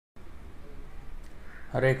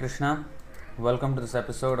Hare Krishna, welcome to this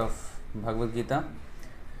episode of Bhagavad Gita.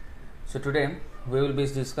 So today we will be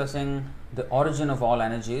discussing the origin of all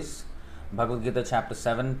energies, Bhagavad Gita chapter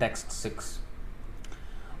 7, text 6.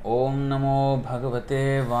 Om Namo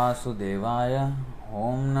Bhagavate Vasudevaya,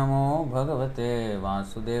 Om Namo Bhagavate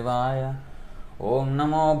Vasudevaya, Om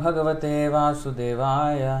Namo Bhagavate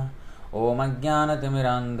Vasudevaya, Om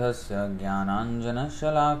Ajnanatimirandhasya Jnananjana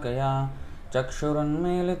Shalakaya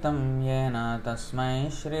चक्षुरुन्मीलितं येन तस्मै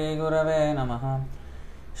श्रीगुरवे नमः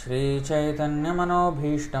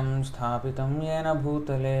श्रीचैतन्यमनोभीष्टं स्थापितं येन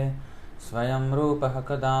भूतले स्वयं रूपः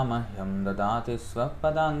कदा मह्यं ददाति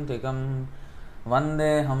स्वपदान्तिकं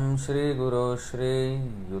वन्देऽहं श्रीगुरो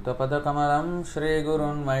श्रीयुतपदकमलं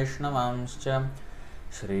श्रीगुरुन् वैष्णवांश्च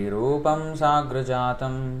श्रीरूपं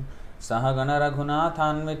साग्रजातं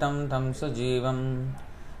सहगणरघुनाथान्वितं तं सजीवं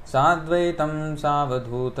साद्वैतं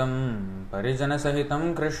सावधूतं परिजनसहितं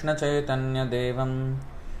कृष्णचैतन्यदेवं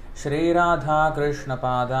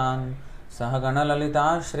श्रीराधाकृष्णपादान् सहगणललिता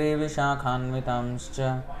श्रीविशाखान्वितांश्च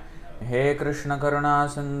हे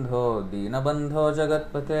कृष्णकरुणासिन्धो दीनबन्धो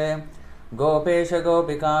जगत्पते गोपेश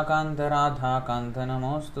गोपिकान्त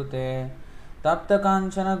नमोऽस्तु ते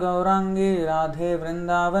तप्तकाञ्चन गौराङ्गी राधे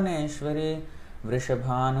वृन्दावनेश्वरी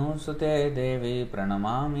वृषभानुसुते देवी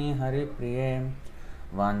प्रणमामि हरिप्रिये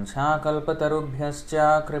वाञ्छाकल्पतरुभ्यश्च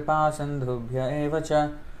कृपासिन्धुभ्य एव च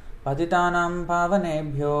पतितानां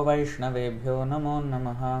पावनेभ्यो वैष्णवेभ्यो नमो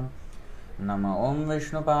नमः। नमो ॐ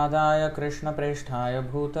विष्णुपादाय कृष्णप्रेष्ठाय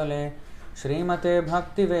भूतले श्रीमते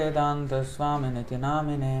भक्तिवेदान्तस्वामिनिति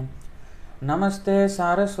नामिने नमस्ते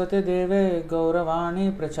सारस्वती देवे गौरवाणी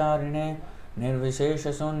प्रचारिणे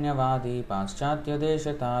निर्विशेषशून्यवादी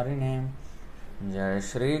पाश्चात्यदेशतारिणे जय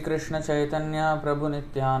श्री कृष्ण चैतन्य प्रभु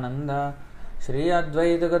नित्यानंद श्री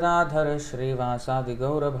अद्वैत गदाधर श्रीवासादि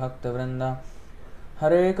गौर भक्त वृंद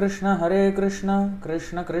हरे Krishna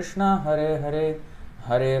Krishna Krishna Hare Hare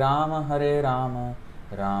Hare Ram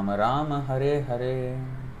Ram Ram Hare Hare.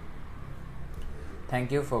 Thank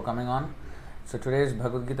you for coming on. So today's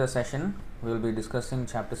Bhagavad Gita session we will be discussing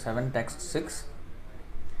chapter 7 text 6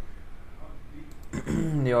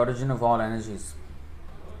 the origin of all energies.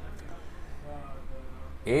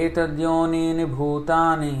 एतद्योनीनि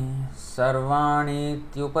भूतानि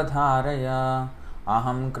सर्वाणीत्युपधारय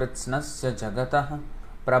अहं कृत्स्नस्य जगतः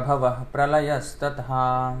प्रभवः प्रलयस्ततः.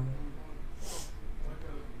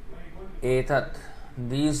 Etat,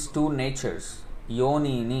 these two natures,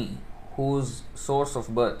 yonini, whose source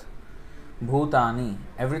of birth, bhutani,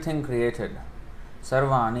 everything created,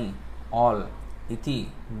 sarvani, all, iti,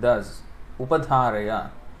 thus,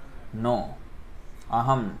 upadharaya, no,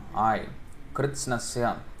 aham, I,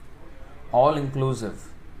 kritsnasya, all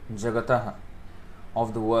inclusive, jagatah,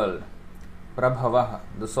 of the world, prabhavah,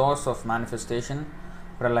 the source of manifestation,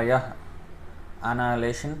 pralayah,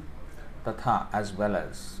 annihilation, tatha, as well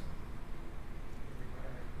as.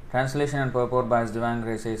 Translation and purport by His Divine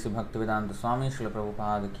Grace A.C. Bhaktivedanta Swami Srila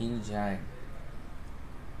Prabhupada Ki Jai.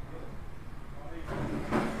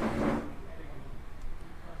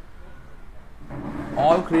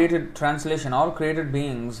 All created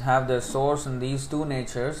beings have their source in these two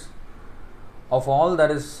natures of all that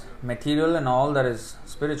is material and all that is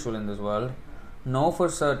spiritual in this world. Know for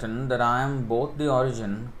certain that I am both the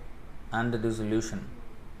origin and the dissolution.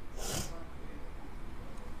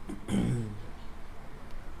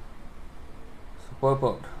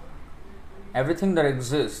 Purport. Everything that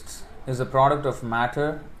exists is a product of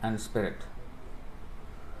matter and spirit.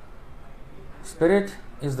 Spirit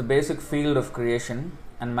is the basic field of creation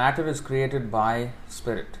and matter is created by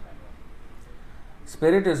spirit.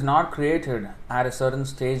 Spirit is not created at a certain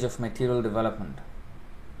stage of material development.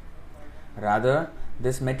 Rather,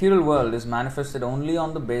 this material world is manifested only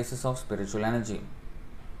on the basis of spiritual energy.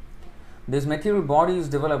 This material body is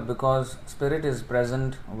developed because spirit is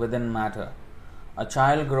present within matter. A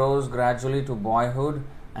child grows gradually to boyhood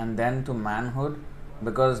and then to manhood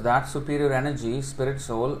because that superior energy, spirit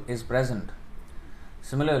soul, is present.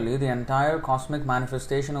 Similarly, the entire cosmic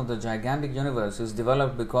manifestation of the gigantic universe is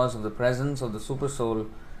developed because of the presence of the super soul,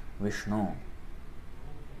 Vishnu.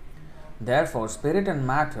 Therefore, spirit and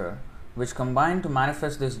matter, which combine to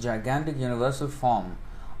manifest this gigantic universal form,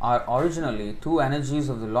 are originally two energies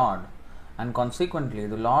of the Lord, and consequently,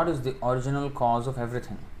 the Lord is the original cause of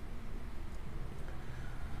everything.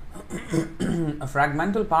 A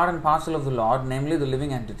fragmental part and parcel of the Lord, namely the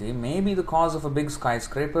living entity, may be the cause of a big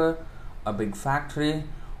skyscraper, a big factory,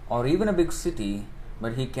 or even a big city,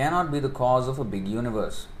 but he cannot be the cause of a big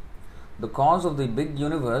universe. The cause of the big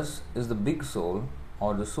universe is the big soul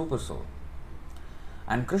or the super soul.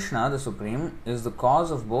 And Krishna, the Supreme, is the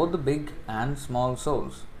cause of both the big and small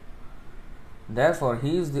souls. Therefore,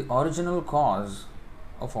 he is the original cause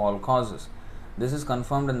of all causes. This is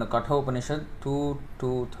confirmed in the Katha Upanishad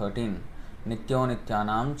 2.2.13. Nityo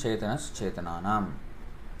nityanam chetanas chetananam.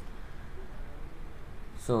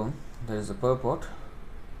 So, there is a purport.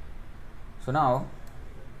 So now,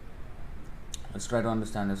 let's try to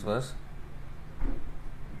understand this verse.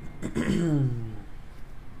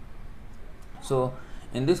 So,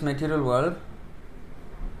 in this material world,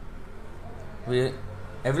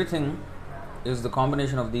 everything is the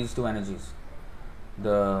combination of these two energies,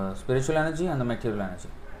 the spiritual energy and the material energy.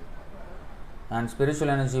 And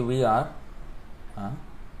spiritual energy we are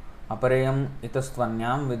apareyam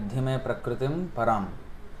itastvanyam vidhime prakritim param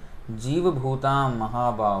jiva bhutam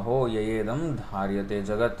mahabaho yayedam dharyate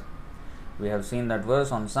jagat. We have seen that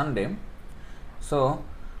verse on Sunday. So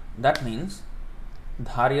that means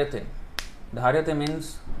dharyate. Dharyate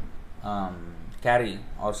means carry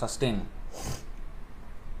or sustain.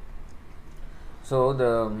 So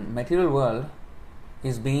the material world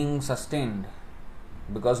is being sustained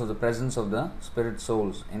because of the presence of the spirit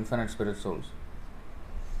souls, infinite spirit souls.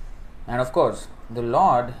 And of course, the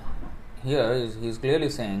Lord here is clearly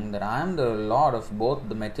saying that I am the Lord of both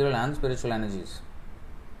the material and spiritual energies.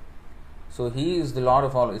 So he is the Lord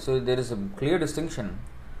of all. So there is a clear distinction.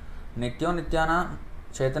 Nityo nityana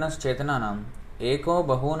chetanas chetananam eko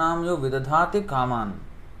bahunam yo vidadhati kaman.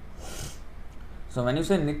 So when you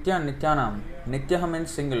say nitya and nityanam, nityaha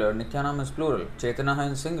means singular, nityanam is plural,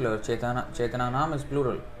 chetanaha is singular, chetananam is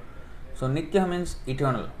plural. So nityaha means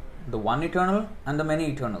eternal, the one eternal and the many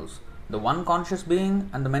eternals, the one conscious being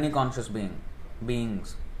and the many conscious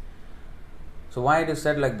beings. So why it is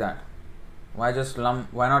said like that? Why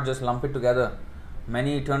not just lump it together,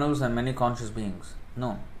 many eternals and many conscious beings?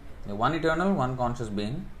 No, the one eternal, one conscious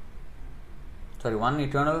being. One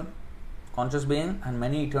eternal conscious being and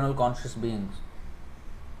many eternal conscious beings.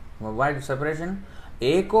 Why the separation?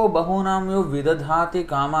 Eko bahunam yo vidadhati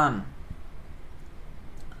kaman.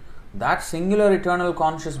 That singular eternal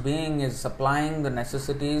conscious being is supplying the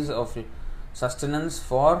necessities of sustenance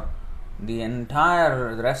for the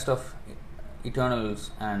entire rest of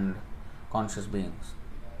eternals and conscious beings.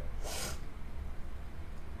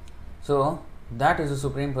 So that is the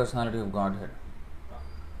Supreme Personality of Godhead.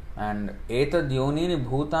 And etad yonini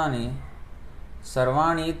bhutani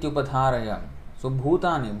sarvani ityupadharaya. So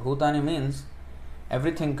bhutani means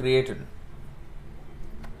everything created.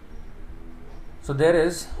 So there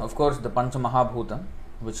is, of course, the Pancha Mahabhuta,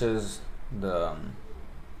 which is the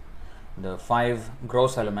 5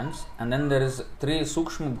 gross elements, and then there is 3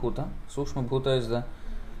 Sukshma Bhuta. Sukshma Bhuta is the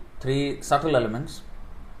 3 subtle elements.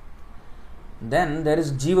 Then there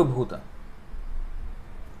is Jiva Bhuta.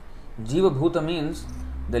 Jiva Bhuta means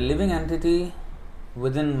the living entity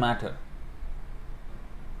within matter.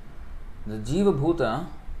 The Jiva Bhuta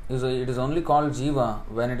it is only called Jiva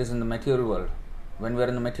when it is in the material world. When we are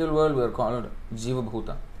in the material world, we are called Jiva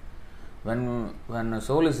Bhuta. When a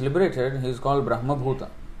soul is liberated, he is called Brahma Bhuta.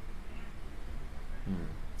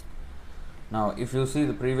 Now, if you see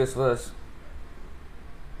the previous verse,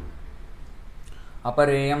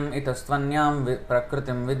 Apareyam itastvanyam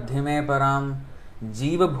prakritim vidhime param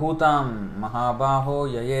jiva bhutam mahabaho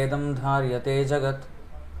yayedam dharyate jagat.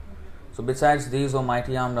 So besides these, O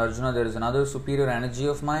mighty armed Arjuna, there is another superior energy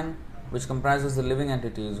of mine which comprises the living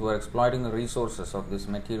entities who are exploiting the resources of this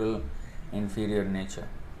material inferior nature.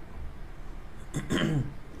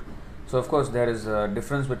 So of course there is a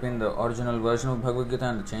difference between the original version of Bhagavad Gita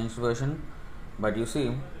and the changed version, but you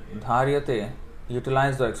see, dharyate,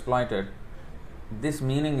 utilized or exploited, this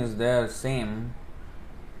meaning is there same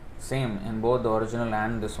in both the original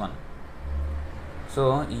and this one.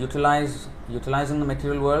 So utilizing the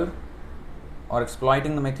material world or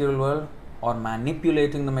exploiting the material world or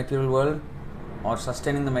manipulating the material world or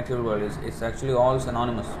sustaining the material world is actually all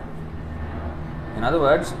synonymous. In other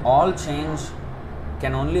words, all change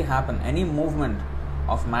can only happen, any movement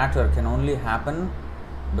of matter can only happen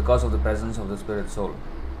because of the presence of the spirit soul.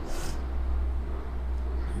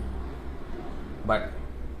 But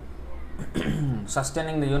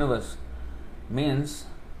sustaining the universe means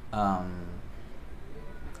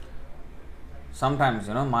sometimes,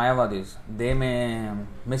 Mayavadis, they may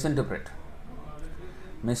misinterpret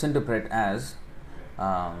as,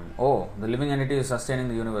 the living entity is sustaining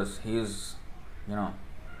the universe. He is,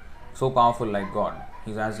 so powerful like God.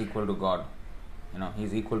 He is as equal to God. He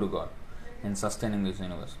is equal to God in sustaining this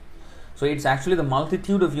universe. So it's actually the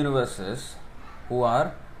multitude of universes who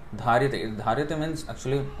are dharyate. Dharyate means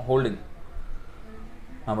actually holding.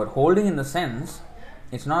 Now, but holding in the sense,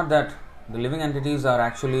 it's not that the living entities are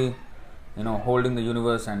actually holding the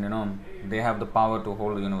universe and they have the power to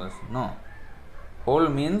hold the universe. No.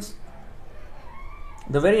 Hold means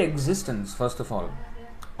The very existence, first of all,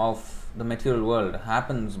 of the material world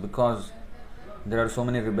happens because there are so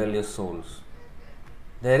many rebellious souls.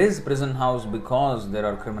 There is prison house because there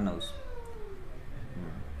are criminals.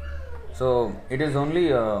 So it is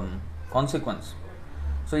only a consequence.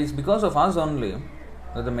 So it's because of us only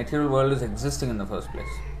that the material world is existing in the first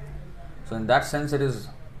place. So in that sense, it is,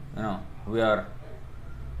 we are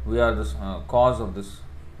the cause of this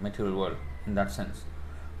material world in that sense.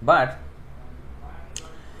 But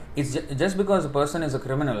it's just because a person is a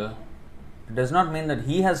criminal, it does not mean that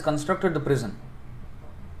he has constructed the prison.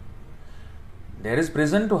 There is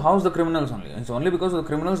prison to house the criminals only. It's only because of the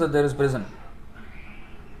criminals that there is prison.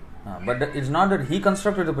 But it's not that he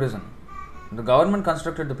constructed the prison. The government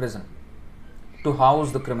constructed the prison to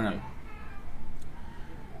house the criminal.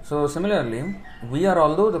 So similarly, we are,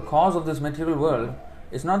 although the cause of this material world,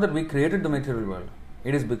 it's not that we created the material world.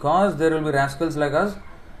 It is because there will be rascals like us.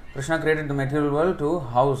 Krishna created the material world to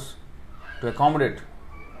house, to accommodate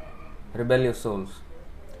rebellious souls.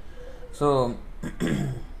 So,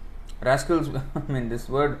 rascals, this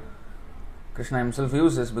word Krishna himself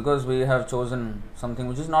uses because we have chosen something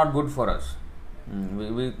which is not good for us.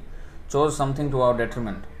 We chose something to our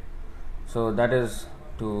detriment. So that is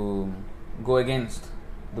to go against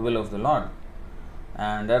the will of the Lord,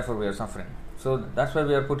 and therefore we are suffering. So that's why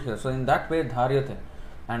we are put here. So in that way, dharyate.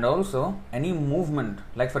 And also any movement,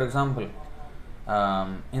 like for example,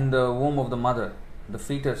 in the womb of the mother, the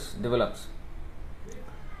fetus develops.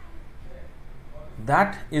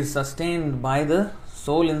 That is sustained by the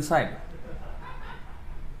soul inside.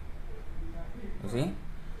 You see,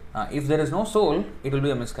 if there is no soul, it will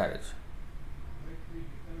be a miscarriage.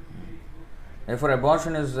 Therefore,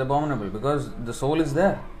 abortion is abominable because the soul is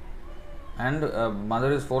there, and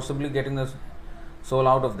mother is forcibly getting the soul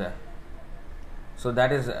out of there. So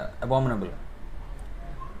that is abominable.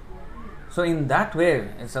 So in that way,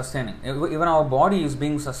 it's sustaining. Even our body is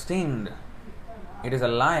being sustained. It is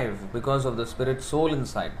alive because of the spirit soul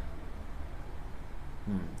inside.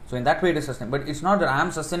 So in that way, it is sustained. But it's not that I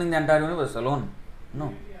am sustaining the entire universe alone.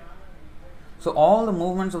 No. So all the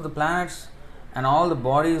movements of the planets and all the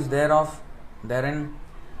bodies therein,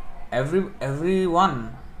 every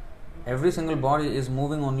single body is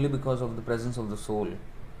moving only because of the presence of the soul.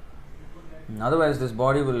 Otherwise, this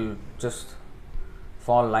body will just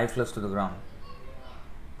fall lifeless to the ground.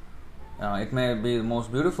 It may be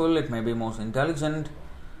most beautiful, it may be most intelligent,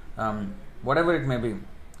 whatever it may be,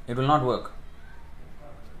 it will not work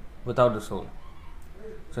without the soul.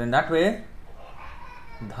 So in that way,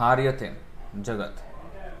 dharyate jagat.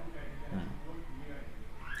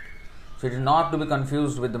 So it is not to be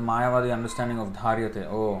confused with the Mayavadi understanding of dharyate.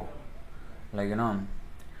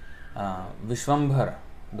 Vishwambhar.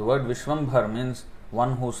 The word Vishwambhar means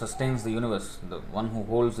one who sustains the universe, the one who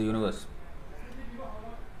holds the universe.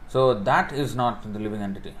 So that is not the living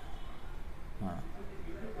entity.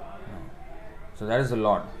 So that is the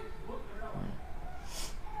Lord.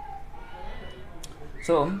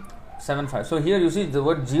 So 7.5. So here you see the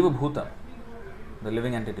word Jiva Bhuta, the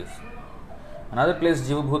living entities. Another place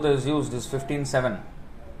Jiva Bhuta is used is 15.7.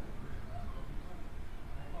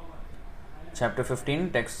 Chapter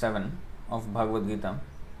 15, text 7 of Bhagavad Gita.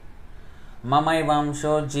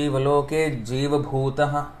 Mamaivaamsho jivaloke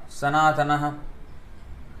jivabhutah sanatanah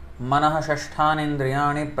manah shashthani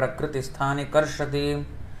indriyani prakritisthani karshati.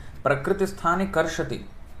 Prakritisthani karshati.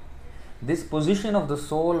 This position of the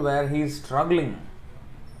soul where he is struggling.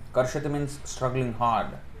 Karshati means struggling hard.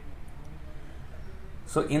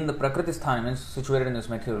 So in the Prakritisthani means situated in this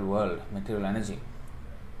material world, material energy.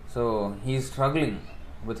 So he is struggling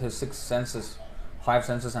with his 6 senses, 5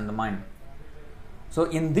 senses and the mind. So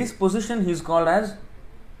in this position he is called as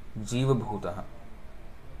Jiva Bhutaha.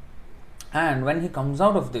 And when he comes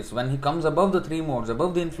out of this, when he comes above the 3 modes,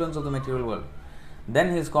 above the influence of the material world,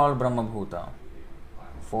 then he is called Brahma Bhuta.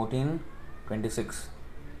 14.26.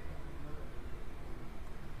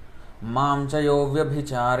 Mam cha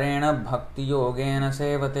yovyabhichareణ bhakti yogena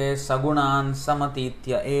sevate sagunan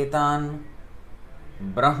samatitya etan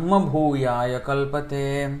Brahma bhuyaya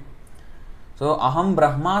kalpate. So aham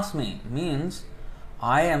brahmasmi means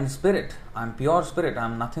I am spirit, I am pure spirit, I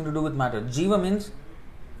am nothing to do with matter. Jiva means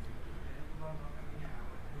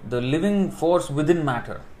the living force within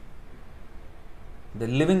matter, the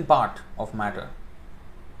living part of matter.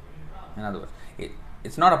 In other words,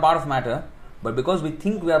 it's not a part of matter, but because we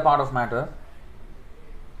think we are part of matter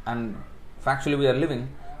and factually we are living,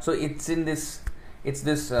 so it's this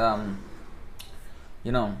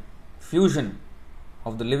fusion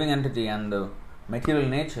of the living entity and the material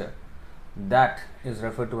nature that is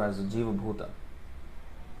referred to as the Jiva Bhuta.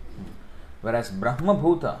 Whereas Brahma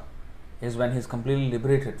Bhuta is when he is completely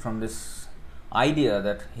liberated from this idea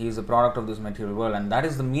that he is a product of this material world, and that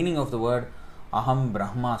is the meaning of the word aham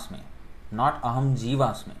brahmasmi, not aham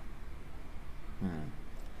jivasmi.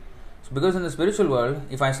 So because in the spiritual world,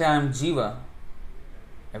 if I say I am jiva,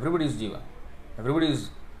 everybody is jiva, everybody is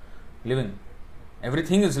living,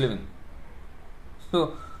 everything is living.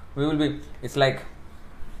 So we will be, it's like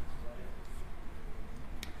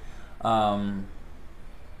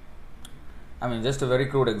just a very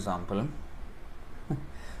crude example.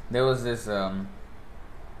 There was this,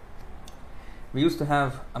 we used to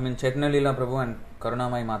have, Chaitanya Leela Prabhu and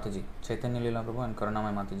Karunamai Mataji. Chaitanya Leela Prabhu and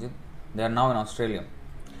Karunamai Mataji, they are now in Australia.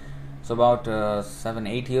 So about 7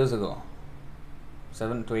 to 8 years ago,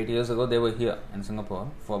 they were here in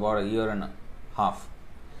Singapore for about a year and a half.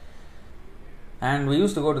 And we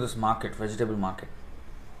used to go to this market, vegetable market.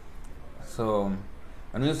 So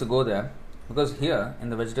when we used to go there, because here in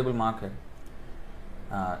the vegetable market,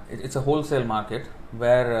 it's a wholesale market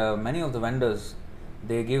where many of the vendors,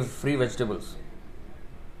 they give free vegetables.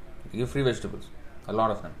 A lot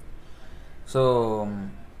of them. So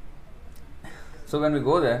when we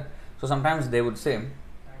go there, so sometimes they would say,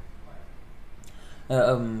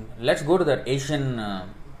 let's go to that Asian,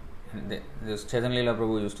 this Chaitanya Leela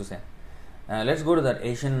Prabhu used to say, let's go to that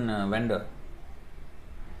Asian vendor.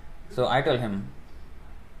 So I tell him,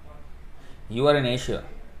 you are in Asia.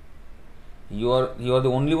 You are the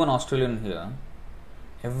only one Australian here.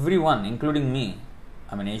 Everyone, including me,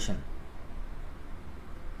 I'm an Asian.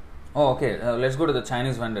 Oh, okay, let's go to the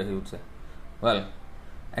Chinese vendor, he would say. Well,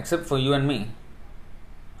 except for you and me,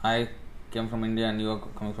 I came from India and you are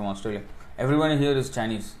coming from Australia. Everyone here is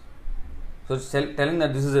Chinese. So telling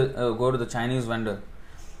that this is go to the Chinese vendor.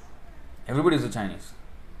 Everybody is a Chinese.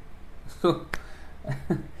 So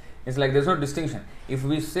it's like there's no distinction. If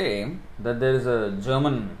we say that there is a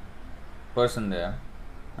German person there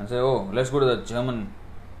and say, oh, let's go to the German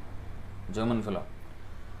fellow,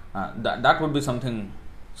 that would be something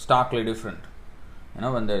starkly different.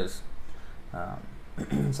 When there is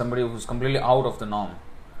somebody who's completely out of the norm.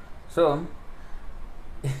 So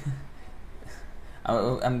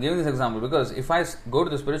I'm giving this example because if I go to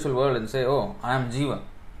the spiritual world and say, oh, I am Jiva,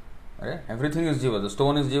 right? Everything is Jiva. The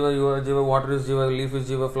stone is Jiva, you are Jiva, water is Jiva, leaf is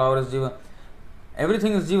Jiva, flower is Jiva.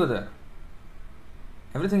 Everything is Jiva there.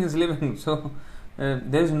 Everything is living. So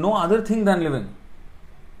there is no other thing than living.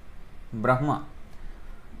 Brahma.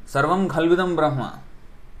 Sarvam Khalvidam Brahma.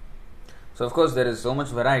 So of course there is so much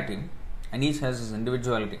variety and each has its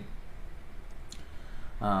individuality.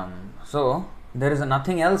 So there is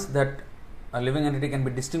nothing else that a living entity can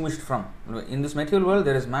be distinguished from. In this material world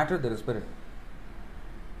there is matter, there is spirit.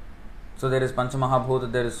 So there is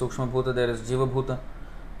Panchamahabhuta, there is Sukshma Bhuta, there is Jiva Bhuta.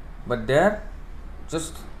 But there,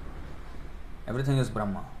 just everything is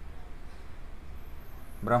Brahma.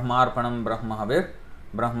 Brahmarpanam Brahmahavir,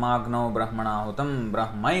 Brahmagno Brahmanahutam,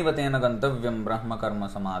 Brahmaiva tena gantavyam Brahma karma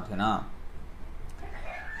samadhina.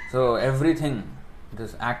 So everything,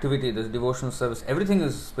 this activity, this devotional service, everything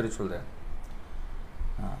is spiritual there.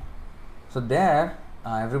 So there,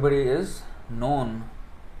 everybody is known,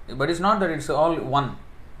 but it's not that it's all one.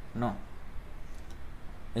 No.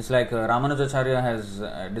 It's like Ramanujacharya has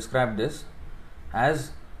described this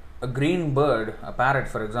as a green bird, a parrot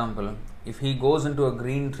for example. If he goes into a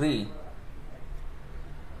green tree,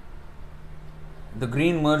 the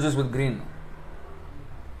green merges with green.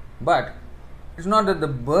 But it's not that the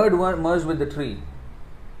bird merged with the tree.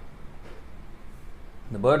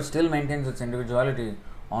 The bird still maintains its individuality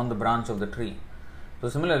on the branch of the tree. So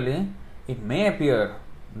similarly, it may appear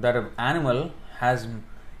that if animal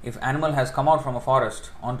has come out from a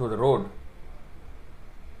forest onto the road,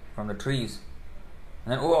 from the trees,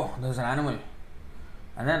 and then, oh, there's an animal.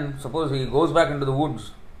 And then suppose he goes back into the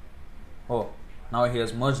woods. Oh, now he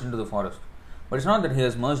has merged into the forest. But it's not that he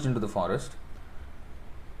has merged into the forest.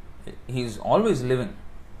 He is always living.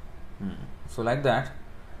 So like that,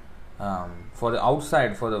 for the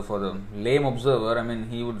outside, for the lame observer,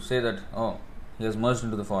 he would say that, oh, he has merged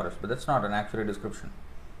into the forest. But that's not an accurate description.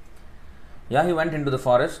 Yeah, he went into the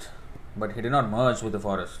forest, but he did not merge with the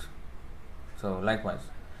forest. So likewise.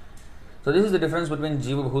 So this is the difference between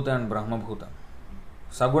Jiva Bhuta and Brahma Bhuta.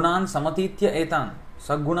 Sagunan samatitya etan.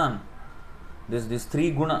 Sagunan. These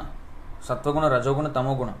three guna. Sattva guna, Rajoguna,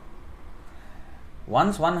 Tamoguna.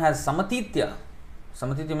 Once one has samatitya,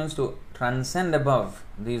 samatitya means to transcend above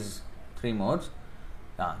these three modes.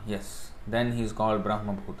 Yes, then he is called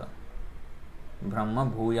Brahma Bhuta. Brahma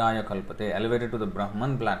Bhuyaya Kalpate, elevated to the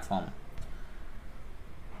Brahman platform.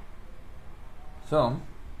 So,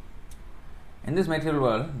 in this material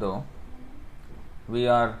world, though, we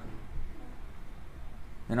are,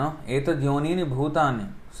 etad yonini bhutani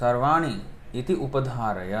Sarvani iti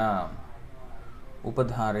upadharaya.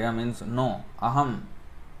 Upadharaya means no. Aham,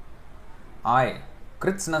 I.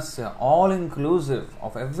 Kritsnasya, all inclusive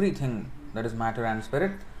of everything that is matter and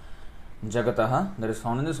spirit. Jagataha, that is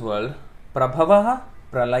found in this world. Prabhavaha,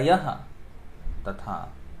 pralayaha, tatha.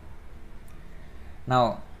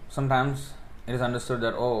 Now, sometimes it is understood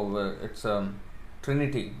that, it's a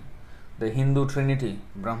trinity, the Hindu trinity,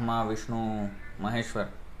 Brahma, Vishnu, Maheshwar,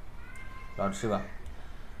 Lord Shiva.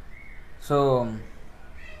 So,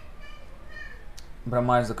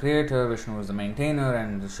 Brahma is the creator, Vishnu is the maintainer,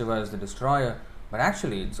 and Shiva is the destroyer. But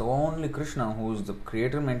actually, it's only Krishna who is the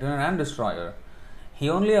creator, maintainer, and destroyer. He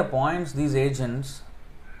only appoints these agents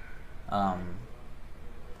out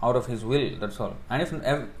of his will, that's all. And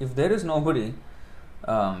if there is nobody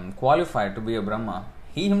qualified to be a Brahma,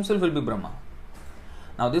 he himself will be Brahma.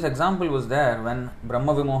 Now, this example was there when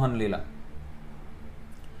Brahma Vimohan Leela.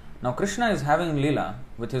 Now, Krishna is having Leela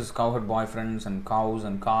with his cowherd boyfriends and cows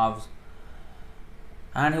and calves,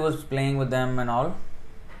 and he was playing with them and all.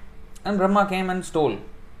 And Brahma came and stole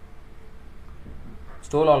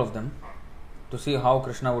all of them to see how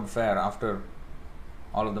Krishna would fare after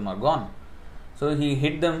all of them are gone. So he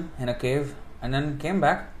hid them in a cave and then came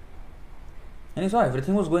back, and he saw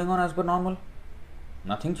everything was going on as per normal.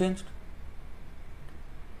 Nothing changed.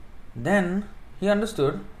 Then he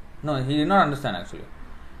understood. No, he did not understand actually.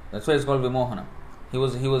 That's why it's called Vimohana. He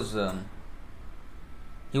was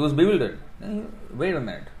bewildered. Wait a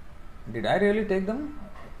minute. Did I really take them?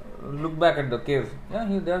 Look back at the cave.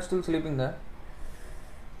 Yeah, they are still sleeping there.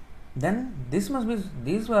 Then these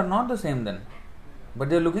were not the same then, but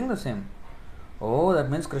they are looking the same. Oh, that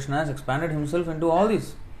means Krishna has expanded himself into all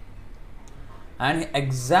these. And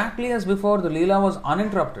exactly as before, the Leela was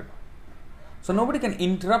uninterrupted. So nobody can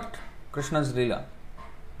interrupt Krishna's Leela.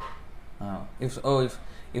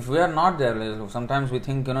 If we are not there, sometimes we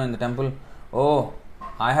think, in the temple,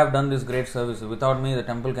 I have done this great service. Without me, the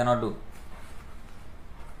temple cannot do.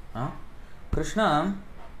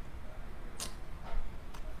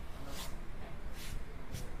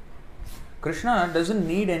 Krishna doesn't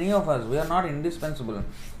need any of us. We are not indispensable.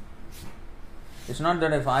 It's not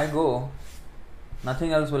that if I go,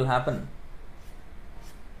 nothing else will happen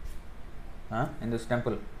in this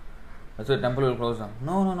temple. That's why the temple will close down.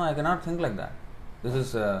 No, I cannot think like that. This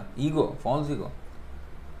is ego, false ego.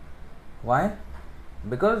 Why?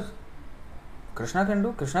 Because Krishna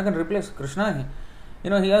can replace. Krishna,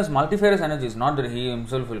 he has multifarious energies, not that he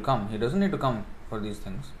himself will come. He doesn't need to come for these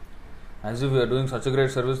things. As if we are doing such a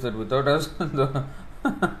great service that without us, the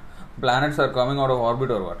planets are coming out of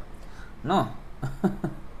orbit or what. No.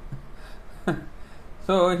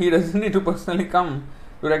 So he doesn't need to personally come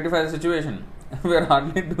to rectify the situation. We are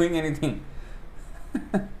hardly doing anything.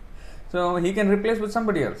 So he can replace with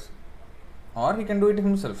somebody else. Or he can do it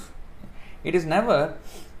himself. It is never.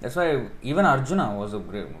 That's why even Arjuna was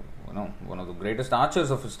one of the greatest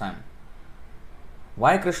archers of his time.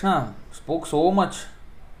 Why Krishna spoke so much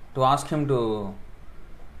to ask him to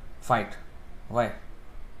fight? Why?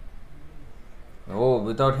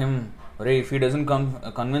 Without him, if he doesn't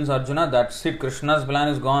convince Arjuna, that's it, Krishna's plan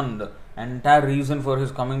is gone. The entire reason for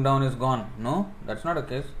his coming down is gone. No, that's not the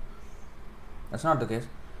case. That's not the case.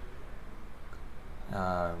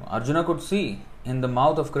 Arjuna could see in the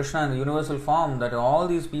mouth of Krishna in the universal form that all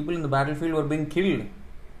these people in the battlefield were being killed,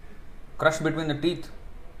 crushed between the teeth.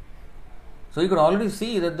 So he could already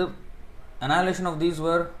see that the annihilation of these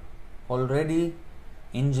were already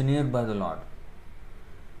engineered by the Lord.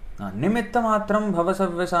 Nimitta matram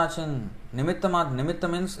bhavasavvasachin. Nimitta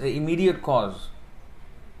means immediate cause.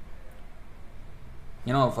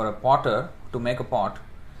 For a potter to make a pot,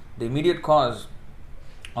 the immediate cause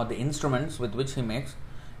or the instruments with which he makes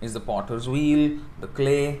is the potter's wheel, the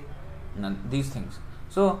clay, these things.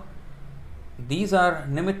 So these are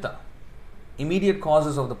nimitta, immediate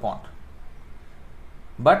causes of the pot.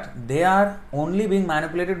 But they are only being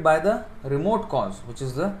manipulated by the remote cause, which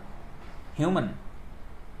is the human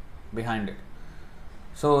behind it.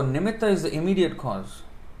 So nimitta is the immediate cause.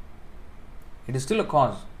 It is still a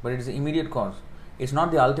cause, but it is the immediate cause. It's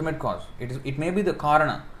not the ultimate cause. It may be the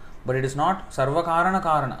karana, but it is not sarva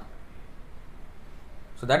karana.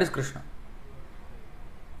 So that is Krishna.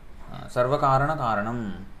 Sarva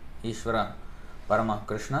karanam Ishvara Parama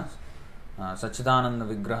Krishna Sachidananda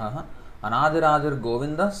Vigraha Anadiradir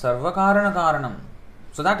Govinda Sarva karanam.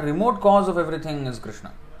 So that remote cause of everything is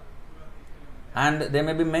Krishna. And there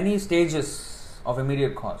may be many stages of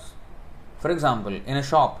immediate cause. For example, in a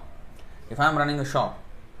shop, if I am running a shop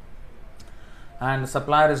and the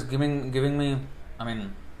supplier is giving me,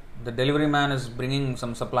 the delivery man is bringing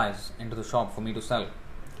some supplies into the shop for me to sell.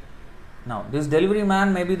 Now, this delivery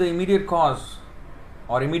man may be the immediate cause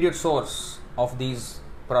or immediate source of these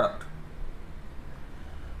product,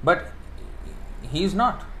 but he is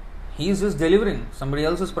not. He is just delivering somebody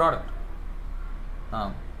else's product.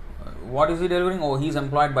 What is he delivering? Oh, he is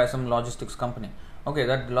employed by some logistics company. Okay,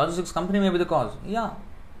 that logistics company may be the cause. Yeah.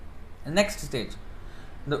 Next stage.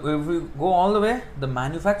 If we go all the way, the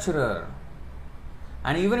manufacturer.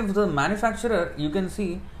 And even if the manufacturer, you can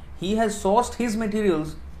see, he has sourced his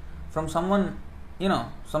materials from someone,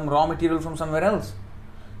 some raw material from somewhere else.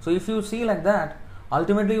 So if you see like that,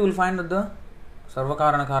 ultimately you will find that the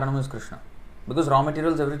Sarvakarana Karanam is Krishna. Because raw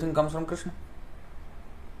materials, everything comes from Krishna.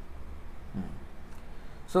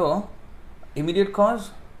 So, immediate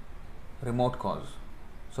cause, remote cause.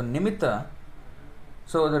 So, nimitta,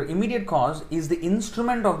 so the immediate cause is the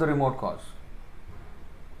instrument of the remote cause.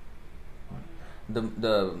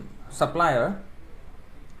 The supplier,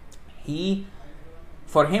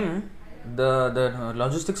 for him, the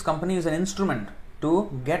logistics company is an instrument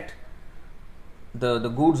to get the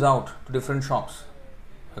goods out to different shops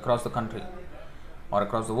across the country or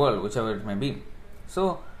across the world, whichever it may be.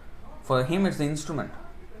 So, for him it's the instrument.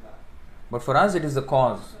 But for us it is the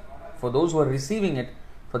cause. For those who are receiving it,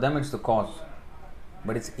 for them it's the cause.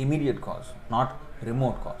 But it's immediate cause, not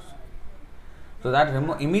remote cause. So that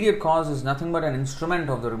immediate cause is nothing but an instrument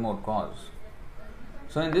of the remote cause.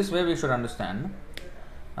 So in this way we should understand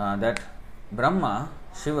that Brahma,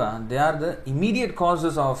 Shiva, they are the immediate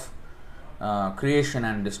causes of creation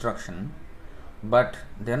and destruction, but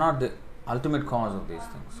they are not the ultimate cause of these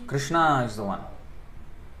things. Krishna is the one.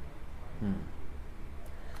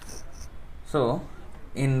 So,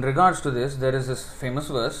 in regards to this, there is this famous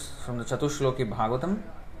verse from the Chatushloki Bhagavatam.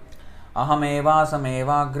 Aham eva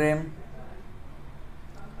samevagre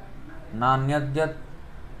nanyadyat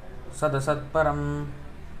sadasat param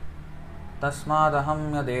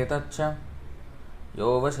tasmadaham yadetacha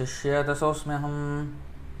yova shishyata sosmyaham.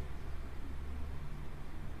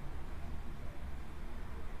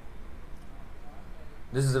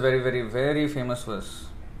 This is a very, very, very famous verse.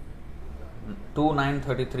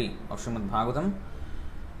 2933 of Srimad Bhagavatam,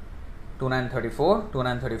 2934,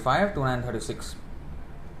 2935, 2936.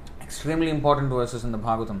 Extremely important verses in the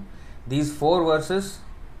Bhagavatam. These 4 verses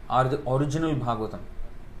are the original Bhagavatam.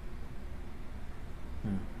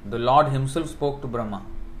 The Lord himself spoke to Brahma.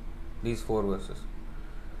 These 4 verses.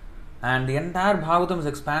 And the entire Bhagavatam is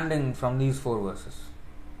expanding from these 4 verses.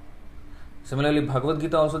 Similarly, Bhagavad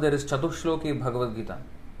Gita also, there is Chatushloki Bhagavad Gita,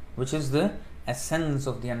 which is the essence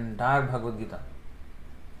of the entire Bhagavad Gita,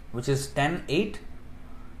 which is 10.8,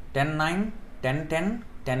 10.9, 10.10,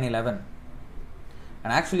 10.11.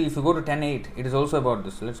 And actually, if you go to 10.8, it is also about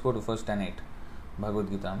this. Let's go to first 10.8 Bhagavad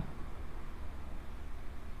Gita.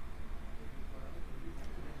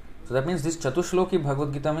 So that means this Chatushloki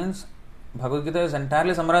Bhagavad Gita means Bhagavad Gita is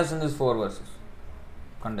entirely summarized in these 4 verses,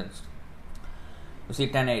 condensed. You see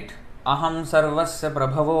 10.8. Aham sarvasya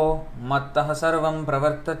prabhavo mattah sarvam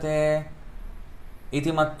pravartate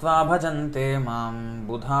iti matva bhajante mam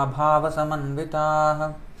buddha bhava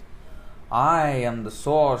samanvitah. I am the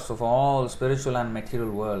source of all spiritual and material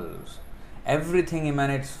worlds. Everything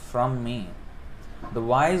emanates from me. The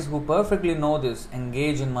wise who perfectly know this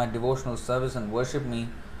engage in my devotional service and worship me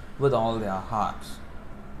with all their hearts.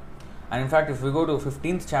 And in fact, if we go to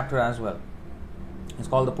 15th chapter as well, it's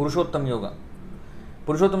called the Purushottam Yoga.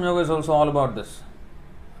 Purushottam Yoga is also all about this,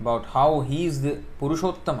 about how he is the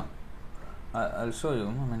Purushottama. I'll show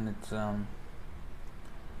you. It's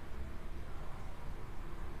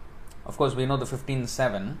of course we know the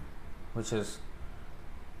 15.7, which is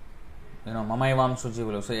Mamaivam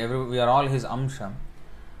Sujivalo. So we are all his Amsha.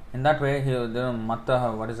 In that way,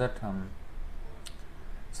 Matta, what is that?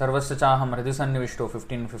 Sarvasya Chaham Hridisannivishto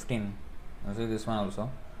 15.15. You see this one also.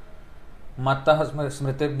 Mattah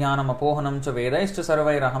smriti jnanam apohanam cha vedaischa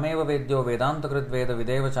sarvairahameva vedyo vedantakrit veda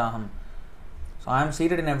videva chaham. So I am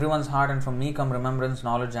seated in everyone's heart, and from me come remembrance,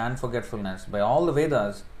 knowledge and forgetfulness. By all the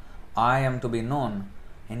Vedas, I am to be known.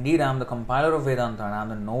 Indeed, I am the compiler of Vedanta and I am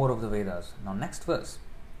the knower of the Vedas. Now next verse,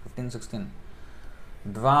 15:16.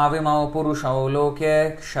 Dvavimau purushau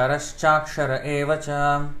loke ksharashchakshara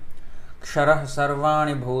evacha ksharah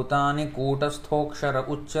sarvani bhutani kutastho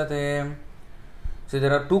uchyate. See,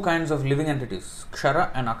 there are 2 kinds of living entities,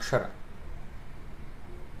 Kshara and Akshara.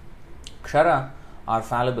 Kshara are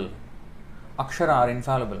fallible, Akshara are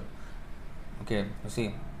infallible. Okay, you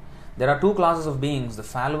see, there are 2 classes of beings, the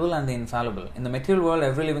fallible and the infallible. In the material world,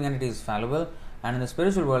 every living entity is fallible, and in the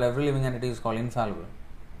spiritual world, every living entity is called infallible.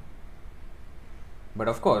 But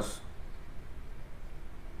of course,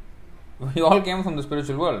 we all came from the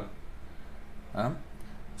spiritual world.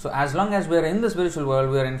 So as long as we are in the spiritual world,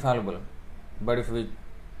 we are infallible. But if we,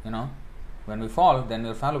 when we fall, then we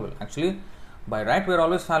are fallible. Actually, by right, we are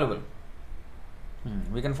always fallible.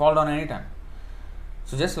 We can fall down anytime.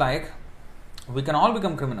 So just like we can all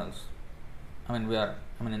become criminals. In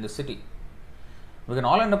the city. We can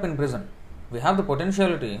all end up in prison. We have the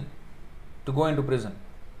potentiality to go into prison.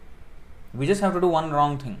 We just have to do one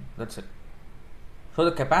wrong thing. That's it. So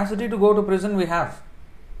the capacity to go to prison we have.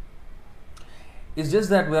 It's just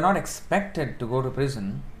that we are not expected to go to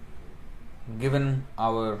prison given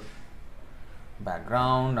our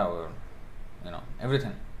background, our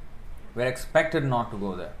everything. We are expected not to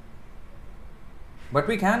go there. But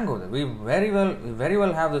we can go there. We very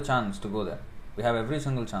well have the chance to go there. We have every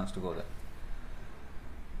single chance to go there.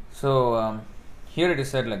 So here it is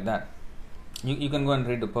said like that. You can go and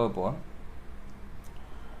read the purport.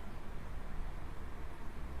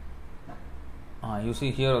 You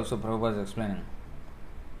see here also Prabhupada is explaining.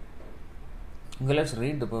 Okay, let's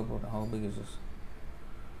read the purport. How big is this?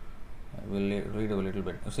 We'll read a little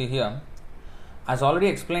bit. You see here, as already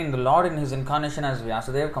explained, the Lord in his incarnation as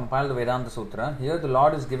Vyasadeva compiled the Vedanta Sutra. Here the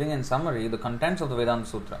Lord is giving in summary the contents of the Vedanta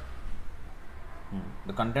Sutra.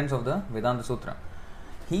 The contents of the Vedanta Sutra.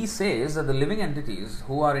 He says that the living entities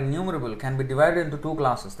who are innumerable can be divided into two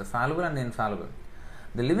classes, the fallible and the infallible.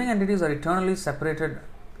 The living entities are eternally separated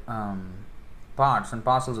parts and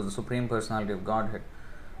parcels of the Supreme Personality of Godhead.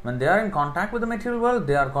 When they are in contact with the material world,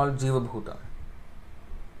 they are called Jiva Bhuta.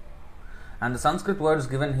 And the Sanskrit words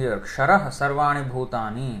given here, Ksharah Sarvani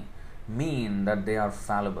Bhutani, mean that they are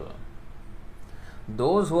fallible.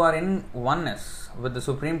 Those who are in oneness with the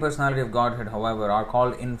Supreme Personality of Godhead, however, are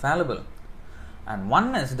called infallible. And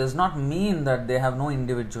oneness does not mean that they have no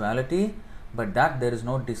individuality, but that there is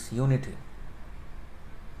no disunity.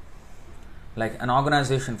 Like an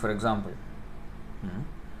organization, for example,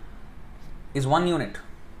 is one unit,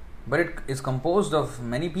 but it is composed of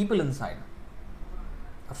many people inside.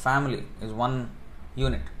 A family is one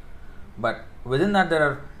unit, but within that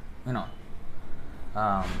there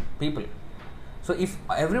are people. So if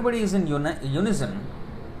everybody is in unison,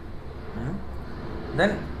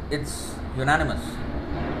 then it's unanimous.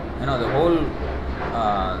 The whole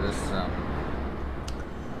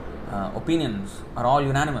opinions are all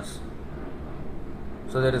unanimous.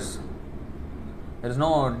 So there is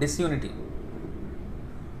no disunity.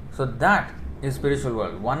 So that is spiritual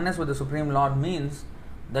world. Oneness with the Supreme Lord means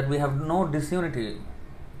that we have no disunity.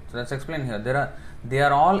 So let's explain here. They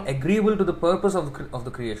are all agreeable to the purpose of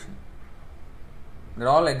the creation. They are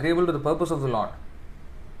all agreeable to the purpose of the Lord.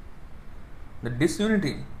 The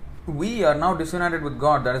disunity, we are now disunited with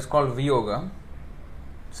God, that is called Viyoga,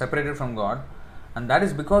 separated from God, and that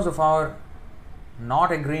is because of our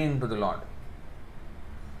not agreeing to the Lord.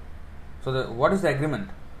 So what is the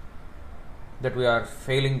agreement that we are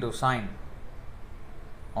failing to sign,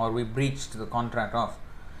 or we breached the contract of?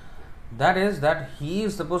 That is that He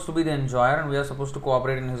is supposed to be the enjoyer and we are supposed to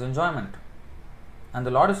cooperate in His enjoyment. And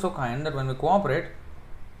the Lord is so kind that when we cooperate,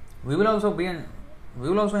 we will also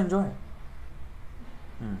enjoy.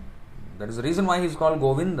 That is the reason why He is called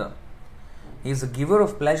Govinda. He is the giver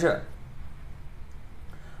of pleasure.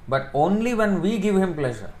 But only when we give Him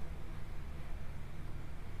pleasure.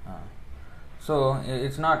 So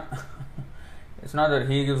it's not that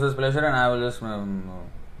He gives us pleasure and I will just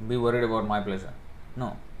be worried about my pleasure.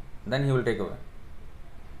 No. Then He will take away.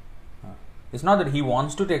 It's not that He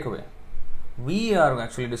wants to take away. We are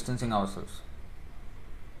actually distancing ourselves.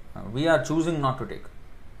 We are choosing not to take.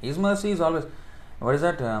 His mercy is always... What is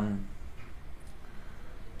that?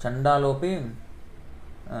 Chandalopi,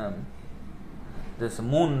 this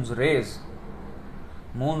moon's rays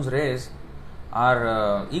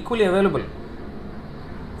are equally available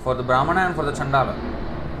for the Brahmana and for the Chandala.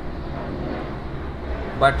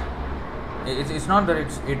 But it's not that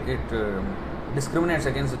it discriminates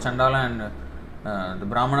against the Chandala and the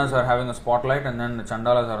Brahmanas are having a spotlight and then the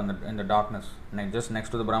Chandalas are in the darkness. Just next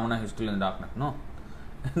to the Brahmana, he's still in the darkness. No.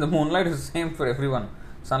 The moonlight is the same for everyone.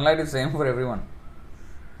 Sunlight is the same for everyone.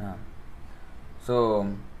 So,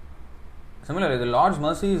 similarly, the Lord's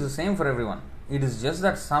mercy is the same for everyone. It is just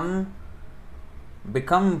that some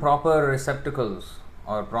become proper receptacles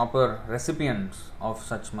or proper recipients of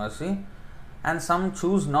such mercy and some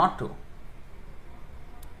choose not to.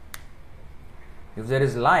 If there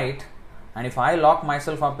is light and if I lock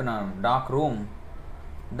myself up in a dark room,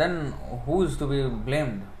 then who is to be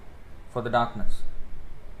blamed for the darkness?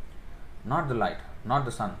 Not the light, not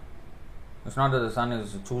the sun. It's not that the sun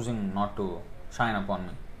is choosing not to shine upon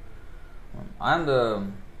me. I am the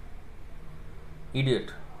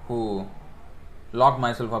idiot who locked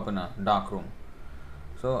myself up in a dark room.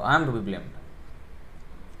 So I am to be blamed.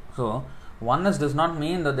 So, oneness does not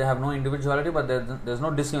mean that they have no individuality, but there's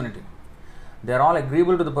no disunity. They are all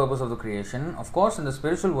agreeable to the purpose of the creation. Of course, in the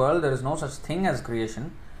spiritual world, there is no such thing as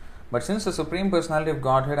creation. But since the Supreme Personality of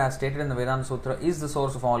Godhead, as stated in the Vedanta Sutra, is the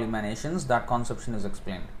source of all emanations, that conception is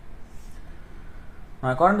explained.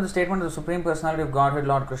 Now, according to the statement of the Supreme Personality of Godhead,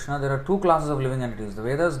 Lord Krishna, there are two classes of living entities. The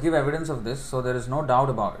Vedas give evidence of this, so there is no doubt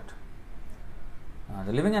about it.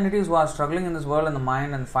 The living entities who are struggling in this world with the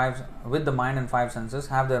mind and five senses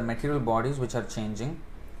have their material bodies which are changing.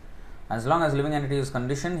 As long as living entity is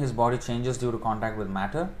conditioned, his body changes due to contact with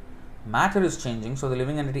matter. Matter is changing, so the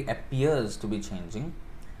living entity appears to be changing.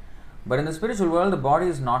 But in the spiritual world, the body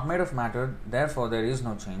is not made of matter, therefore there is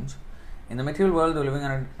no change. In the material world, the living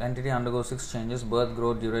entity undergoes 6 changes: birth,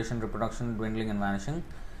 growth, duration, reproduction, dwindling and vanishing.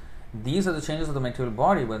 These are the changes of the material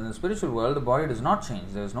body, but in the spiritual world, the body does not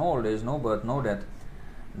change. There is no old age, no birth, no death.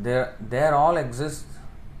 There all exists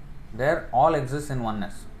in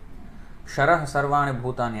oneness. Sharah sarvani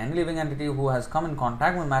bhutani. Any living entity who has come in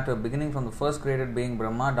contact with matter, beginning from the first created being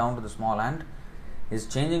Brahma down to the small ant, is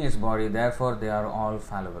changing its body, therefore they are all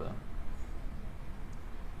fallible.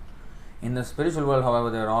 In the spiritual world, however,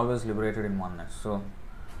 they are always liberated in oneness. So,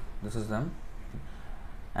 this is them.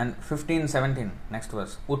 And 15-17, next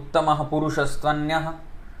verse. Uttamah purushastvanyah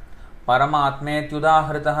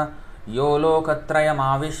paramatmetyudahritah yo lokatrayam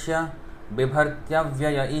avishya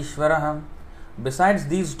bibhartyavyaya ishvarah. Besides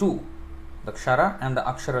these two, the Kshara and the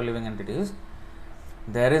Akshara living entities,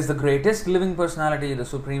 there is the greatest living personality, the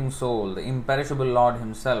Supreme Soul, the imperishable Lord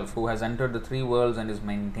Himself, who has entered the 3 worlds and is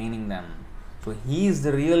maintaining them. So He is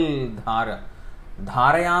the real Dhara.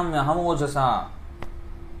 Dharayam yahamojasa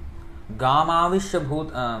gamavishya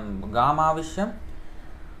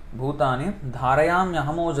bhutani dharayam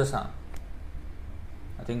yahamojasa.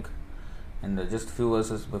 I think in the just few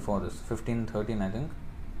verses before this, 15-13 I think.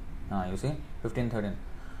 You see, 15-13.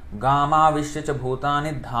 Gamavishya cha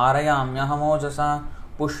bhutani dharayam yahamojasa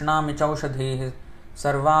pushnami chaushadhihi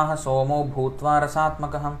sarvaha somo bhutva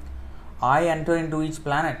rasatmakaham. I enter into each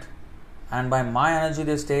planet, and by my energy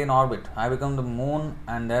they stay in orbit. I become the moon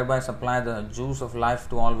and thereby supply the juice of life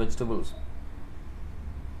to all vegetables.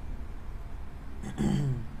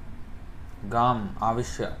 Gam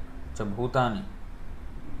avishya cha bhutani.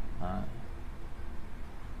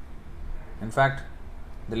 In fact,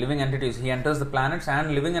 the living entities, he enters the planets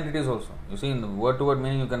and living entities also. You see, in the word to word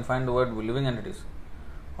meaning you can find the word living entities,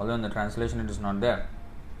 although in the translation it is not there.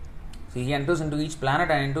 See, he enters into each planet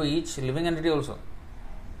and into each living entity also.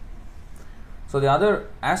 So the other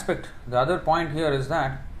aspect, the other point here is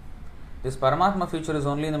that this Paramatma feature is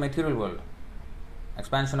only in the material world.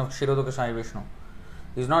 Expansion of Kshirodaka Sai Vishnu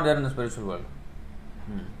is not there in the spiritual world.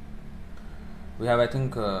 We have, I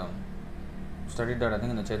think, studied that, I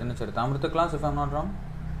think, in the Chaitanya Charitamrita class, if I am not wrong.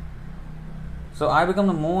 So I become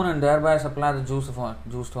the moon and thereby supply the juice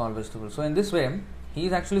to all vegetables. So in this way, he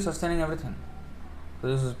is actually sustaining everything. So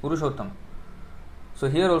this is Purushottam. So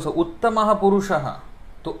here also, Uttamaha Purushaha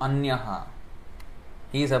to Anyaha.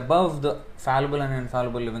 He is above the fallible and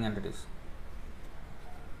infallible living entities.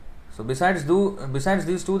 So besides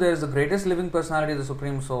these two, there is the greatest living personality, the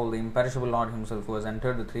Supreme Soul, the imperishable Lord Himself, who has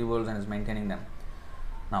entered the 3 worlds and is maintaining them.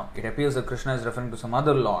 Now, it appears that Krishna is referring to some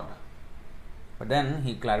other Lord. But then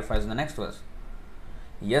he clarifies in the next verse.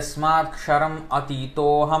 Yasmat ksharam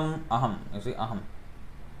atitoham aham. You see, aham.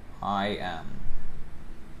 I am.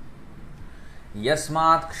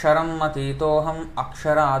 Yasmat ksharam atitoham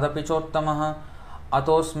akshara adapichottamaha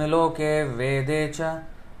atosmi loke vedecha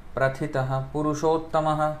prathitaha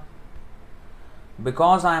purushottamah.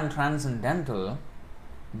 Because I am transcendental,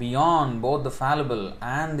 beyond both the fallible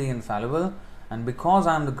and the infallible, and because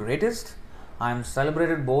I am the greatest, I am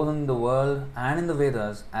celebrated both in the world and in the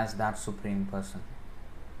Vedas as that Supreme Person.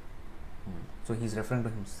 So he is referring to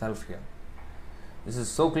himself here. This is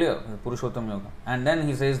so clear, Purushottam Yoga. And then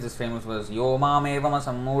he says this famous verse, Yo mam evam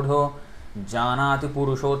sammudho janati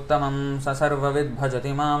purushottamam sasarvavid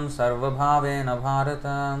bhajati mam sarvabhavena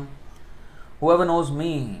bharata. Whoever knows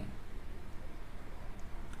me,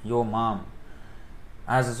 Yo mam,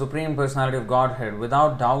 as the Supreme Personality of Godhead,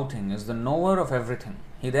 without doubting, is the knower of everything.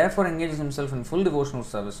 He therefore engages himself in full devotional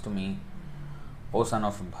service to me, O son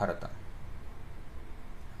of Bharata.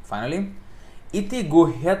 Finally, Iti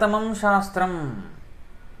guhyatamam shastram.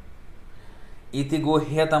 Iti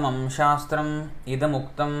guhyatamam shastram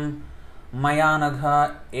idamuktam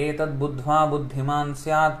mayanagha etad buddhva buddhiman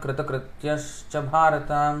syad kritakrityascha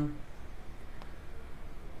bharata.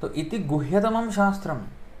 So, iti guhyatamam shastram.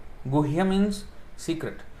 Guhya means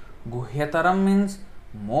secret. Guhyataram means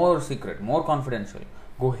more secret, more confidential.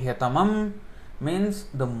 Guhyatamam means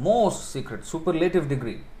the most secret, superlative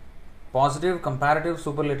degree. positive, comparative,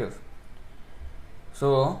 superlative.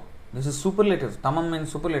 So this is superlative. Tamam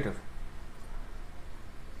means superlative.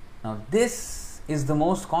 Now this is the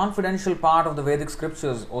most confidential part of the Vedic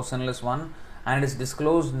scriptures, O sinless one, and it is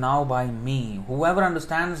disclosed now by me. Whoever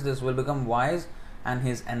understands this will become wise, and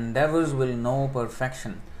his endeavors will know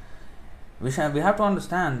perfection. We have to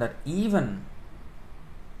understand that even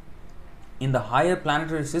in the higher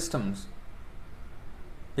planetary systems,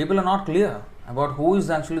 people are not clear about who is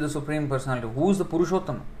actually the Supreme Personality, who is the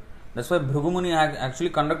Purushottam. That's why Bhrigu Muni actually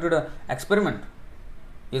conducted an experiment.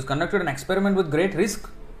 He has conducted an experiment with great risk.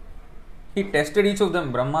 He tested each of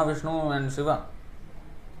them, Brahma, Vishnu and Shiva.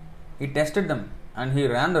 He tested them and he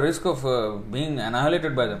ran the risk of being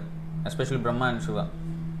annihilated by them, especially Brahma and Shiva.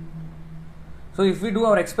 So if we do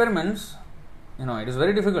our experiments, it is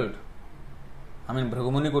very difficult.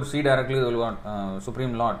 Bhrigu Muni could see directly the Lord,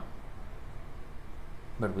 Supreme Lord.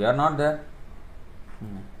 But we are not there.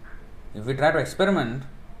 If we try to experiment,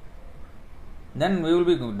 then we will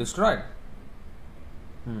be destroyed.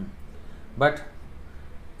 But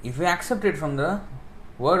if we accept it from the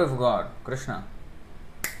word of God, Krishna,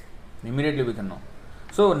 immediately we can know.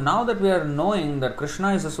 So now that we are knowing that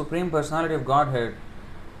Krishna is the Supreme Personality of Godhead,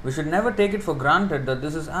 we should never take it for granted that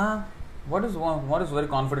this is, what is very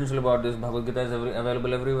confidential about this? Bhagavad Gita is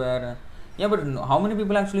available everywhere. Yeah, but how many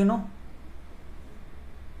people actually know?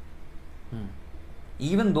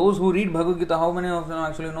 Even those who read Bhagavad Gita, how many of them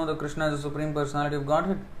actually know that Krishna is the Supreme Personality of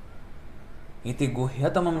Godhead? Iti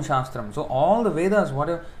guhyatamam shastram. So all the Vedas,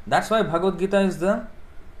 whatever, that's why Bhagavad Gita is the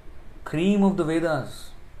cream of the Vedas.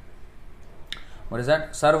 What is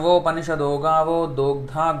that? Sarvo panishado gavo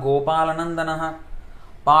dogdha gopalanandanaha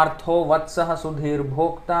partho vatsaha sudhir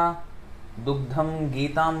bhokta dugdham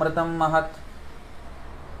gitamratam mahat.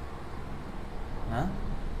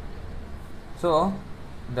 So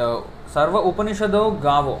the Sarva Upanishado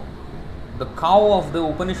Gavo, the cow of the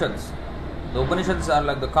Upanishads. The Upanishads are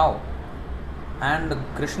like the cow. And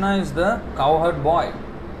Krishna is the cowherd boy,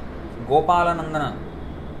 Gopalanandana.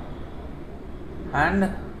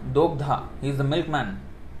 And Dogdha, he is the milkman.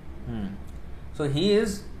 So he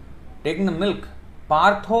is taking the milk.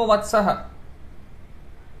 Partho Vatsaha.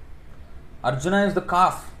 Arjuna is the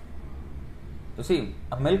calf. You see,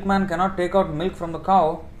 a milkman cannot take out milk from the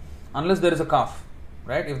cow unless there is a calf.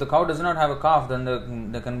 Right? If the cow does not have a calf, then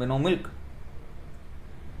there can be no milk.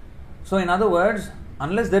 So in other words,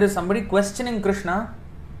 unless there is somebody questioning Krishna,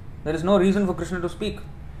 there is no reason for Krishna to speak.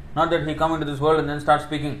 Not that he come into this world and then start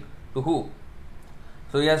speaking to who.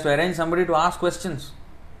 So he has to arrange somebody to ask questions.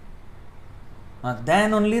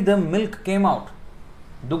 Then only the milk came out.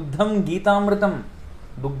 Dugdham Gitamritam.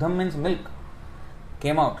 Dugdham means milk.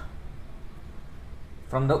 Came out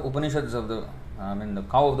from the Upanishads of the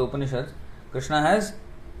cow of the Upanishads. Krishna has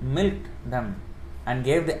milked them and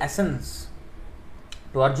gave the essence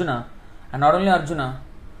to Arjuna, and not only Arjuna,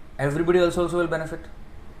 everybody else also will benefit.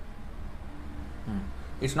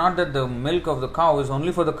 It's not that the milk of the cow is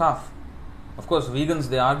only for the calf. Of course, vegans,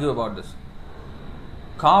 they argue about this.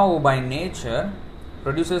 Cow by nature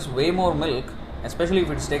produces way more milk, especially if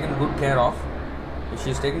it's taken good care of. If she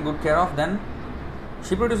is taken good care of, then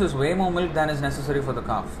she produces way more milk than is necessary for the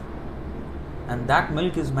calf. And that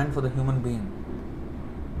milk is meant for the human being.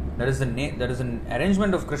 That is an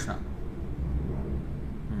arrangement of Krishna.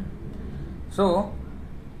 So,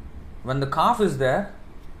 when the calf is there,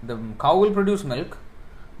 the cow will produce milk,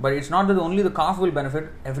 but it's not that only the calf will benefit,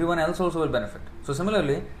 everyone else also will benefit. So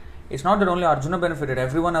similarly, it's not that only Arjuna benefited,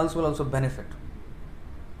 everyone else will also benefit.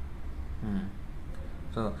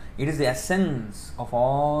 So it is the essence of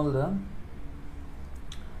all the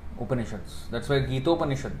Upanishads. That's why Gita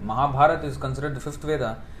Upanishad, Mahabharata is considered the fifth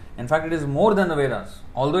Veda. In fact, it is more than the Vedas,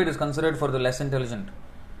 although it is considered for the less intelligent.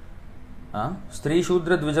 Stri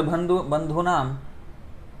Shudra Dvija Bandhunam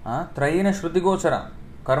Trayena Shruti Gochara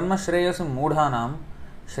Karma Shreyas Mudhanam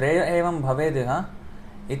Shreya Evam Bhavedeha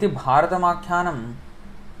Iti Bharatamakyanam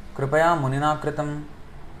Kripaya Muninakritam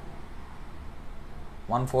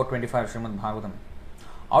 1.4.25 Srimad Bhagavatam.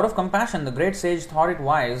 Out of compassion, the great sage thought it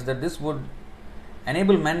wise that this would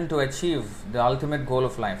enable men to achieve the ultimate goal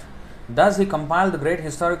of life. Thus, he compiled the great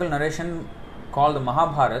historical narration called the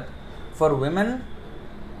Mahabharata for women,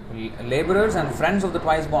 laborers and friends of the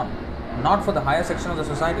twice born, not for the higher section of the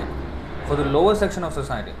society, for the lower section of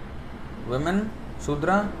society. Women,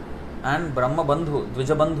 Shudra and Brahma Bandhu,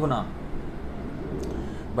 Dvija Bandhuna.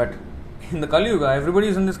 But in the Kali Yuga, everybody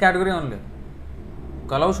is in this category only.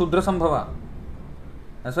 Kalau Shudra Sambhava.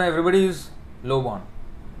 That's why everybody is low born.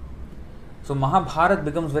 So Mahabharata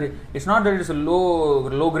becomes it's not that it's a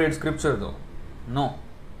low grade scripture though. No.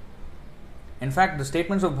 In fact, the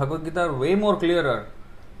statements of Bhagavad Gita are way more clearer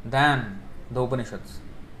than the Upanishads.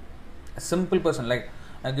 A simple person, like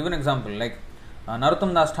I'll give an example, like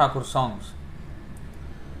Narottam Das Thakur's songs.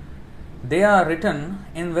 They are written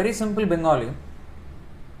in very simple Bengali,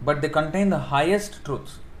 but they contain the highest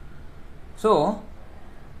truths. So,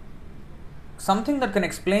 something that can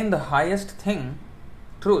explain the highest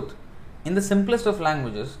truth, in the simplest of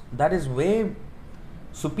languages, that is way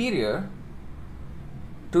superior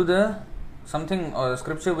to the something or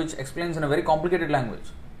scripture which explains in a very complicated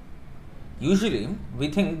language. Usually, we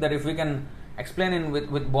think that if we can explain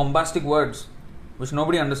with bombastic words which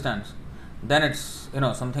nobody understands, then it's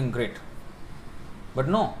something great. But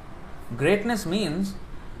no, greatness means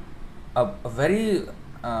a very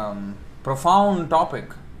profound topic.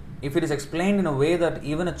 If it is explained in a way that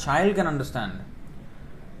even a child can understand,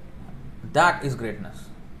 that is greatness.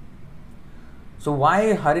 So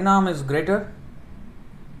why Harinam is greater?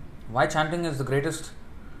 Why chanting is the greatest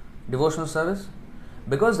devotional service?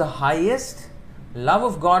 Because the highest love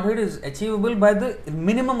of Godhead is achievable by the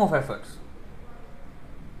minimum of efforts.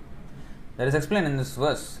 That is explained in this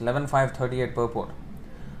verse, 11.5.38 purport.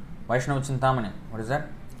 Vaishnava Chintamani. What is that?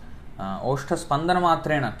 Oshtha spandana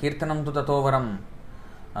matrena kirtanam tu tatovaram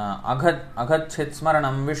agacchit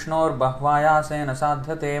smaranam vishnor bahvayasena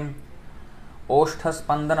sadhyate. Oshtha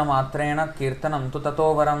spandana matrena kirtanam tu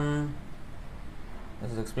tatovaram.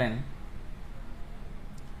 This is explained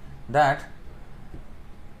that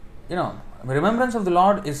remembrance of the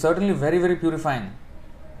Lord is certainly very, very purifying,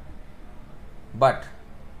 but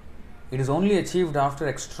it is only achieved after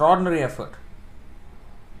extraordinary effort.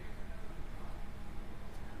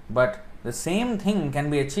 But the same thing can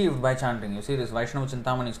be achieved by chanting. You see this Vaishnava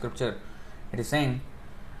Chintamani scripture, it is saying,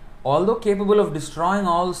 although capable of destroying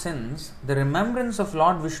all sins, the remembrance of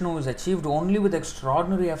Lord Vishnu is achieved only with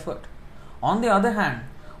extraordinary effort. On the other hand,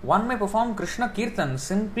 one may perform Krishna Kirtan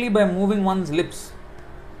simply by moving one's lips,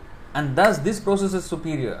 and thus this process is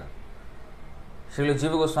superior. Srila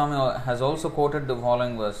Jiva Goswami has also quoted the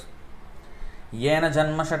following verse: Yena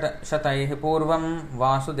janma shataihi purvam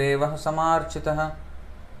vasudevah samarchitah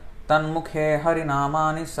tanmukhe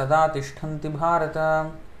harinamani sada tishthanti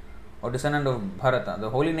bharata. Or descendant of Bharata. The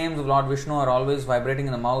holy names of Lord Vishnu are always vibrating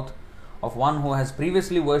in the mouth of one who has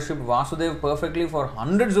previously worshipped Vasudeva perfectly for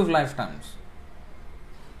hundreds of lifetimes.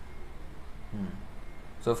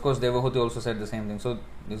 So of course Devahuti also said the same thing. So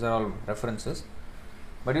these are all references.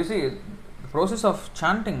 But you see, the process of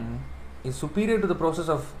chanting is superior to the process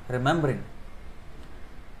of remembering.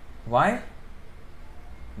 Why?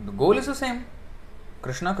 The goal is the same.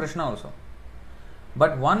 Krishna also.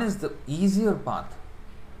 But one is the easier path.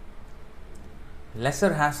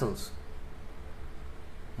 Lesser hassles.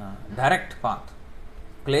 Direct path.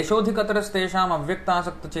 Kleshodhikatarastesham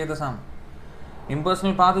avyaktasakta chetasam.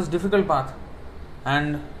 Impersonal path is difficult path,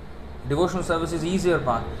 and devotional service is easier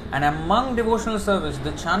path. And among devotional service,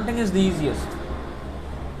 the chanting is the easiest.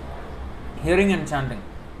 Hearing and chanting.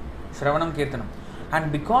 Shravanam Kirtanam.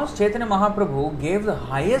 And because Chaitanya Mahaprabhu gave the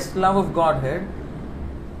highest love of Godhead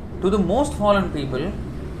to the most fallen people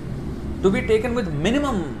to be taken with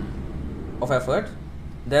minimum of effort,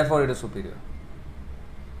 therefore it is superior.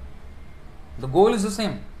 The goal is the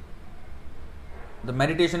same. The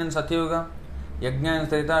meditation in Satyayuga, Yajna in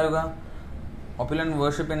Treta Yuga, opulent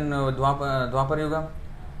worship in Dwapar Yuga,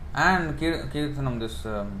 and Kirtanam, this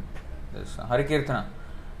Hari Kirtana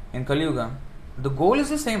in Kali Yuga, the goal is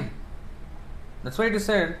the same. That's why it is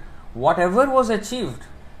said, whatever was achieved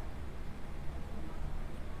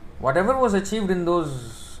in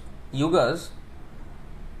those yugas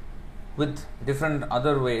with different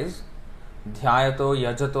other ways, Dhyayato,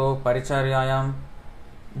 Yajato, Paricharyayam,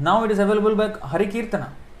 now it is available by Hari Kirtana.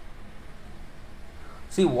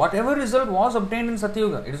 See, whatever result was obtained in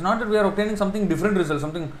Satyuga, it is not that we are obtaining something different result,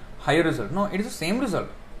 something higher result. No, it is the same result.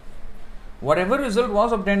 Whatever result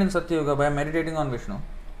was obtained in Satyuga by meditating on Vishnu,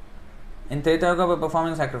 in Treta Yuga by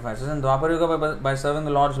performing sacrifices, in Dwapar Yuga by serving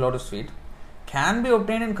the Lord's lotus feet, can be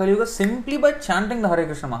obtained in Kali Yuga simply by chanting the Hare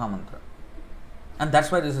Krishna Mahamantra. And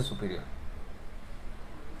that's why this is superior.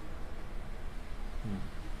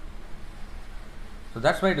 So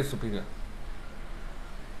that's why it is superior.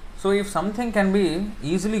 So if something can be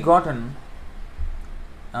easily gotten,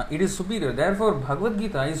 it is superior. Therefore, Bhagavad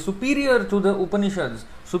Gita is superior to the Upanishads,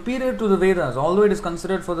 superior to the Vedas, although it is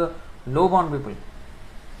considered for the low-born people.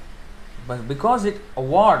 But because it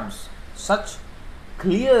awards such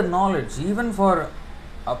clear knowledge, even for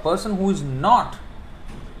a person who is not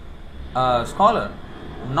a scholar,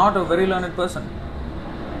 not a very learned person,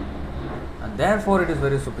 and therefore it is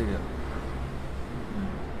very superior.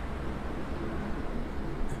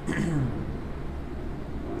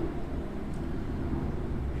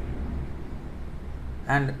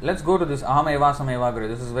 And let's go to this aham evasam evagre.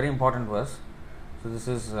 This is a very important verse. So this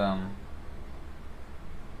is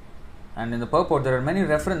and in the purport there are many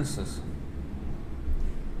references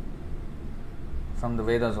from the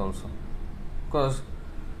Vedas also, because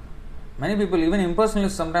many people, even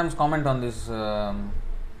impersonalists, sometimes comment on this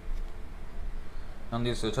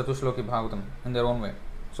Chatushloki Bhagavatam in their own way.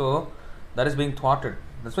 So that is being thwarted.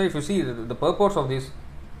 That's why if you see the purports of these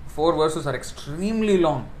 4 verses are extremely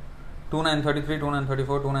long. 2933,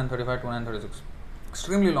 2934, 2935, 2936.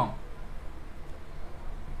 Extremely long.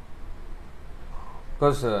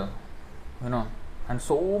 Because, and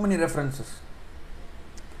so many references.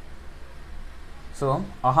 So,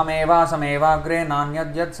 aham eva samevagre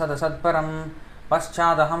nanyadyat sadasatparam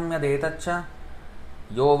paschadaham yadetaccha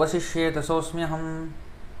yo vasishyeta sosmyaham.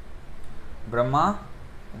 Brahma,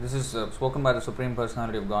 this is spoken by the Supreme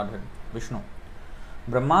Personality of Godhead, Vishnu.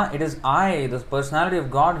 Brahma, it is I, the personality of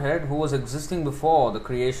Godhead, who was existing before the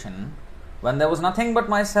creation when there was nothing but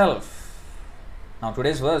myself. Now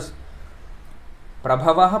today's verse,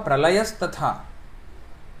 Prabhavaha pralayas tatha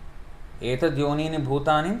etad yonini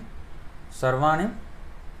bhutani sarvani,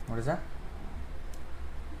 what is that?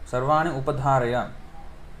 Sarvani upadharaya.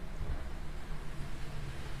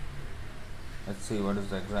 Let's see what is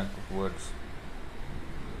the exact words.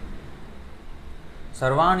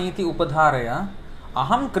 Sarvaniti upadharaya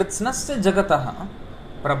aham kritsnasya jagatah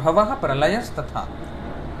prabhavah pralayas tatha.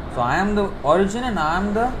 So I am the origin and I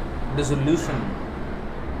am the dissolution.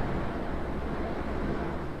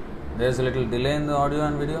 There is a little delay in the audio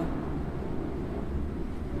and video.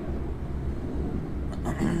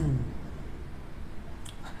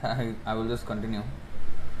 I will just continue.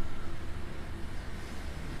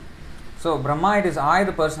 So Brahma, it is I,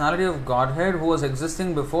 the personality of Godhead, who was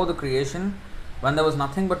existing before the creation when there was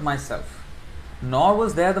nothing but myself. Nor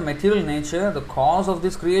was there the material nature, the cause of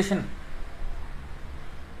this creation.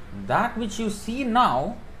 That which you see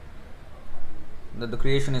now, that the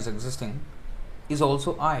creation is existing, is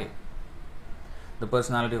also I, the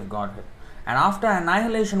personality of Godhead. And after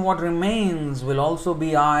annihilation, what remains will also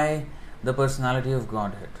be I, the personality of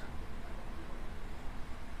Godhead.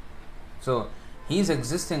 So, He is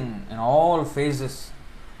existing in all phases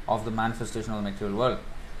of the manifestation of the material world.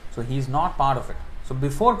 So, He is not part of it. So,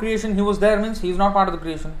 before creation He was there means He is not part of the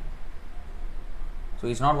creation. So,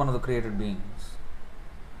 He is not one of the created beings.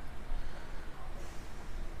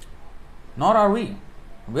 Nor are we.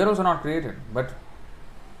 We are also not created. But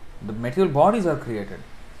the material bodies are created.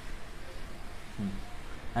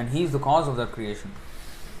 And He is the cause of that creation.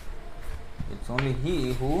 It's only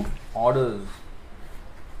He who orders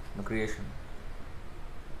the creation.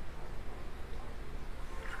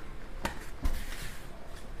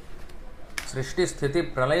 सृष्टि स्थिति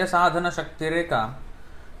प्रलय साधन शक्तिरेका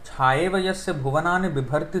छायेव यस्य भुवनानि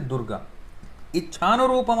बिभर्ति दुर्गा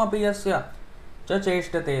इच्छानुरूपमपि यस्य च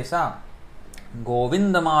चेष्टते सा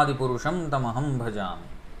गोविंदमादिपुरुषं तमहं भजामि.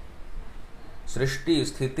 सृष्टि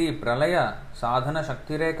स्थिति प्रलय साधन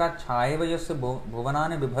शक्तिरेका छायेव यस्य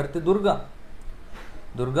भुवनानि बिभर्ति Durga.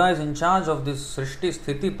 Durga is in charge of this srishti,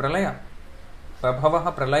 sthiti, pralaya.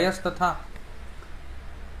 Prabhavaha pralayasthatha.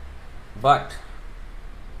 But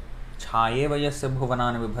Chayeva yasya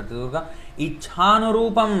bhuvanani vibharti Durga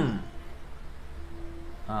Ichhanurupam.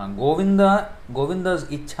 Govinda's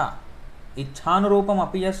Ichha. Ichhanurupam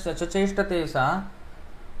api yasya chacheshtate sa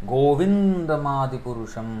Govindamadi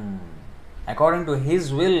Purusham. According to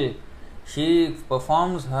his will, she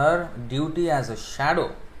performs her duty as a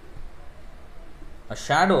shadow. A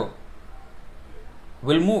shadow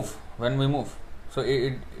will move when we move. So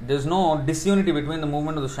there's no disunity between the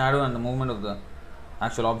movement of the shadow and the movement of the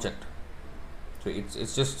actual object. So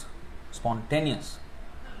it's just spontaneous.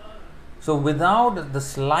 So without the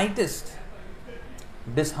slightest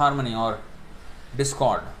disharmony or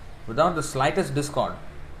discord,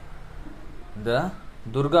 the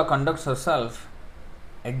Durga conducts herself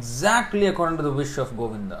exactly according to the wish of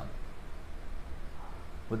Govinda,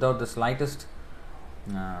 without the slightest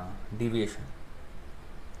deviation,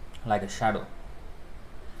 like a shadow.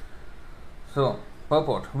 So,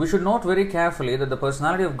 purport. We should note very carefully that the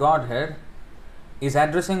personality of Godhead is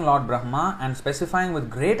addressing Lord Brahma and specifying with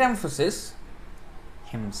great emphasis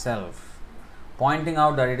Himself, pointing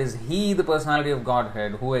out that it is He, the personality of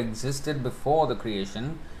Godhead, who existed before the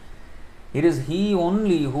creation. It is He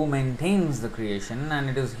only who maintains the creation, and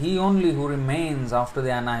it is He only who remains after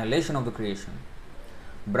the annihilation of the creation.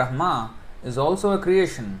 Brahma is also a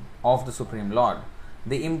creation of the Supreme Lord.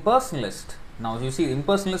 The impersonalist, now you see,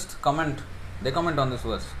 impersonalists comment on this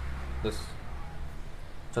verse, this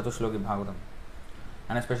Chatushloki Bhagavatam,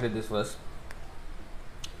 and especially this verse.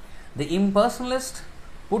 The impersonalist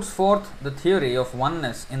puts forth the theory of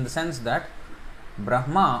oneness in the sense that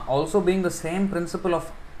Brahma, also being the same principle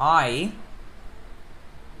of I,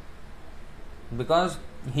 because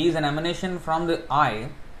he is an emanation from the I,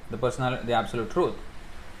 the personality, the absolute truth,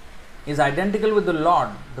 is identical with the Lord,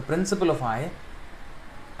 the principle of I,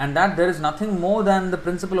 and that there is nothing more than the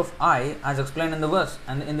principle of I as explained in the verse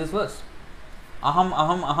and in this verse. Aham,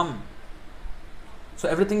 aham, aham. So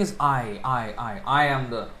everything is I am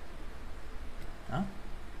the.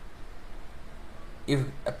 If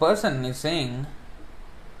a person is saying,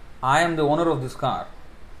 I am the owner of this car,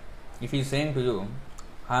 if he is saying to you,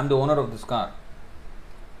 I am the owner of this car,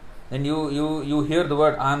 then you hear the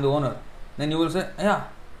word I am the owner, then you will say, yeah,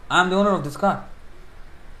 I am the owner of this car.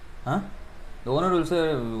 The owner will say,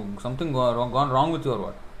 something gone wrong with you or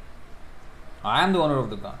what? I am the owner of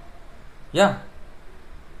the car. Yeah,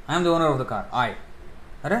 I am the owner of the car. I.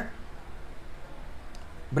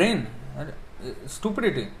 Brain.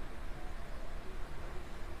 Stupidity.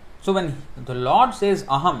 So when the Lord says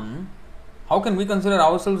aham, how can we consider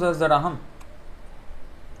ourselves as that aham?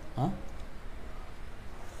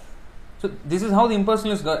 So this is how the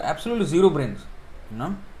impersonalists got absolutely zero brains.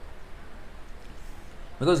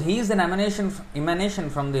 Because he is an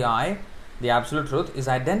emanation from the I, the absolute truth, is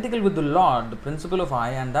identical with the Lord, the principle of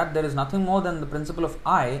I, and that there is nothing more than the principle of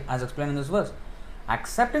I as explained in this verse.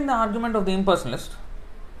 Accepting the argument of the impersonalist,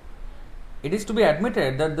 it is to be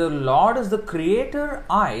admitted that the Lord is the creator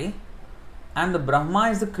I and the Brahma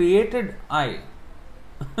is the created I.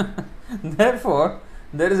 Therefore,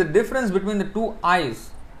 there is a difference between the two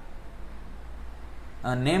I's,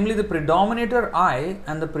 namely the predominator I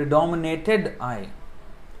and the predominated I.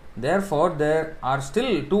 Therefore, there are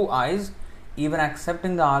still two I's, even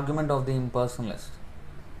accepting the argument of the impersonalist.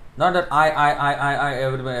 Not that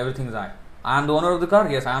everything is I. I am the owner of the car.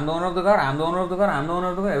 Yes, I am the owner of the car. I am the owner of the car. I am the owner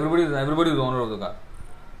of the car. Everybody is the owner of the car.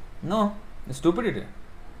 No, it's stupidity.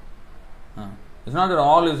 It's not that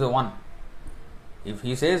all is one. If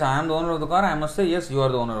he says I am the owner of the car, I must say yes, you are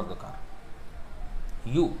the owner of the car.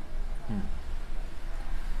 You.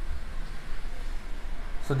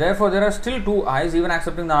 So therefore, there are still two I's, even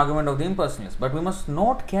accepting the argument of the impersonalist. But we must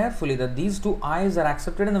note carefully that these two I's are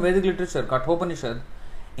accepted in the Vedic literature, Kathopanishad,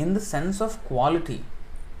 in the sense of quality.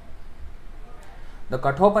 The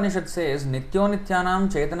Kathopanishad says, Nityo nityanam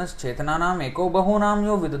chetanas chetananam eko bahunam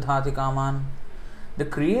yo vidadhati kaman. The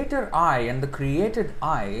creator I and the created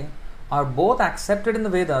I are both accepted in the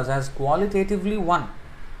Vedas as qualitatively one,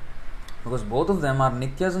 because both of them are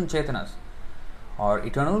nityas and chetanas, or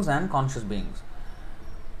eternals and conscious beings.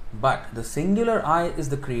 But the singular I is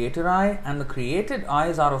the creator I, and the created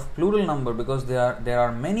I's are of plural number, because there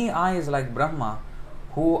are many I's like Brahma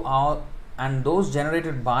who are, and those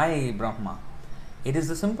generated by Brahma. It is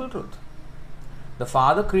the simple truth. The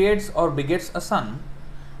father creates or begets a son,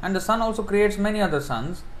 and the son also creates many other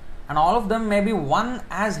sons, and all of them may be one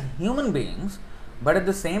as human beings, but at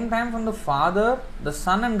the same time from the father, the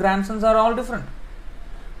son and grandsons are all different.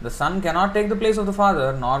 The son cannot take the place of the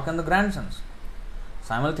father, nor can the grandsons.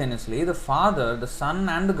 Simultaneously, the father, the son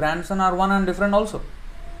and the grandson are one and different also.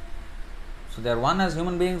 So they are one as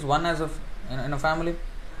human beings, one as in a family,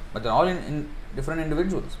 but they are all in different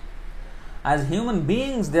individuals. As human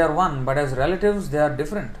beings, they are one, but as relatives, they are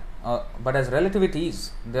different. But as relativities,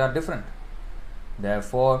 they are different.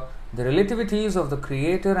 Therefore, the relativities of the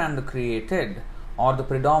creator and the created, or the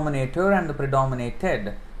predominator and the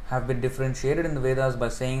predominated, have been differentiated in the Vedas by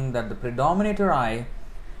saying that the predominator I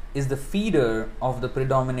is the feeder of the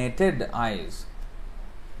predominated I's.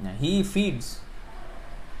 Now, he feeds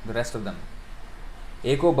the rest of them.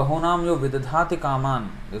 Eko bahunam yo vidadhati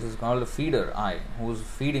kaman. This is called the feeder I, who is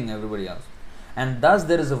feeding everybody else. And thus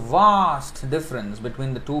there is a vast difference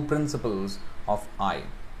between the two principles of I.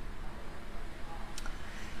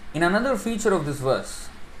 In another feature of this verse,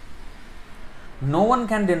 no one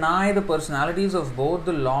can deny the personalities of both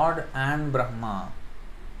the Lord and Brahma,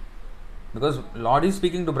 because Lord is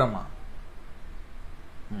speaking to Brahma.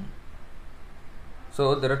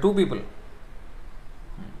 So there are two people.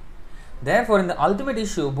 Therefore, in the ultimate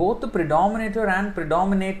issue, both the predominator and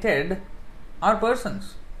predominated are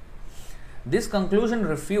persons. This conclusion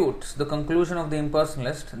refutes the conclusion of the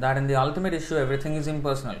impersonalist that in the ultimate issue everything is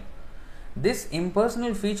impersonal. This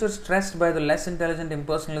impersonal feature stressed by the less intelligent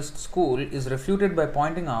impersonalist school is refuted by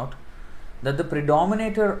pointing out that the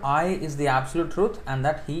predominator I is the absolute truth and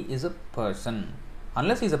that he is a person.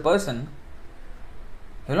 Unless he is a person,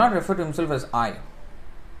 he will not refer to himself as I.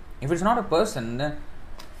 If it's not a person, then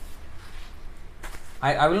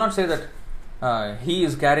I will not say that he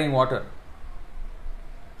is carrying water.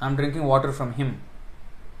 I am drinking water from him.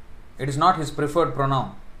 It is not his preferred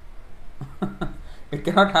pronoun. It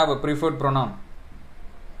cannot have a preferred pronoun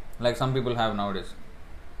like some people have nowadays.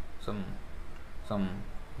 Some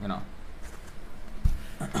you know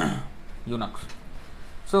eunuchs.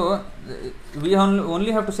 So we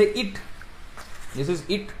only have to say it. This is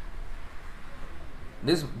it.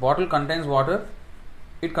 This bottle contains water.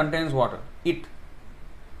 It contains water. It.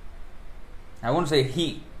 I won't say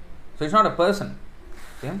he. So it's not a person.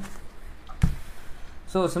 Okay?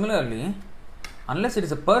 So similarly, unless it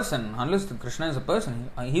is a person, unless Krishna is a person,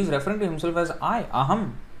 he is referring to himself as I,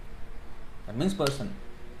 aham. That means person.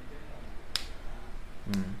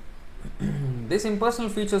 This impersonal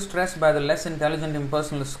feature stressed by the less intelligent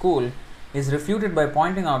impersonalist school is refuted by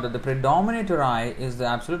pointing out that the predominator I is the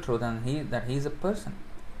absolute truth and he is a person.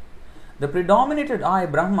 The predominated I,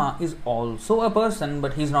 Brahma, is also a person,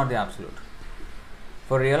 but he is not the absolute.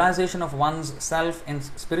 For realization of one's self in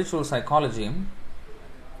spiritual psychology,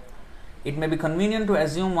 it may be convenient to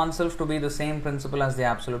assume oneself to be the same principle as the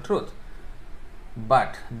absolute truth.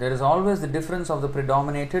 But there is always the difference of the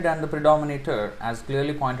predominated and the predominator, as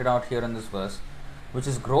clearly pointed out here in this verse, which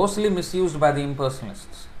is grossly misused by the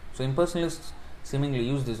impersonalists. So impersonalists seemingly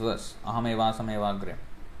use this verse, ahameva sameva agre.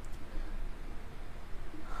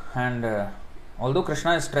 And although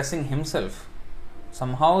Krishna is stressing himself,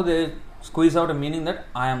 somehow they squeeze out a meaning that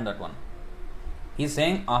I am that one. He is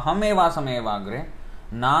saying ahameva sameva agre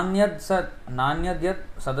नान्यद्यत्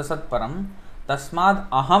सदसत् परम तस्माद्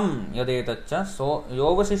aham yadetaccha so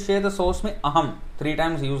yovasishyeta sosmi aham. 3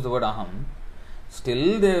 times he used the word aham.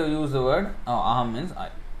 Still they use the word aham means I.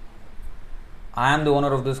 I am the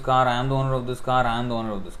owner of this car, I am the owner of this car, I am the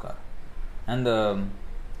owner of this car. And the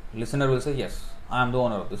listener will say, yes, I am the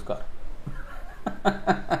owner of this car.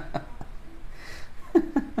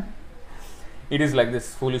 It is like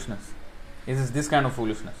this foolishness. It is this kind of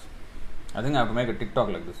foolishness. I think I have to make a TikTok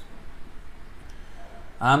like this.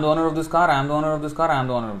 I am the owner of this car, I am the owner of this car, I am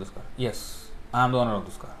the owner of this car. Yes, I am the owner of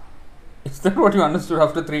this car. Is that what you understood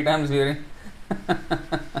after 3 times hearing?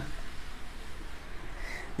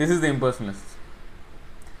 This is the impersonalists.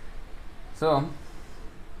 So,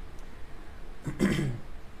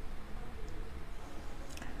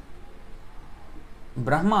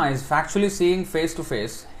 Brahma is factually seeing face to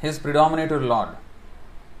face his predominator Lord,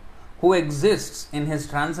 who exists in his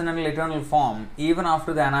transcendental eternal form even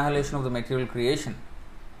after the annihilation of the material creation.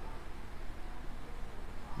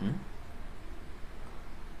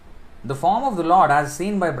 The form of the Lord as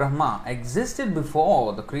seen by Brahma existed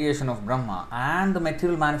before the creation of Brahma, and the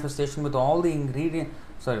material manifestation with all the ingredients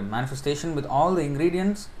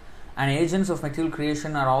and agents of material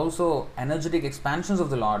creation are also energetic expansions of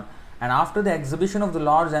the Lord, and after the exhibition of the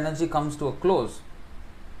Lord's energy comes to a close,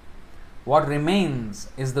 what remains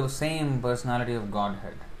is the same personality of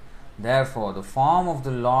Godhead. Therefore, the form of the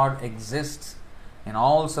Lord exists in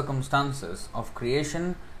all circumstances of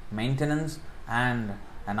creation, maintenance, and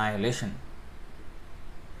annihilation.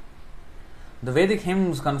 The Vedic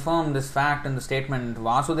hymns confirm this fact in the statement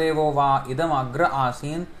Vasudevo va idam agra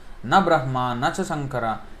asin na Brahma na cha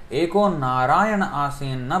Sankara eko Narayana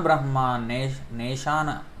asin na Brahma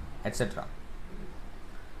neshana, etc.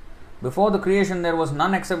 Before the creation there was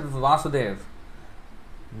none except Vasudev.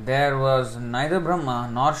 There was neither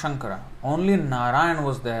Brahma nor Shankara. Only Narayan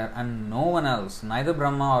was there and no one else, neither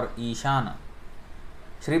Brahma or Ishana.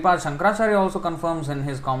 Shripad Shankaracharya also confirms in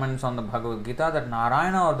his comments on the Bhagavad Gita that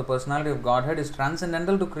Narayana, or the personality of Godhead, is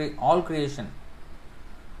transcendental to all creation,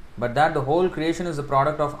 but that the whole creation is the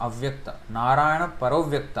product of Avyakta, Narayana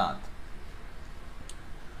Parovyaktat.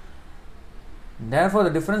 Therefore,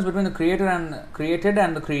 the difference between the created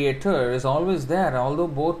and the creator is always there, although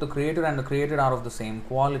both the creator and the created are of the same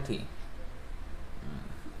quality.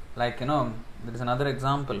 Like, there is another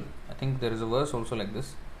example. I think there is a verse also like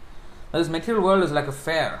this. This material world is like a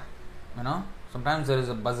fair. Sometimes there is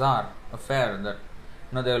a bazaar, a fair, that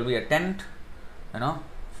there will be a tent,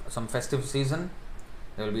 some festive season.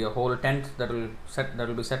 There will be a whole tent that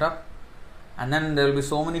will be set up, and then there will be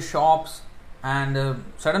so many shops, and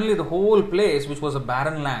suddenly the whole place, which was a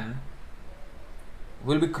barren land,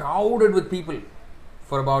 will be crowded with people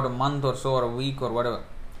for about a month or so, or a week or whatever.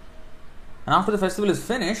 And after the festival is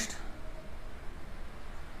finished,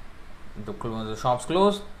 the shops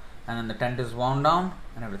close, and then the tent is wound down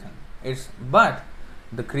and everything. But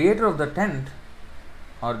the creator of the tent,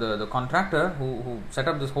 or the contractor who set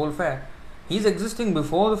up this whole fair, he's existing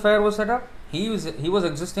before the fair was set up. He was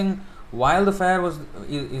existing while the fair is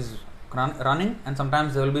running, and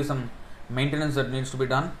sometimes there will be some maintenance that needs to be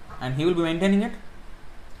done, and he will be maintaining it.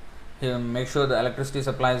 He'll make sure the electricity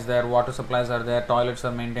supply is there, water supplies are there, toilets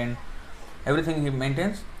are maintained, everything he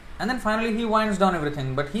maintains, and then finally he winds down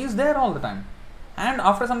everything, but he is there all the time. and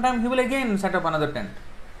after some time he will again set up another tent.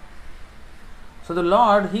 So the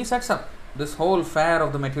Lord, he sets up this whole fair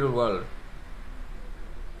of the material world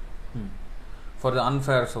for the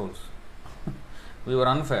unfair souls. We were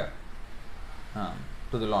unfair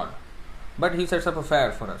to the Lord, but he sets up a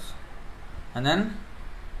fair for us, and then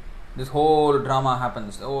this whole drama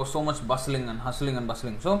happens. Oh, so much bustling and hustling and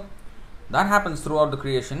bustling. So that happens throughout the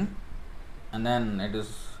creation, and then it is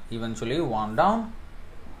eventually worn down,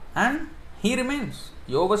 and he remains.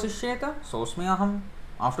 Yo vasishyeta sosmi aham.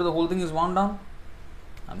 After the whole thing is worn down,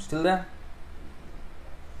 I'm still there.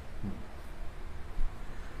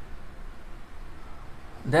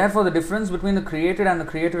 Therefore, the difference between the created and the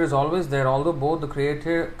creator is always there, although both the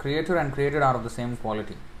creator and created are of the same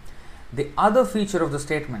quality. The other feature of the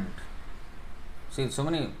statement, see, so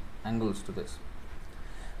many angles to this.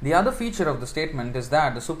 The other feature of the statement is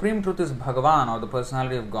that the supreme truth is Bhagavan, or the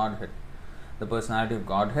personality of Godhead. The personality of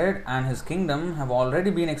Godhead and his kingdom have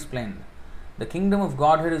already been explained. The kingdom of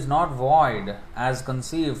Godhead is not void as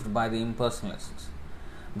conceived by the impersonalists.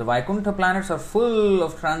 The Vaikuntha planets are full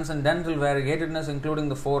of transcendental variegatedness, including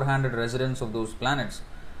the four-handed residents of those planets,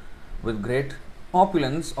 with great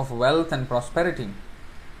opulence of wealth and prosperity.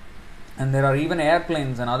 And there are even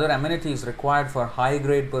airplanes and other amenities required for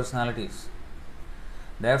high-grade personalities.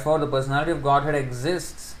 Therefore, the personality of Godhead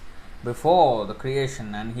exists before the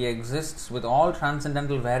creation, and he exists with all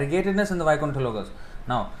transcendental variegatedness in the Vaikuntha Lokas.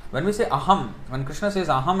 Now, when we say aham, when Krishna says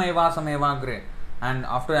aham eva samevagre, and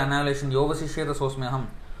after annihilation yovasishyeta sosmi aham,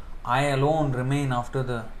 I alone remain after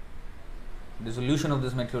the dissolution of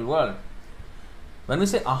this material world. When we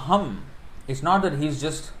say aham, it's not that he is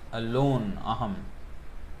just alone aham.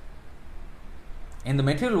 In the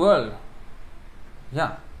material world,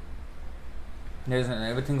 yeah,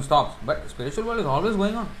 everything stops, but spiritual world is always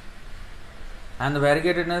going on. And the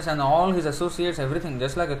variegatedness and all his associates, everything,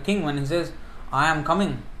 just like a king when he says, I am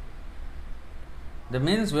coming. That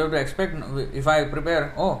means we have to expect, if I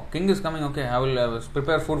prepare, oh, king is coming, okay, I will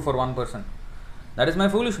prepare food for one person. That is my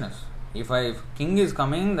foolishness. If king is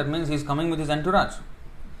coming, that means he is coming with his entourage.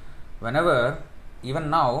 Whenever, even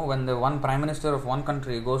now, when the one prime minister of one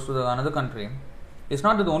country goes to another country, it's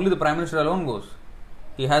not that only the prime minister alone goes.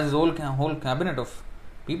 He has his whole cabinet of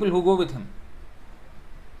people who go with him.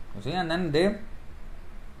 You see, and then they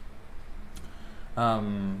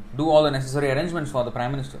do all the necessary arrangements for the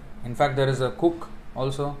prime minister. In fact, there is a cook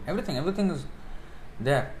also. Everything is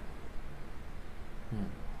there.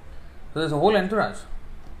 So there's a whole entourage.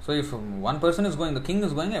 So if one person is going, the king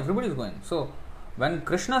is going, everybody is going. So when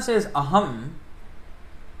Krishna says aham,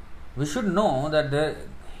 we should know that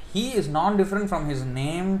he is non-different from his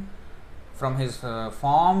name, from his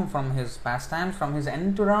form, from his pastimes, from his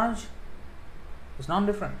entourage. It's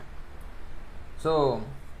non-different. So,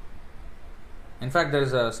 in fact, there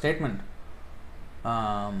is a statement,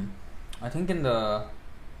 I think in the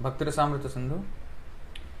Bhakti Rasamrita Sindhu,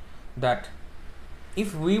 that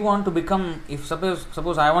if we want to become, if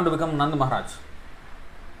suppose I want to become Nanda Maharaj,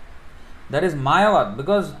 that is Mayavad,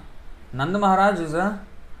 because Nanda Maharaj is a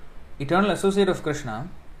eternal associate of Krishna,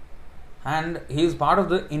 and he is part of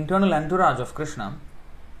the internal entourage of Krishna,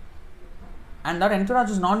 and that entourage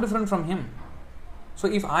is non-different from him. So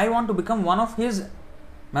if I want to become one of his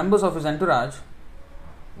members of his entourage,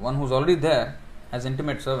 one who is already there as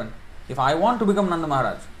intimate servant, if I want to become Nanda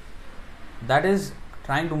Maharaj, that is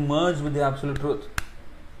trying to merge with the absolute truth.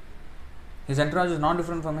 His entourage is not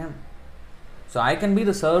different from him. So I can be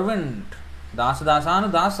the servant, dasa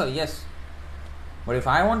dasanu dasa, yes. But if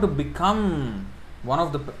I want to become one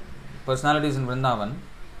of the personalities in Vrindavan,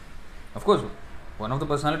 of course, one of the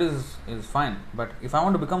personalities is fine. But if I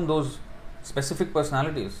want to become those specific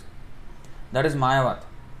personalities, that is Mayavad.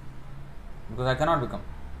 Because I cannot become.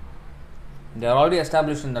 They are already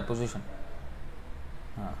established in that position.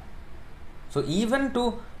 So even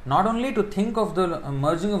to, not only to think of the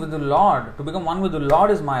merging with the Lord, to become one with the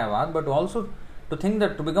Lord is Mayavad, but also to think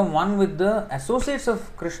that to become one with the associates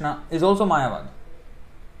of Krishna is also Mayavad.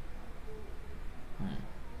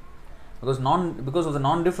 Because of the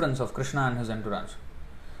non-difference of Krishna and his entourage.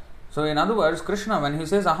 So in other words, Krishna, when he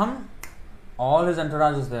says aham, all his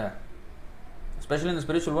entourage is there. Especially in the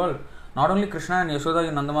spiritual world. Not only Krishna and Yashoda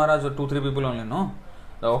and Nanda Maharaj are 2-3 people only, no.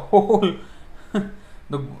 The whole,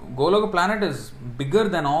 the Goloka planet is bigger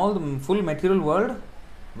than all the full material world,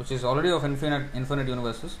 which is already of infinite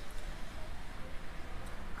universes.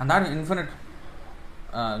 And that infinite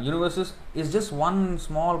universes is just one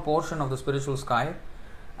small portion of the spiritual sky.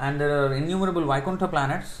 And there are innumerable Vaikuntha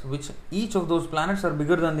planets, which each of those planets are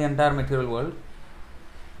bigger than the entire material world.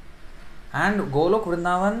 And Golok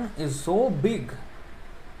Vrindavan is so big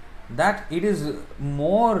that it is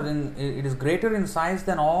it is greater in size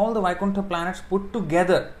than all the Vaikuntha planets put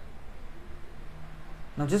together.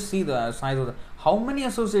 Now just see the size of how many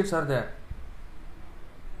associates are there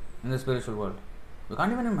in the spiritual world? You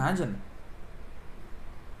can't even imagine.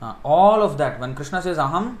 All of that. When Krishna says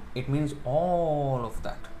Aham, it means all of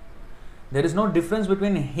that. There is no difference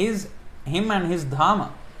between him and his Dhama.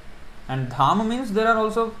 And Dhama means there are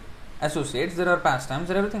also associates, there are pastimes,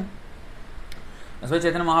 there are everything. That's why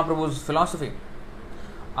Chaitanya Mahaprabhu's philosophy.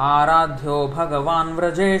 Aradhyo Bhagavan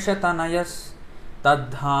Vrajesha Tanayas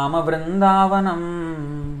Tadhama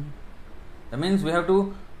Vrindavanam. That means we have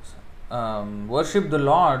to worship the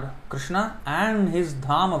Lord Krishna and his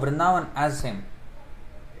Dhama Vrindavan as him.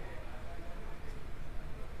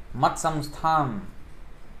 Mat Samstham,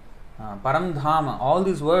 Param Dhama, all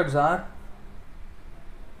these words are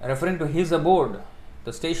referring to his abode,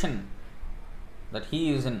 the station that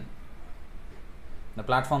he is in, the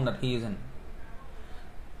platform that he is in.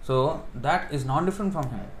 So that is not different from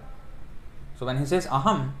him. So when he says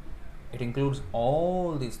Aham, it includes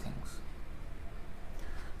all these things.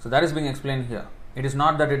 So that is being explained here. It is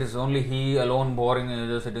not that it is only he alone boring,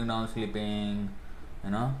 just sitting down sleeping,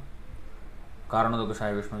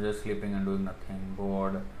 Karanodakashaya Vishnu just sleeping and doing nothing,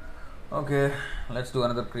 bored. Okay, let's do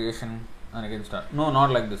another creation and again start. No, not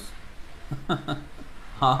like this.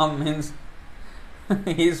 Aham means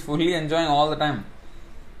he is fully enjoying all the time.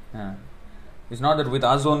 Yeah. It's not that with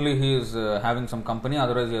us only he is having some company,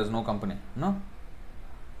 otherwise he has no company. No.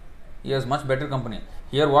 He has much better company.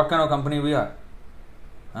 Here what kind of company we are?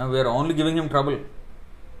 We are only giving him trouble.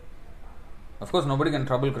 Of course nobody can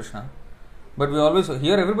trouble Krishna. But we always,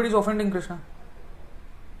 here everybody is offending Krishna.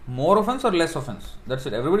 More offense or less offense? That's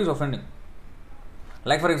it. Everybody is offending.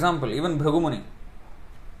 Like for example, even Bhrigu Muni.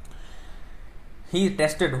 He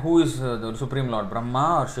tested who is the Supreme Lord,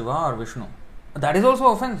 Brahma or Shiva or Vishnu. That is also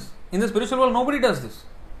offense. In the spiritual world, nobody does this.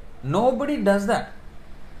 Nobody does that.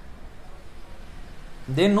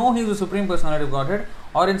 They know he is the Supreme Personality of Godhead,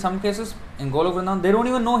 or in some cases, in Golok Vrindavan, they don't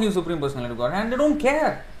even know he is Supreme Personality of Godhead, and they don't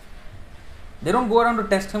care. They don't go around to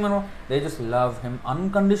test him and all. They just love him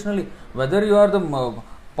unconditionally. Whether you are the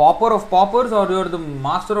pauper of paupers or you are the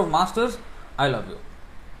master of masters, I love you.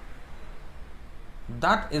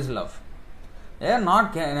 That is love. They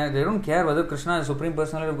don't care whether Krishna is Supreme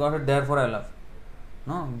Personality of Godhead, therefore I love.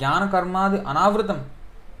 No, Jnana Karmadi Anavritam.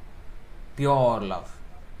 Pure love.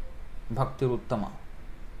 Bhakti Uttama.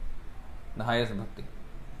 The highest bhakti.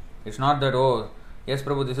 It's not that, oh, yes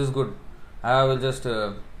Prabhu, this is good. I will just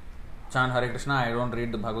chant Hare Krishna. I don't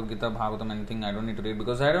read the Bhagavad Gita, Bhagavatam, anything. I don't need to read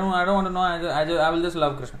because I don't want to know. I will just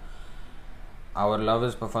love Krishna. Our love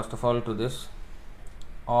is first of all to this,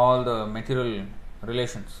 all the material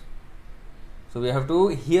relations. So we have to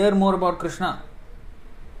hear more about Krishna.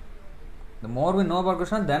 The more we know about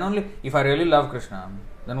Krishna, then only, if I really love Krishna,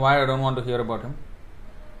 then why I don't want to hear about him?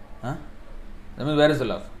 That means where is the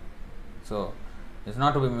love? So it's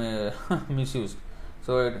not to be misused.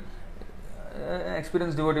 So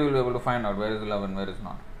experienced devotee will be able to find out where is the love and where is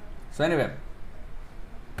not. So anyway,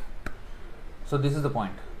 so this is the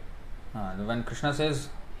point. When Krishna says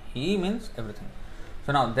he, means everything.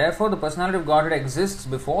 So now, therefore, the personality of Godhead exists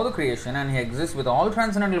before the creation, and he exists with all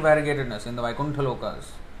transcendental variegatedness in the Vaikuntha Lokas.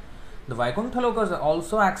 The Vaikuntha Lokas are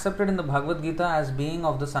also accepted in the Bhagavad Gita as being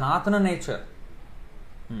of the Sanatana nature.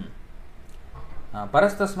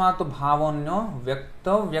 Parastasmatu bhavonyo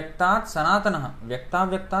vyakta vyaktat sanatanaha. Vyakta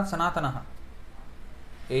vyaktat sanatanaha.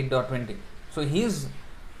 8.20. So his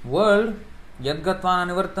world, yadgatvan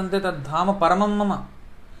anivartante tad dhama paramam mama.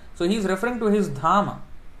 So he is referring to his dhama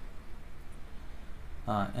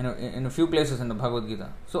in a few places in the Bhagavad Gita.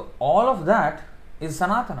 So all of that is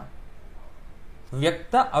sanatana.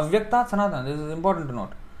 Vyakta avyaktat sanatana. This is important to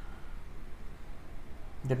note.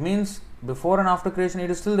 That means before and after creation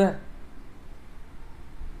it is still there.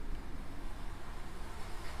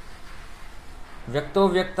 Vyakto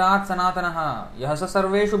vyaktat sanatanaha yahasa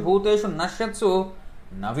sarveshu bhuteshu nashyatsu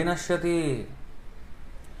navinashyati.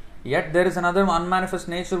 Yet there is another unmanifest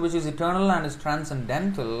nature which is eternal and is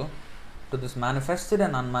transcendental to this manifested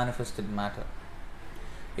and unmanifested matter.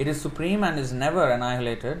 It is supreme and is never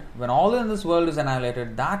annihilated. When all in this world is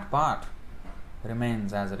annihilated, that part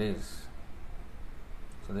remains as it is.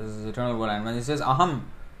 So this is the eternal world. And when he says Aham,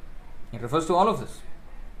 it refers to all of this.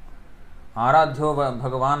 Aradhyo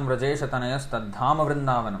Bhagavan Vrajesha Tanayas Tadhama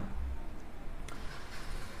Vrindavanam.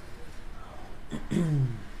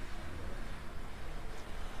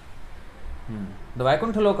 The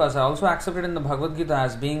Vaikuntha Lokas are also accepted in the Bhagavad Gita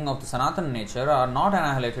as being of the Sanatana nature, are not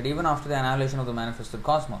annihilated even after the annihilation of the manifested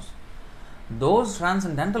cosmos. Those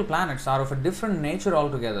transcendental planets are of a different nature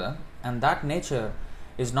altogether, and that nature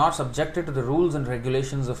is not subjected to the rules and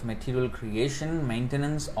regulations of material creation,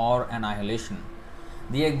 maintenance, or annihilation.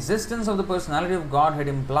 The existence of the personality of Godhead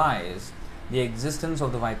implies the existence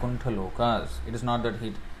of the Vaikuntha Lokas. It is not that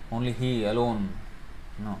only He alone.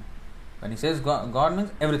 No. When he says God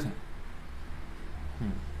means everything.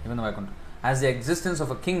 Even the Vaikuntha. As the existence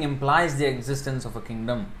of a king implies the existence of a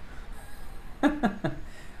kingdom.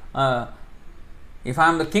 If I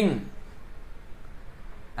am the king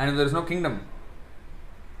and if there is no kingdom,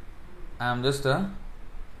 I am just a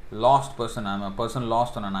lost person. I am a person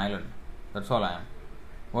lost on an island. That's all I am.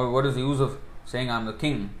 What is the use of saying I am the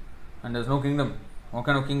king and there is no kingdom? What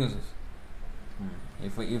kind of king is this?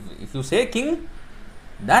 If you say king,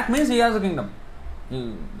 that means he has a kingdom.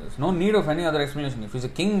 There's no need of any other explanation. If he's a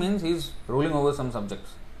king, means he's ruling over some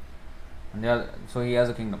subjects. So he has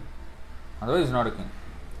a kingdom. Otherwise he's not a king.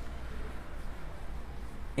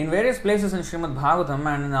 In various places in Srimad Bhagavatam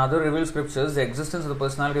and in other revealed scriptures, the existence of the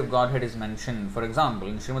personality of Godhead is mentioned. For example,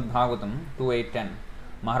 in Srimad Bhagavatam 2.8.10,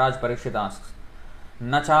 Maharaj Parikshit asks,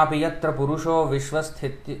 Na chapi yatra purusho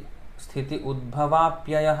vishvasthiti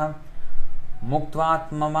udbhavapyayah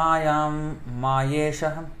muktvatmamayam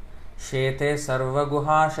mayeshah shete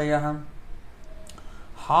sarvaguhashayah.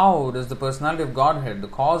 How does the personality of Godhead, the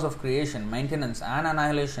cause of creation, maintenance and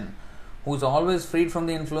annihilation, who is always freed from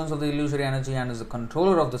the influence of the illusory energy and is the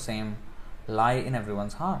controller of the same, lie in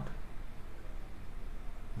everyone's heart?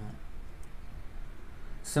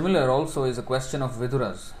 Similar also is a question of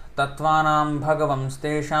Viduras. Tattvanam bhagavam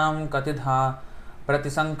stesham katidha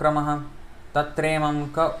pratisankramah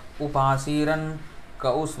tatremam ka upasiran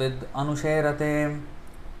ka usvid anusherate.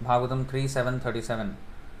 Bhagavatam 3.7.37.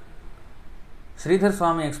 Sridhar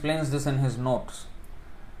Swami explains this in his notes,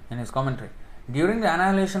 in his commentary. During the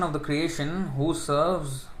annihilation of the creation, who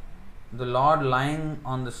serves the Lord lying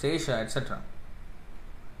on the Sesha, etc.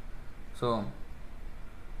 So,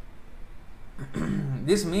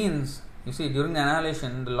 this means, you see, during the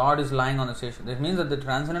annihilation, the Lord is lying on the Sesha. This means that the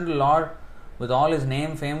transcendental Lord, with all his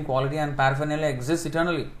name, fame, quality and paraphernalia, exists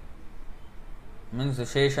eternally. Means the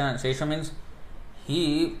Sesha means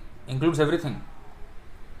he includes everything.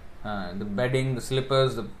 The bedding, the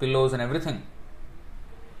slippers, the pillows and everything.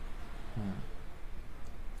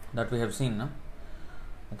 That we have seen, no?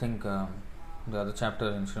 I think the other chapter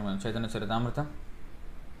in Srimad Chaitanya Charitamrita.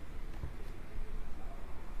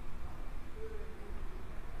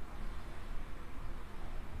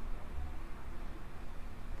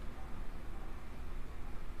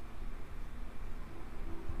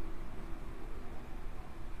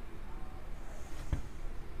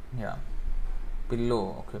 Yeah.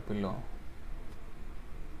 Pillow, okay, pillow.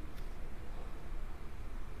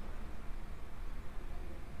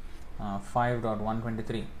 Uh,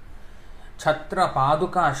 5.123. Chhatra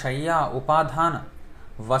Paduka Shayya Upadhana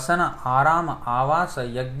Vasana Arama Avasa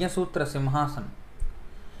Yajna Sutra Simhasan.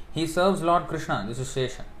 He serves Lord Krishna, this is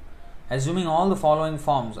Shesha, assuming all the following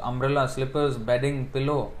forms: umbrella, slippers, bedding,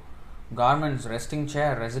 pillow, garments, resting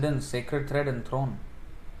chair, residence, sacred thread and throne.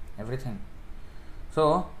 Everything.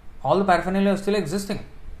 So, all the paraphernalia is still existing.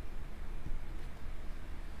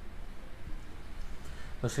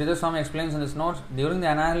 So Sridhar Swami explains in his notes, during the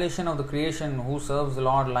annihilation of the creation, who serves the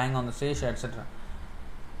Lord lying on the Sesha, etc.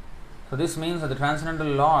 So this means that the transcendental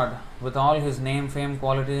Lord, with all his name, fame,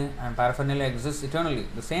 quality and paraphernalia, exists eternally.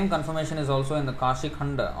 The same confirmation is also in the Kashi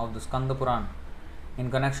Khanda of the Skanda Puran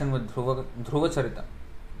in connection with Dhruva Charita.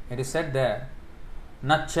 It is said there,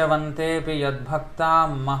 Nachyavantepi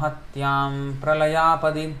yadbhakta mahatyam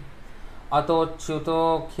pralayapadi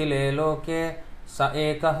atochyuto khile loke sa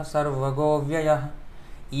ekah sarvago vyayah.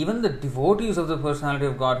 Even the devotees of the personality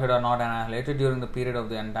of Godhead are not annihilated during the period of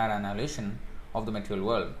the entire annihilation of the material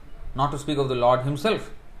world. Not to speak of the Lord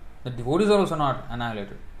himself. The devotees are also not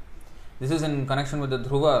annihilated. This is in connection with the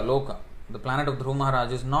Dhruva Loka. The planet of Dhruva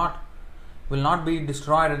Maharaj will not be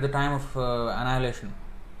destroyed at the time of annihilation.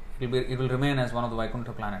 It will remain as one of the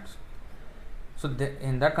Vaikuntha planets. So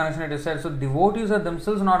in that connection it is said, so devotees are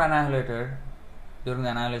themselves not annihilated during the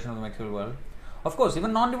annihilation of the material world. Of course,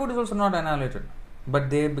 even non-devotees also not annihilated, but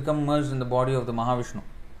they become merged in the body of the Mahavishnu.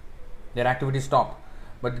 Their activities stop.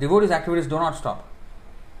 But the devotees' activities do not stop.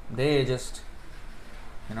 They just,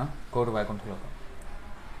 go to Vaikuntha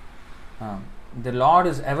Loka. The Lord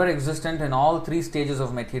is ever existent in all three stages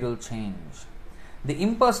of material change. The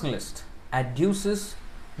impersonalist adduces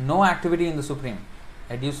no activity in the Supreme.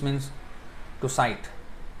 Adduce means to cite,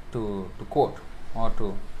 to quote, or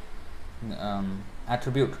to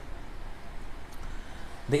attribute.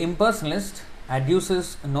 The impersonalist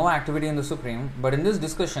adduces no activity in the Supreme, but in this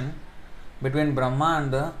discussion between Brahma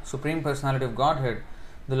and the Supreme Personality of Godhead,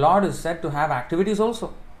 the Lord is said to have activities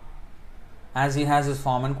also. as He has His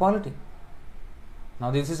form and quality.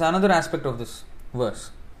 Now this is another aspect of this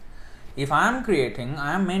verse. If I am creating,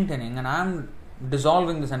 I am maintaining, and I am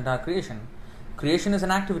dissolving this entire creation, creation is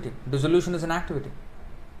an activity, dissolution is an activity.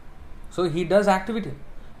 So He does activity.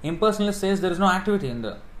 Impersonalist says there is no activity in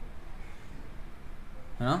the,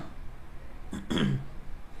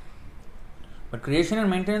 but creation and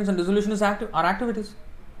maintenance and dissolution are activities.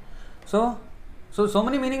 So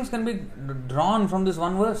many meanings can be drawn from this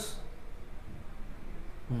one verse.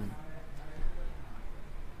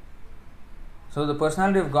 So the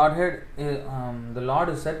personality of Godhead, the Lord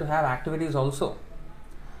is said to have activities also,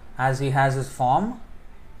 as He has His form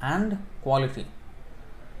and quality.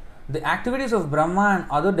 The activities of Brahma and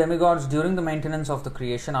other demigods during the maintenance of the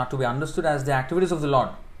creation are to be understood as the activities of the Lord,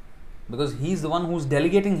 because He is the one who is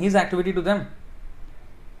delegating His activity to them.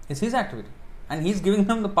 It's His activity, and He is giving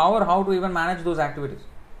them the power how to even manage those activities.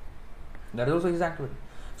 That is also His activity.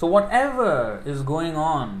 So whatever is going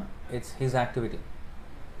on, it's His activity.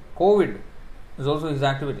 COVID is also His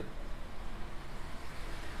activity.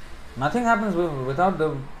 Nothing happens without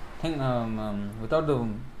the without the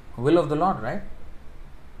will of the Lord, right?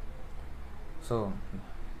 So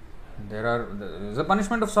there is a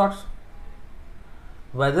punishment of sorts.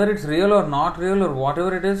 Whether it's real or not real or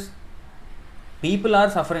whatever it is, people are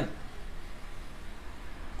suffering.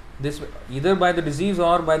 This either by the disease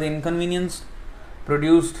or by the inconvenience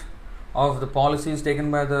produced of the policies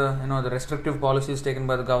taken by the the restrictive policies taken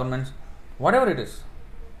by the governments. Whatever it is,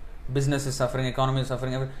 business is suffering, economy is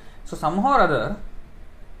suffering. So somehow or other,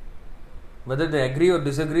 whether they agree or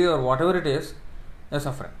disagree or whatever it is, they are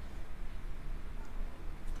suffering.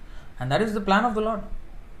 And that is the plan of the Lord.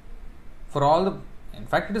 In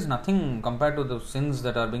fact, it is nothing compared to the sins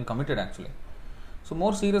that are being committed actually. So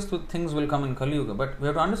more serious things will come in Kali Yuga. But we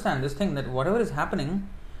have to understand this thing, that whatever is happening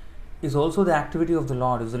is also the activity of the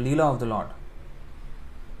Lord, is the Leela of the Lord.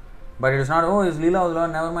 But it is not, it's Leela of the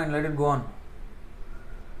Lord, never mind, let it go on.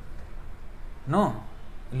 No.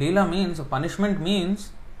 Leela means, punishment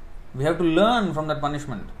means, we have to learn from that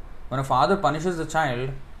punishment. When a father punishes the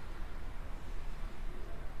child,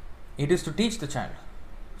 it is to teach the child.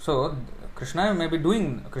 So Krishna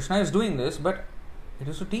is doing this, but it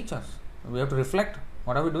is to teach us. We have to reflect,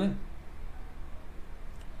 what are we doing?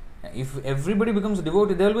 If everybody becomes a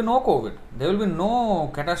devotee, there will be no COVID, there will be no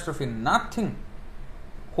catastrophe, nothing.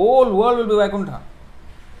 Whole world will be Vaikuntha.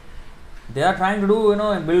 They are trying to do,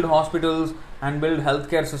 build hospitals and build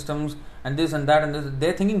healthcare systems and this and that and this. They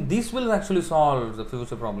are thinking this will actually solve the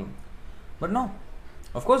future problem. But no.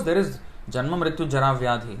 Of course, there is Janma, Mrityu, Jara,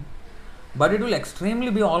 Vyadhi, but it will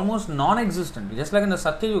extremely be almost non-existent. Just like in the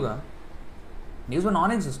Satya Yuga, these were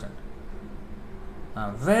non-existent.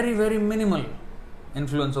 Very, very minimal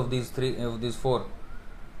influence of these four.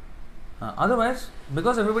 Otherwise,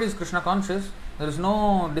 because everybody is Krishna conscious, there is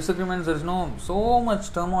no disagreements, there is so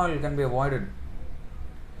much turmoil can be avoided.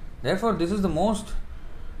 Therefore, this is the most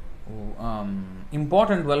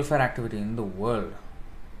important welfare activity in the world.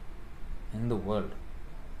 There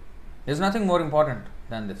is nothing more important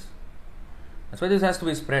than this. That's why this has to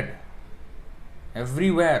be spread.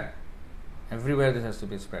 Everywhere this has to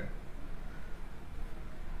be spread.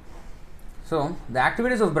 So, the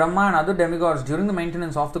activities of Brahma and other demigods during the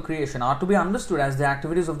maintenance of the creation are to be understood as the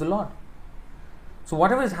activities of the Lord. So,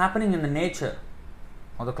 whatever is happening in the nature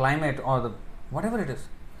or the climate or the whatever it is,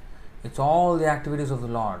 it's all the activities of the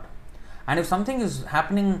Lord. And if something is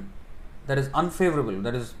happening that is unfavorable,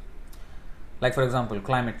 that is like for example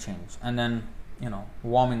climate change, and then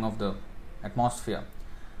warming of the atmosphere,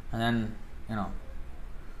 and then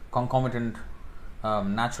concomitant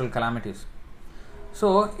natural calamities.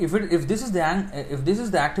 So if this is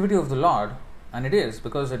the activity of the Lord, and it is,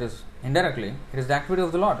 because it is indirectly, it is the activity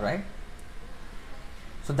of the Lord, right?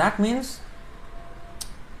 So that means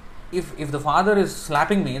if the father is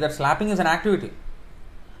slapping me, that slapping is an activity.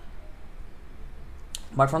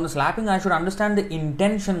 But from the slapping, I should understand the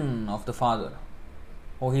intention of the father.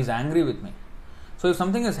 Oh, he is angry with me. So if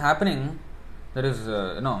something is happening, there is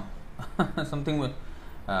something with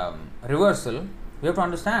reversal, we have to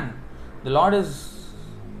understand the Lord is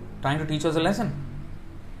trying to teach us a lesson.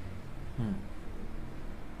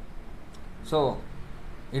 So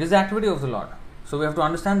it is the activity of the Lord. So we have to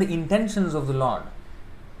understand the intentions of the Lord.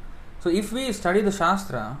 So if we study the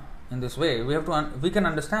Shastra in this way, we can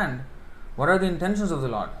understand what are the intentions of the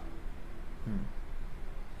Lord.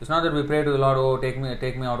 It's not that we pray to the Lord, oh, take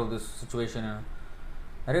me out of this situation.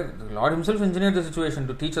 The Lord Himself engineered the situation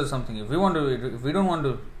to teach us something. If we don't want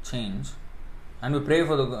to change, and we pray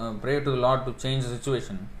to the Lord to change the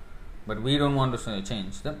situation, but we don't want to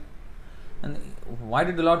change them, and why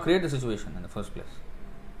did the Lord create the situation in the first place?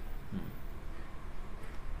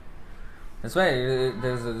 That's why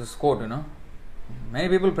there's this quote, many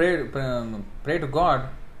people pray to God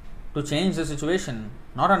to change the situation,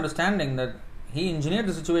 not understanding that He engineered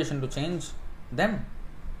the situation to change them.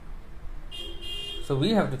 So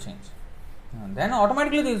we have to change. And then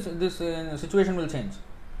automatically this situation will change.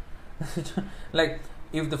 Like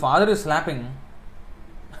if the father is slapping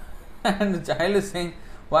and the child is saying,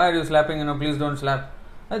 "Why are you slapping? Please don't slap."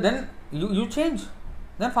 Then you change.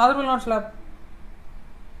 Then father will not slap.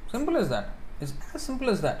 Simple as that. It's as simple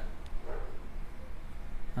as that.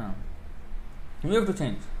 You have to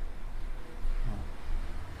change.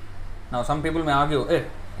 Now some people may argue,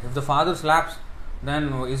 if the father slaps,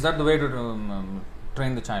 then is that the way to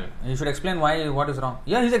train the child? He should explain what is wrong.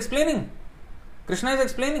 Yeah, he's explaining. Krishna is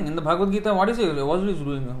explaining in the Bhagavad Gita. What is he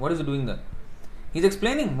doing? What is he doing there? He's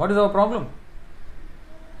explaining what is our problem.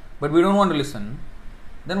 But we don't want to listen.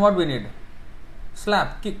 Then what we need?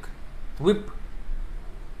 Slap, kick, whip.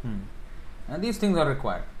 And these things are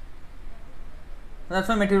required. That's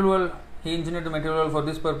why material world, He engineered the material world for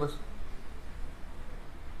this purpose.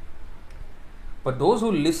 But those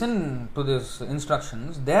who listen to these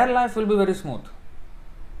instructions, their life will be very smooth.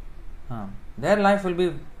 Their life will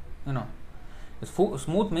be,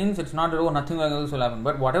 smooth means it's not that nothing else will happen.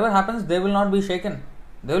 But whatever happens, they will not be shaken.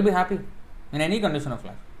 They will be happy in any condition of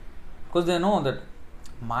life. Because they know that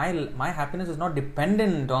my happiness is not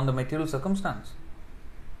dependent on the material circumstance.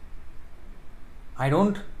 I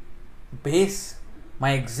don't base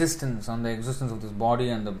my existence on the existence of this body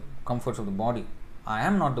and the comforts of the body. I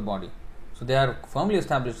am not the body. So they are firmly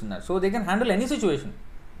established in that. So they can handle any situation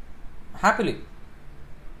happily.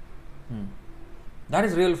 That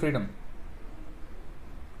is real freedom.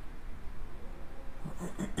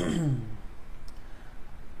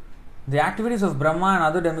 The activities of Brahma and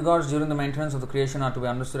other demigods during the maintenance of the creation are to be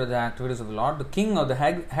understood as the activities of the Lord. The king or the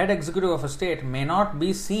head executive of a state may not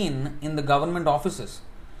be seen in the government offices,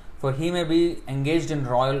 for he may be engaged in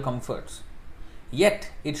royal comforts.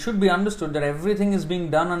 Yet, it should be understood that everything is being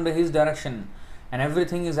done under his direction and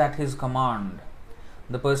everything is at his command.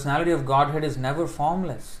 The personality of Godhead is never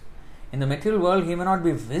formless. In the material world, he may not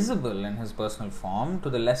be visible in his personal form to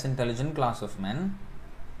the less intelligent class of men,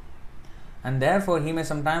 and therefore he may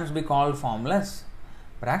sometimes be called formless.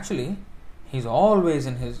 But actually, he is always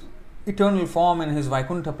in his eternal form in his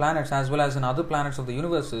Vaikuntha planets as well as in other planets of the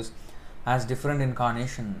universes as different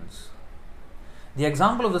incarnations. The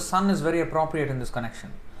example of the sun is very appropriate in this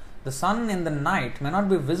connection. The sun in the night may not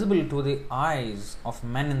be visible to the eyes of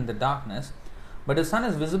men in the darkness, but the sun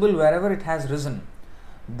is visible wherever it has risen.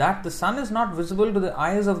 That the sun is not visible to the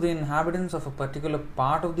eyes of the inhabitants of a particular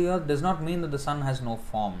part of the earth does not mean that the sun has no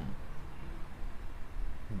form.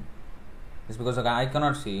 Just because the eye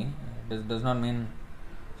cannot see, does not mean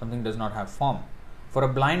something does not have form. For a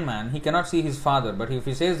blind man, he cannot see his father, but if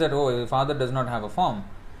he says that, his father does not have a form,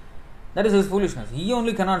 that is his foolishness. He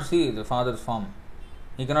only cannot see the father's form.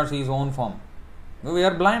 He cannot see his own form. We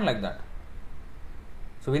are blind like that.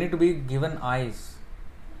 So we need to be given eyes.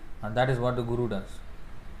 And that is what the Guru does.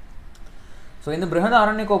 So in the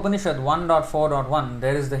Brihadaranyaka Upanishad 1.4.1,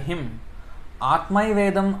 there is the hymn,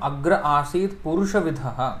 Atmaivedam Agra Asit Purusha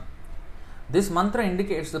Vidhaha. This mantra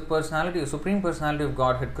indicates the personality, the supreme personality of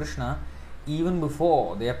Godhead Krishna even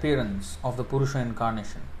before the appearance of the Purusha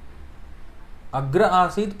incarnation. Agra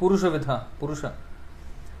Asit Purusha Vidha,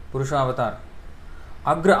 Purusha avatar.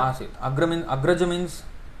 Agra Asit. Agraja means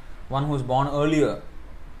one who is born earlier.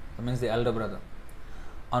 That means the elder brother.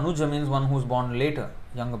 Anuja means one who is born later,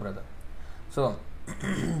 younger brother. So,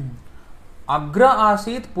 Agra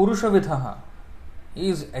Asit Purusha Vidhaha. He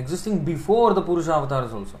is existing before the Purusha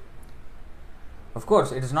avatars also. Of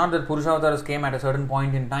course, it is not that Purusha avatars came at a certain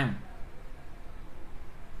point in time.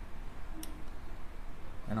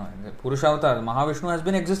 The Purusha avatar, Mahavishnu, has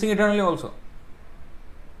been existing eternally also.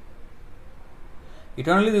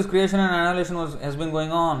 Eternally this creation and annihilation has been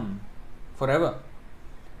going on forever.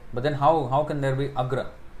 But then how can there be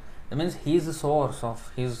Agra? That means he is the source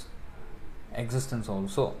of his existence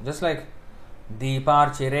also. Just like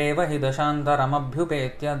Deeparchireva hi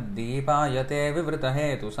dashantaramabhyupetya deepayate vivrita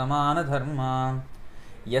hetu samana dharma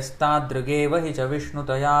yastadrigeva hi cha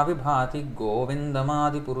vishnutaya vibhati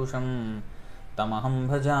govindamadi purusham tamaham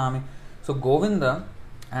bhajami. So Govinda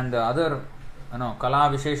and the other Kala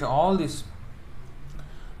Vishesha, all these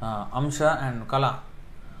Amsha and Kala,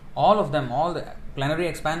 all of them, all the plenary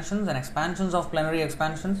expansions and expansions of plenary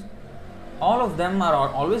expansions, all of them are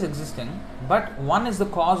always existing, but one is the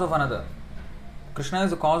cause of another. Krishna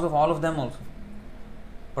is the cause of all of them also.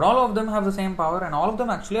 But all of them have the same power and all of them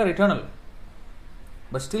actually are eternal.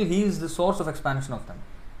 But still he is the source of expansion of them.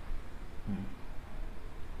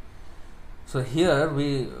 So here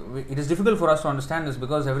it is difficult for us to understand this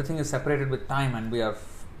because everything is separated with time, and we are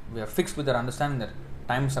fixed with our understanding that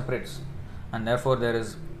time separates, and therefore there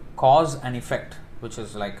is cause and effect, which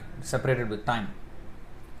is like separated with time.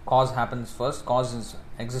 Cause happens first, cause is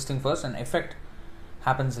existing first, and effect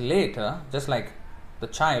happens later, just like the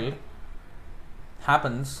child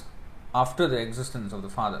happens after the existence of the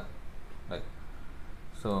father. Like,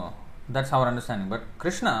 so that's our understanding. But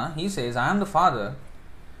Krishna, he says, I am the father,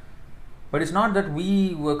 but it's not that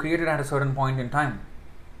we were created at a certain point in time.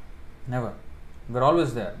 Never. We're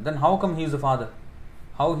always there. Then how come he is the father?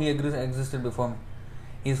 How he existed before me?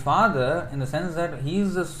 His father in the sense that he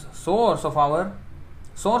is the source of our...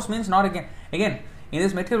 Source means not again. Again, in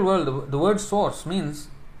this material world, the word source means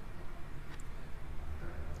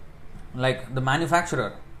like the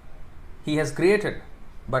manufacturer. He has created,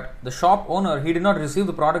 but the shop owner, he did not receive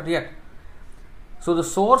the product yet. So the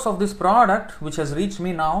source of this product which has reached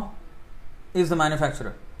me now is the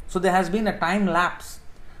manufacturer. So there has been a time lapse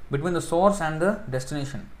between the source and the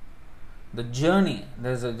destination. The journey,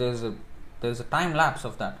 there's a time lapse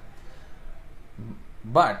of that.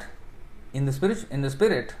 But in the spirit,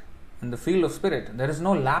 in the field of spirit, there is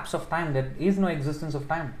no lapse of time. There is no existence of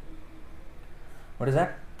time. What is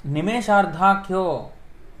that? Nimesha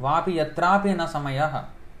vapi yatrapi na samayaha.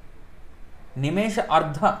 Nimesha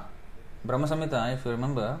ardha. Brahma Samhita, if you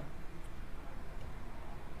remember.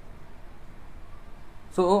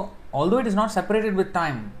 So, although it is not separated with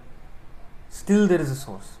time, still there is a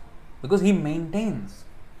source. Because he maintains.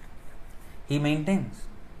 He maintains.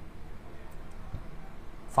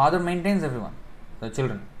 Father maintains everyone, the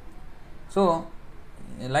children. So,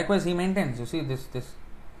 likewise he maintains. You see this.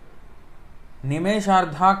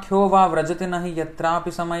 Nimeshardhakhyo va vrajati nahi yatrapi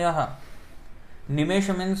samayaha.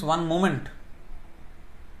 Nimesha means one moment.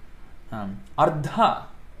 Ardha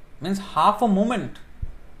means half a moment.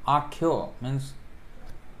 Akhyo means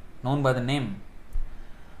known by the name.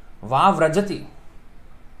 Va vrajati.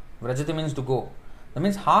 Vrajati means to go. That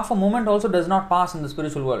means half a moment also does not pass in the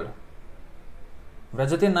spiritual world.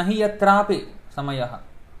 Vrajati nahi yatrapi samayaha.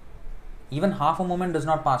 Even half a moment does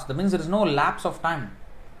not pass. That means there is no lapse of time.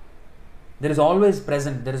 There is always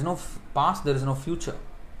present. There is no past. There is no future.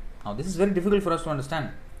 Now this is very difficult for us to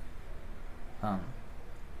understand.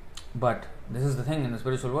 But this is the thing in the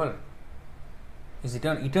spiritual world. Is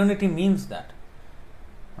eternity means that.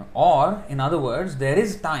 Or, in other words, there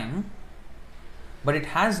is time, but it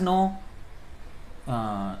has no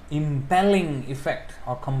impelling effect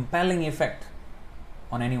or compelling effect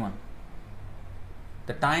on anyone.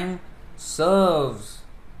 The time serves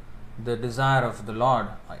the desire of the Lord,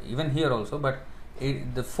 even here also, but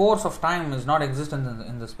the force of time is not existent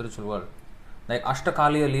in the spiritual world. Like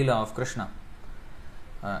Ashtakaliya Leela of Krishna.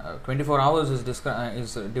 24 hours is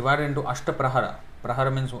divided into Ashtaprahara.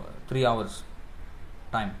 Prahara means 3 hours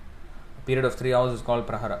time. A period of 3 hours is called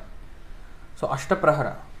Prahara. So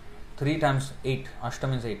Ashtaprahara, 3 times 8, Ashta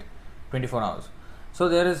means 8, 24 hours. So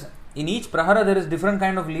there is, in each Prahara there is different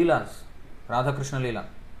kind of Leelas, Radha Krishna Leela.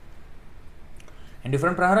 In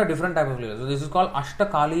different Prahara, different type of Leela. So this is called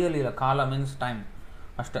Ashtakaliya Leela. Kala means time.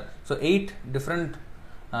 Ashta. So 8 different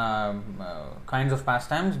kinds of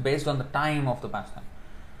pastimes based on the time of the pastime.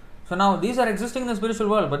 So now these are existing in the spiritual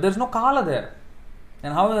world, but there is no Kala there.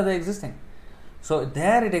 Then how are they existing? So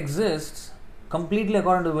there it exists completely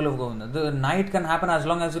according to the will of Govinda. The night can happen as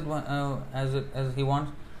long as as he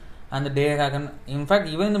wants, and the day can. In fact,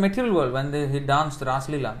 even in the material world, when he danced Ras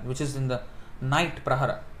Leela, which is in the night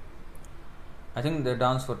Prahara, I think they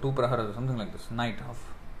dance for 2 Praharas or something like this. Night of,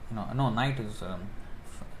 night is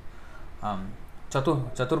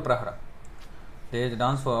Chatur Prahara. They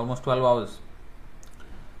dance for almost 12 hours,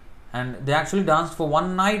 and they actually danced for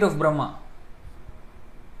 1 night of Brahma.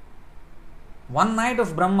 1 night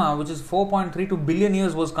of Brahma, which is 4.32 billion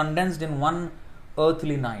years, was condensed in 1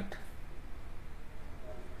 earthly night.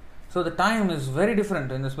 So the time is very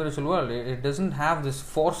different in the spiritual world. It doesn't have this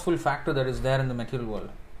forceful factor that is there in the material world.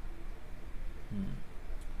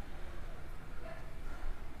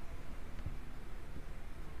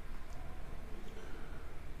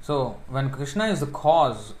 So when Krishna is the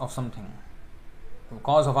cause of something, the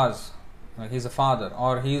cause of us, like he is a father,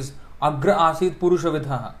 or he is Agra Asit Purusha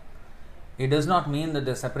Vidhaha, it does not mean that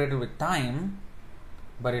they are separated with time,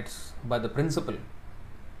 but it's by the principle.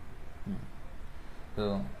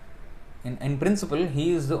 So in principle,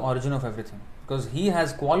 he is the origin of everything, because he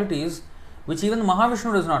has qualities which even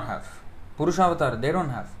Mahavishnu does not have. Purushavatar, they don't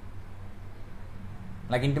have,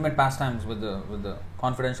 like intimate pastimes with the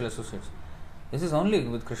confidential associates. This is only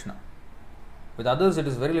with Krishna. With others, it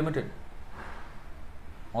is very limited.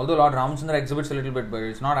 Although Lord Ramchandra exhibits a little bit, but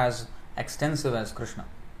it's not as extensive as Krishna.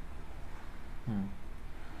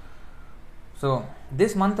 So,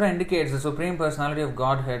 this mantra indicates the Supreme Personality of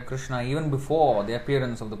Godhead, Krishna, even before the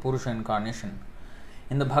appearance of the Purusha incarnation.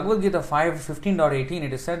 In the Bhagavad Gita 5.15.18,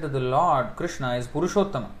 it is said that the Lord Krishna is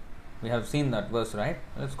Purushottama. We have seen that verse, right?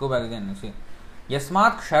 Let's go back again and see.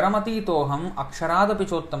 Yasmat ksharamati toham aksharadapi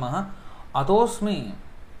chottamaha atosmi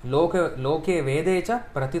loke vedecha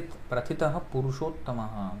pratitaha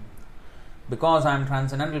purushottamaha. Because I am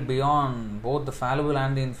transcendental beyond both the fallible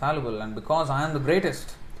and the infallible, and because I am the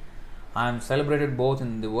greatest, I am celebrated both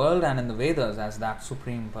in the world and in the Vedas as that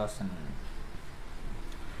Supreme Person.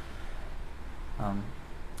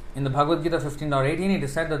 In the Bhagavad Gita 15.18, it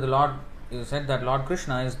is said that Lord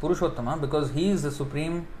Krishna is Purushottama because he is the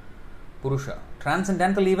Supreme Purusha,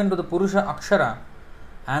 transcendental even to the Purusha Akshara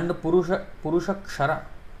and the Purusha Kshara.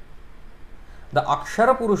 The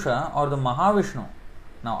Akshara Purusha or the Mahavishnu.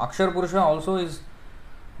 Now, Akshara Purusha also is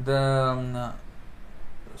the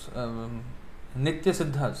Nitya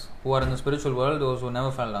Siddhas who are in the spiritual world, those who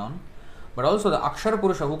never fell down. But also the Akshara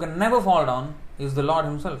Purusha who can never fall down is the Lord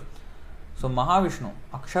himself. So Mahavishnu,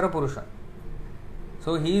 Akshara Purusha.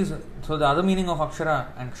 So the other meaning of Akshara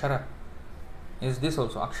and Kshara is this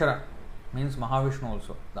also. Akshara means Mahavishnu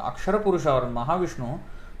also. The Akshara Purusha or Mahavishnu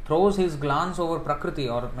throws his glance over Prakriti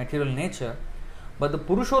or material nature, but the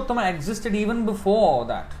Purushottama existed even before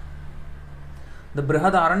that. The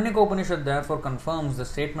Brihadaranyaka Upanishad therefore confirms the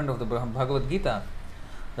statement of the Bhagavad Gita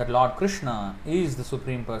that Lord Krishna is the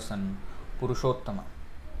Supreme Person, Purushottama.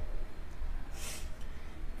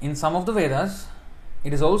 In some of the Vedas,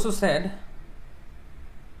 it is also said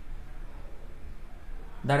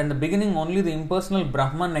that in the beginning only the impersonal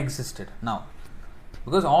Brahman existed. Now,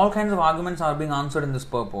 because all kinds of arguments are being answered in this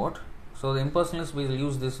purport, so the impersonalists will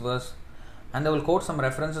use this verse and they will quote some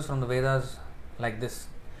references from the Vedas like this.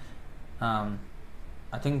 I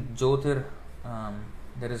think Jyotir,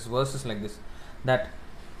 there is verses like this, that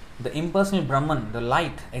the impersonal Brahman, the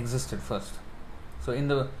light, existed first. So in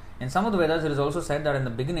some of the Vedas it is also said that in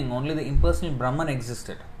the beginning only the impersonal Brahman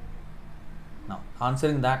existed. Now,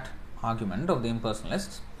 answering that argument of the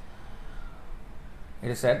impersonalists, it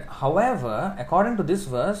is said, however, according to this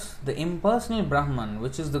verse, the impersonal Brahman,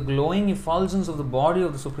 which is the glowing effulgence of the body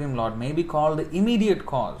of the Supreme Lord, may be called the immediate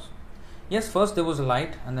cause. Yes, first there was a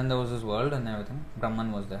light and then there was this world and everything.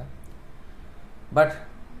 Brahman was there. But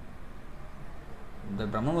the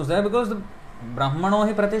Brahman was there because the Brahmano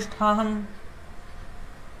hi pratisthaham.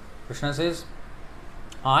 Krishna says,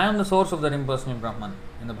 I am the source of that impersonal Brahman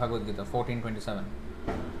in the Bhagavad Gita 14.27.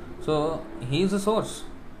 So, he is the source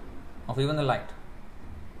of even the light.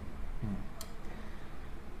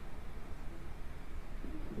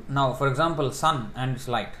 Now, for example, sun and its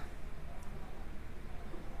light.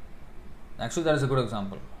 Actually, that is a good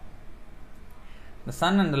example. The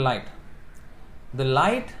sun and the light. The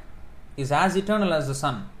light is as eternal as the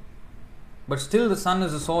sun, but still the sun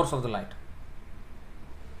is the source of the light.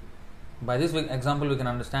 By this example, we can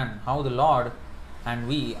understand how the Lord and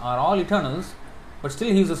we are all eternals, but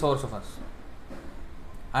still He is the source of us.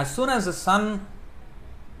 As soon as the sun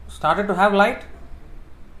started to have light,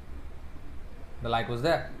 the light was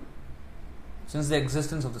there, since the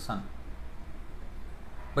existence of the sun.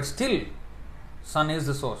 But still, sun is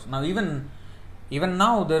the source. Now, even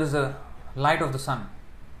now, there is a light of the sun,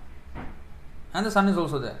 and the sun is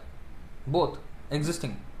also there, both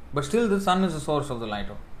existing. But still, the sun is the source of the light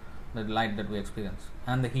that we experience,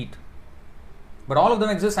 and the heat. But all of them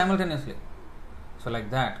exist simultaneously. So, like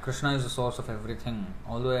that, Krishna is the source of everything.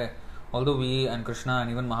 Although we and Krishna and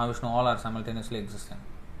even Mahavishnu all are simultaneously existing.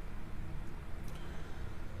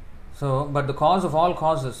 So, but the cause of all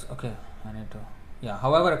causes. Okay,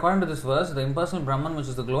 however, according to this verse, the impersonal Brahman, which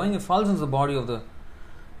is the glowing effulgence of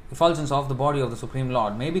the body of the Supreme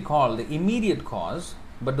Lord, may be called the immediate cause,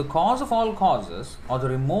 but the cause of all causes, or the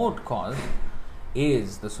remote cause,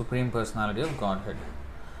 is the Supreme Personality of Godhead.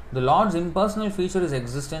 The Lord's impersonal feature is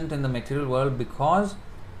existent in the material world because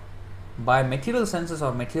by material senses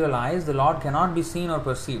or material eyes, the Lord cannot be seen or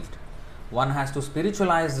perceived. One has to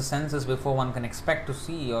spiritualize the senses before one can expect to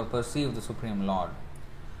see or perceive the Supreme Lord.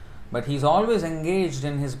 But He is always engaged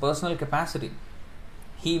in His personal capacity.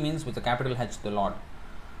 He means with a capital H, the Lord.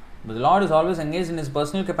 But the Lord is always engaged in His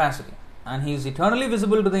personal capacity, and He is eternally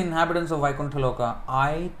visible to the inhabitants of Vaikuntha Loka,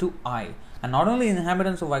 eye to eye. And not only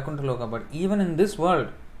inhabitants of Vaikuntha Loka, but even in this world,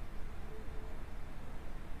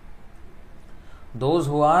 those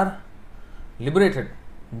who are liberated,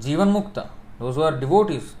 Jivan Mukta, those who are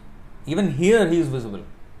devotees, even here He is visible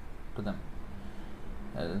to them.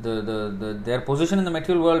 Their position in the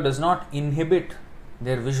material world does not inhibit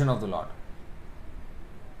their vision of the Lord.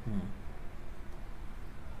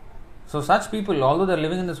 So such people, although they are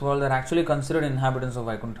living in this world, they are actually considered inhabitants of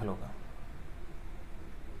Vaikuntha Loka.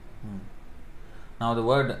 Now the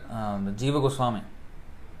word the Jiva Goswami,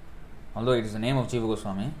 although it is the name of Jiva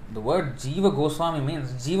Goswami, the word Jiva Goswami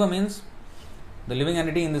means, Jiva means the living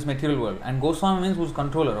entity in this material world, and Goswami means who is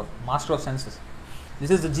controller, of master of senses.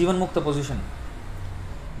 This is the Jivan Mukta position,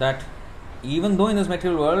 that even though in this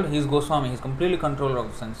material world he is Goswami, he is completely controller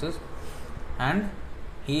of the senses, and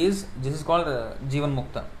this is called Jivan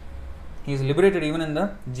Mukta. He is liberated even in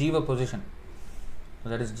the Jiva position. So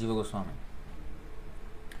that is Jiva Goswami.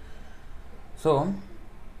 So,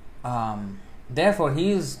 therefore,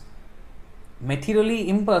 he is materially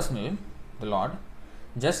impersonal, the Lord,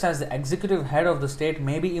 just as the executive head of the state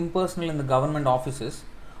may be impersonal in the government offices,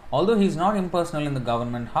 although he is not impersonal in the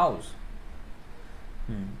government house.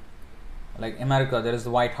 Like America, there is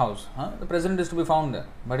the White House. The president is to be found there.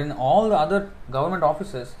 But in all the other government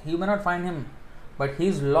offices, you may not find him. But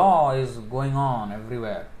his law is going on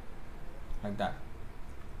everywhere. Like that.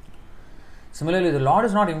 Similarly, the Lord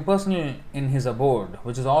is not impersonal in his abode,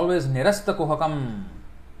 which is always nirasta kuhakam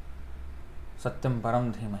satyam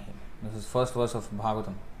param dhimahi. This is first verse of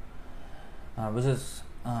Bhagavatam, which is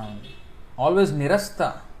always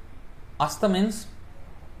nirasta. Asta means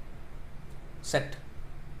set,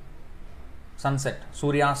 sunset,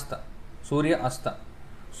 Suryasta, Surya Asta.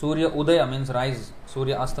 Surya Udaya means rise,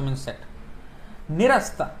 Surya Asta means set.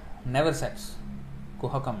 Nirasta, never sets.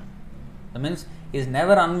 Kuhakam, that means is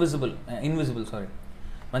never invisible.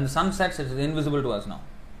 When the sun sets, it is invisible to us now.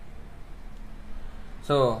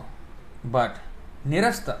 So, but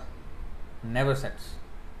Nirasta never sets.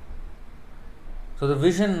 So the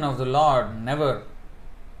vision of the Lord never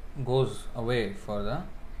goes away for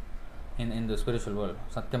in the spiritual world.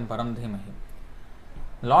 Satyam param dhimahi.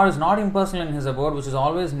 The Lord is not impersonal in his abode, which is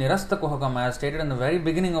always nirasta kuhakam, as stated in the very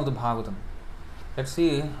beginning of the Bhagavatam. Let's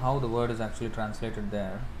see how the word is actually translated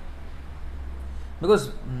there.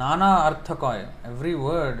 Because nana arthakoy, every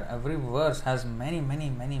word, every verse has many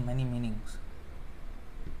meanings.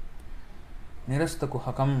 Nirasta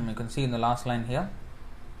kuhakam, you can see in the last line here.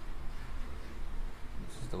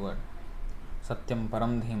 This is the word. Satyam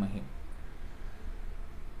param dhimahi.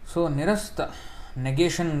 So nirasta,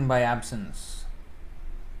 negation by absence.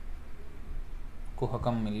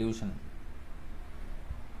 Kuhakam, illusion.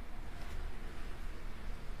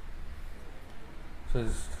 So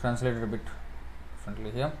it's translated a bit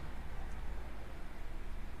differently here.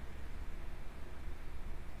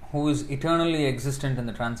 Who is eternally existent in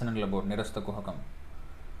the transcendental abode, nirasta kuhakam,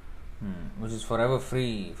 which is forever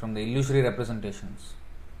free from the illusory representations.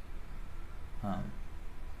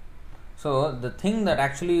 So the thing that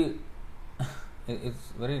actually is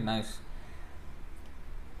very nice,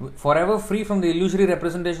 forever free from the illusory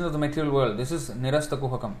representations of the material world, this is nirasta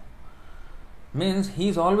kuhakam, means he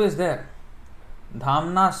is always there.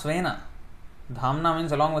 Dhamna svena, dhamna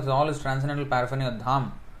means along with all his transcendental paraphernalia,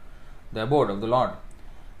 dham, the abode of the Lord.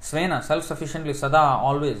 Svena, self-sufficiently, sada,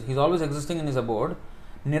 always, he is always existing in his abode.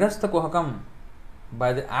 Nirasta kuhakam,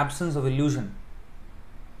 by the absence of illusion.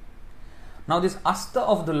 Now this asta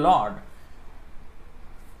of the Lord,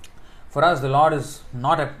 for us the Lord is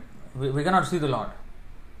not we cannot see the Lord.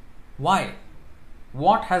 Why?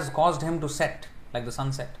 What has caused him to set like the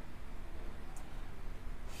sunset?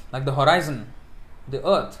 Like the horizon, the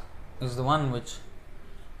earth is the one which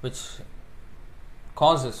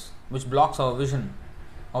blocks our vision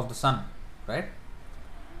of the sun, right?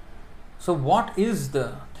 So what is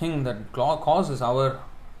the thing that causes our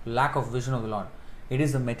lack of vision of the Lord? It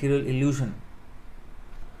is the material illusion.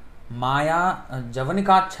 Maya,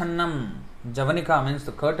 javanikachannam, javanika means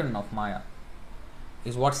the curtain of Maya,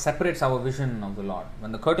 is what separates our vision of the Lord.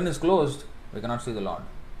 When the curtain is closed, we cannot see the Lord.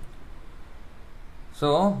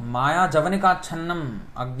 So, Maya javanikachannam,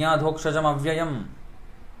 ajnadhokshajam avyayam.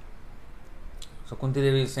 So Kunti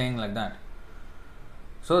Devi is saying like that.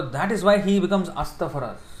 So that is why he becomes asta for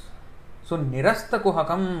us. So nirasta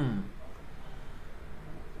kuhakam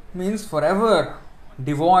means forever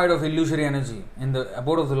devoid of illusory energy. In the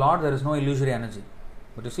abode of the Lord there is no illusory energy.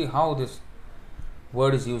 But you see how this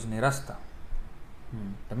word is used, nirasta.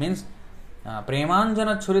 That means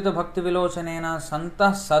premanjana churita bhakti vilochanena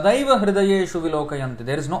santa sadaiva hridayeshu vilokayanti.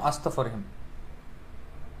 There is no asta for him.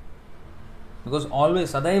 Because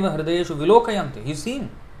always sadaiva hridayeshu vilokayanti. He is seen.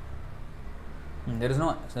 There is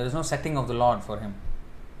no setting of the Lord for him.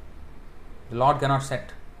 The Lord cannot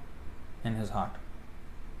set in his heart.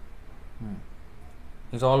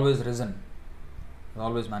 He is always risen. He is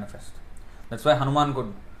always manifest. That's why Hanuman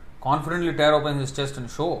could confidently tear open his chest and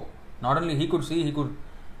show. Not only he could see, he could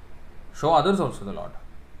show others also the Lord.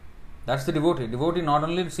 That's the devotee. Devotee not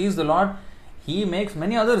only sees the Lord, He makes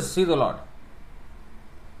many others see the Lord.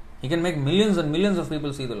 He can make millions and millions of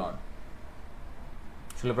people see the Lord.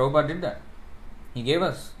 Srila Prabhupada did that. He gave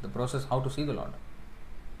us the process how to see the Lord.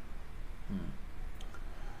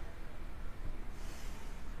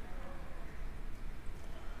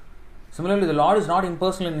 Similarly, the Lord is not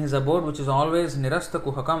impersonal in His abode, which is always nirasta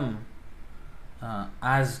kuhakam,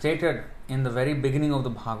 as stated in the very beginning of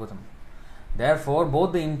the Bhagavatam. Therefore,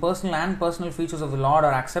 both the impersonal and personal features of the Lord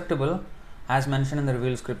are acceptable as mentioned in the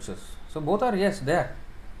revealed scriptures. So both are, yes, there.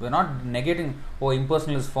 We are not negating, oh,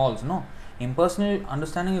 impersonal is false. No. Impersonal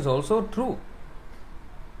understanding is also true.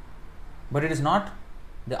 But it is not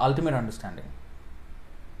the ultimate understanding.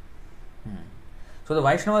 So the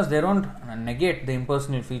Vaishnavas, they don't negate the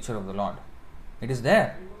impersonal feature of the Lord. It is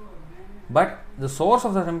there. But the source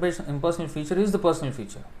of that impersonal feature is the personal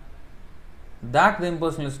feature. That the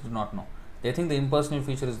impersonalists do not know. They think the impersonal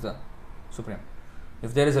feature is the supreme.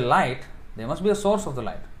 If there is a light, there must be a source of the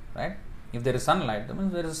light, right? If there is sunlight, that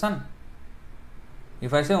means there is a sun.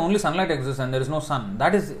 If I say only sunlight exists and there is no sun,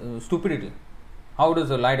 that is stupidity. How does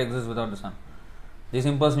the light exist without the sun? These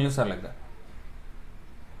impersonalists are like that.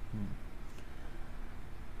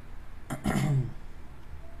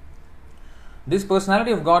 This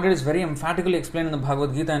personality of Godhead is very emphatically explained in the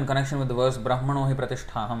Bhagavad Gita in connection with the verse Brahmano hi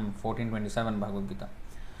pratisthaham, 1427 Bhagavad Gita.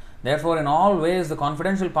 Therefore, in all ways, the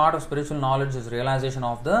confidential part of spiritual knowledge is realization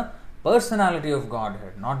of the personality of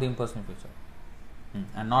Godhead, not the impersonal feature,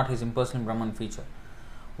 and not his impersonal Brahman feature.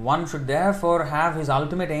 One should therefore have his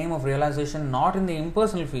ultimate aim of realization not in the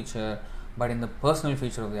impersonal feature, but in the personal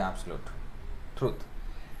feature of the Absolute Truth.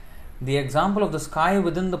 The example of the sky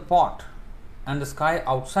within the pot and the sky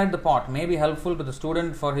outside the pot may be helpful to the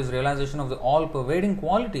student for his realization of the all-pervading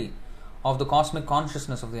quality of the cosmic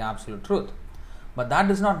consciousness of the Absolute Truth. But that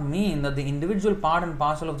does not mean that the individual part and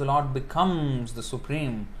parcel of the Lord becomes the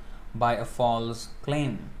supreme by a false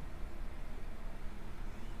claim.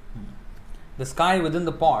 The sky within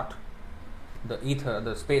the pot, the ether,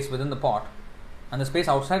 the space within the pot, and the space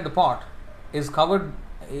outside the pot is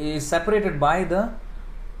separated by the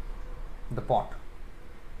pot,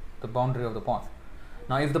 the boundary of the pot.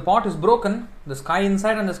 Now, if the pot is broken, the sky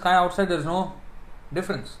inside and the sky outside, there is no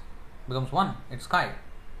difference. It becomes one. It's sky.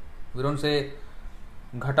 We don't say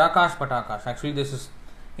Ghatakash, Patakash. Actually, this is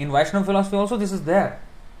in Vaishnava philosophy also. This is there,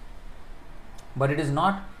 but it is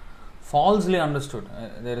not falsely understood.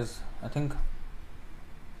 There is, I think,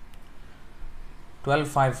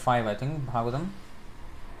 12.5.5. I think Bhagavatam.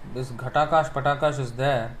 This Ghatakash, Patakash is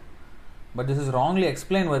there, but this is wrongly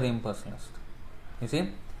explained by the impersonalist. You see,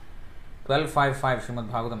 12.5.5 Srimad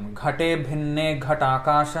Bhagavatam. Ghate bhinne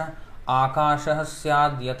ghatakasha akashah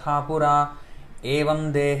syad yatha pura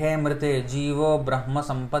evam dehe mrite jivo brahma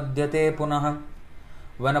sampadyate punah.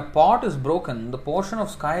 When a pot is broken, the portion of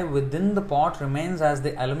sky within the pot remains as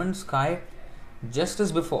the element sky just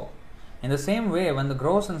as before. In the same way, when the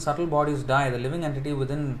gross and subtle bodies die, the living entity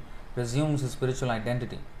within resumes his spiritual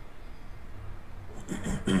identity.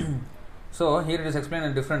 So, here it is explained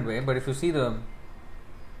in a different way, but if you see the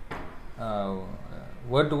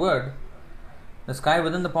word to word, the sky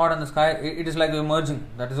within the pot and the sky, it is like we are merging.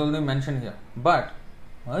 That is only mentioned here. But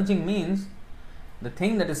merging means the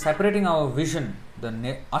thing that is separating our vision,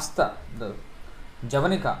 the asta, the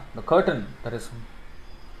javanika, the curtain that is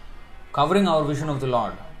covering our vision of the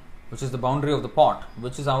Lord, which is the boundary of the pot,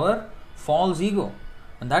 which is our false ego,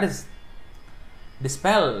 and that is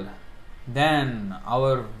dispelled, then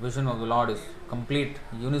our vision of the Lord is complete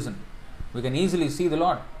unison. We can easily see the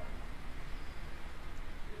Lord,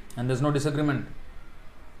 and there is no disagreement.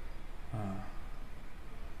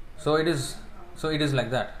 So it is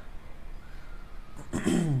like that.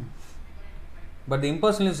 But the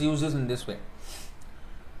impersonalist uses in this way.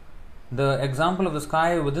 The example of the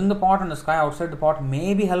sky within the pot and the sky outside the pot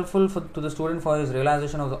may be helpful to the student for his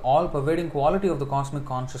realization of the all-pervading quality of the cosmic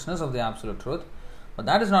consciousness of the Absolute Truth. But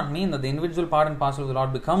that does not mean that the individual part and parcel of the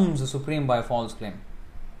Lord becomes the supreme by a false claim.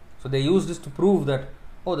 So they use this to prove that,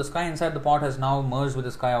 oh, the sky inside the pot has now merged with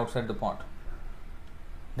the sky outside the pot.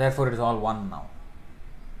 Therefore, it is all one now.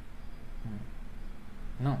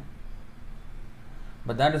 No.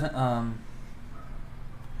 But that is...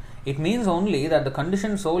 it means only that the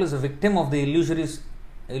conditioned soul is a victim of the illusory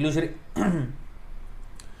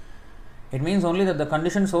it means only that the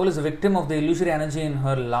conditioned soul is a victim of the illusory energy in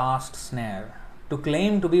her last snare. To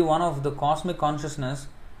claim to be one of the cosmic consciousness,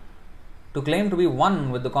 to claim to be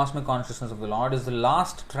one with the cosmic consciousness of the Lord is the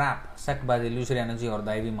last trap set by the illusory energy or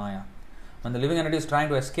Daivi Maya. When the living entity is trying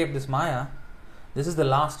to escape this Maya, this is the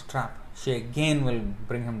last trap. She again will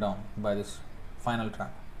bring him down by this final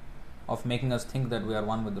trap of making us think that we are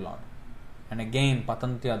one with the Lord. And again,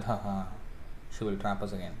 patanti adhaha, she will trap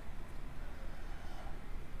us again.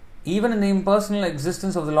 Even in the impersonal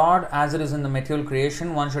existence of the Lord, as it is in the material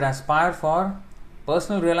creation, one should aspire for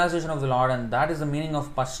personal realization of the Lord, and that is the meaning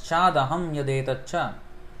of Paschadaham Yadetacha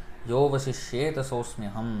Yo Vasishyeta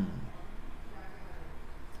Sosmyaham.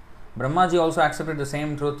 Brahmaji also accepted the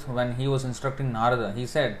same truth when he was instructing Narada. He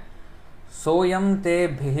said, Soyam te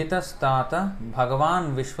bhihitas-tata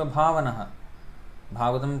Bhagavan Vishvabhavanaha.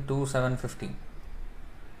 Bhagavatam 2.750.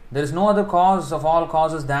 There is no other cause of all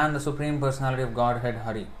causes than the Supreme Personality of Godhead,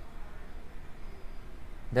 Hari.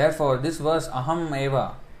 Therefore, this verse Aham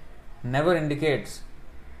Eva never indicates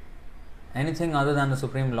anything other than the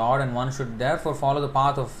Supreme Lord, and one should therefore follow the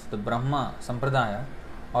path of the Brahma Sampradaya,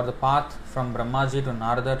 or the path from Brahmaji to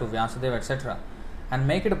Narada to Vyasadeva, etc., and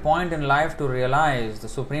make it a point in life to realize the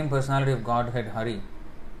Supreme Personality of Godhead, Hari.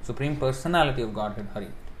 Supreme Personality of Godhead, Hari,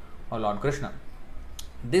 or Lord Krishna.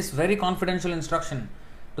 This very confidential instruction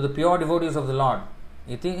to the pure devotees of the Lord,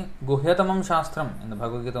 iti guhyatamam shastram, in the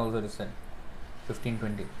Bhagavad Gita also it is said,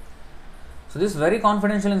 15:20. So this very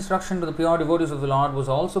confidential instruction to the pure devotees of the Lord was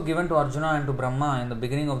also given to Arjuna and to Brahma in the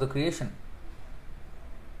beginning of the creation.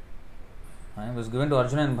 It was given to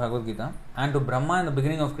Arjuna in Bhagavad Gita and to Brahma in the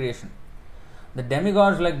beginning of creation. The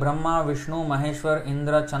demigods like Brahma, Vishnu, Maheshwar,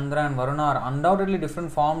 Indra, Chandra and Varuna are undoubtedly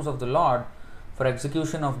different forms of the Lord for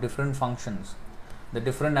execution of different functions. The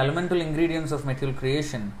different elemental ingredients of material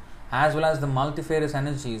creation, as well as the multifarious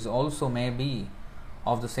energies, also may be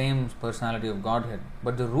of the same personality of Godhead.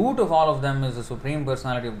 But the root of all of them is the Supreme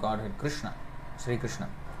Personality of Godhead, Krishna, Sri Krishna.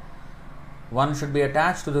 One should be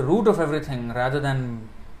attached to the root of everything rather than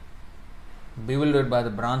bewildered by the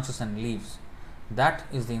branches and leaves. That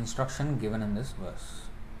is the instruction given in this verse.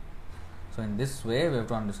 So in this way we have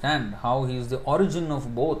to understand how he is the origin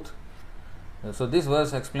of both. So this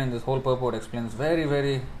verse explains, this whole purport explains very,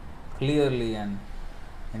 very clearly and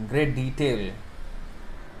in great detail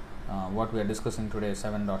what we are discussing today,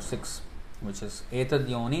 7.6, which is Etad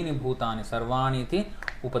yonini bhutani sarvani iti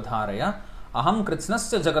upadharaya aham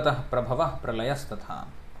kritsnasya jagatah prabhavah pralayastatha.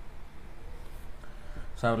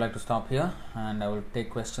 So I would like to stop here and I will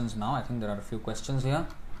take questions now. I think there are a few questions here.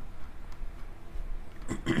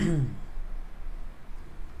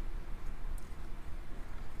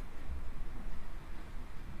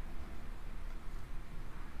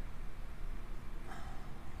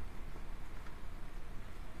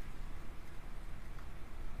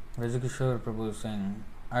 Rajikishore Prabhu is saying,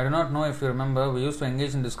 I do not know if you remember, we used to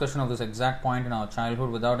engage in discussion of this exact point in our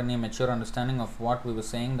childhood without any mature understanding of what we were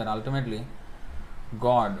saying, that ultimately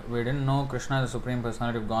God, we didn't know Krishna, the Supreme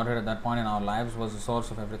Personality of Godhead at that point in our lives, was the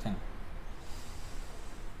source of everything.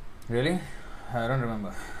 Really? I don't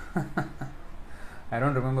remember. I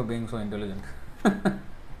don't remember being so intelligent.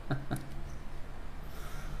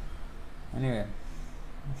 Anyway.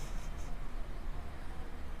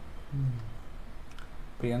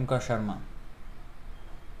 Priyanka Sharma.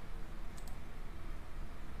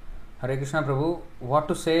 Hare Krishna Prabhu, what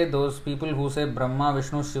to say those people who say Brahma,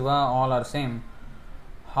 Vishnu, Shiva all are same?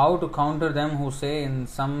 How to counter them who say in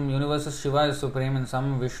some universes Shiva is supreme, in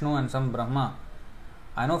some Vishnu and some Brahma?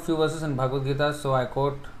 I know few verses in Bhagavad Gita, so I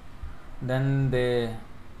quote. Then they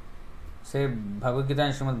say Bhagavad Gita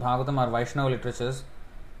and Srimad Bhagavatam are Vaishnava literatures.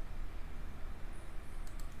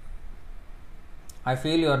 I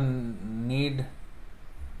feel your need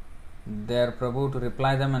there, Prabhu, to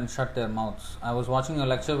reply them and shut their mouths. I was watching your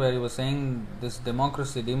lecture where you were saying this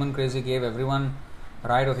democracy, demon crazy, gave everyone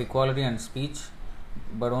right of equality and speech,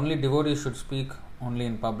 but only devotees should speak only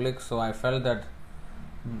in public, so I felt that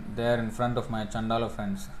there in front of my Chandala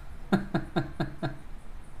friends.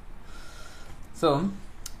 So,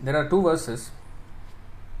 there are two verses,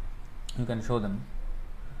 you can show them.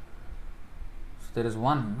 So, there is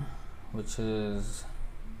one which is,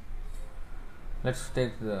 let's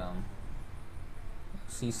take the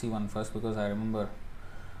CC one first because I remember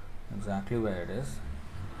exactly where it is.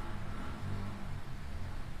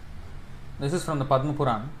 This is from the Padma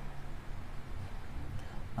Puran.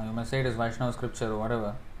 Now you may say it is Vaishnava scripture or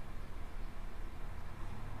whatever.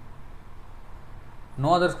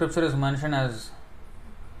 No other scripture is mentioned as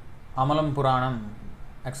Amalam Puranam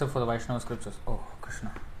except for the Vaishnava scriptures. Oh,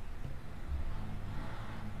 Krishna.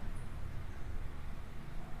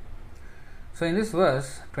 So in this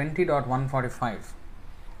verse 20.145,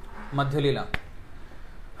 Madhya Lila.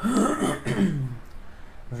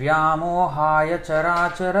 Vyamohaya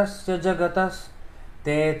characharasya jagatas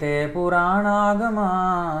te te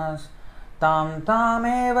puranagamas tam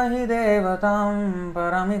tameva hi devatam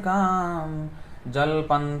paramikam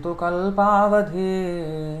jalpantu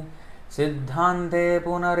kalpavadhi siddhante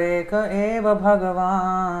punareka eva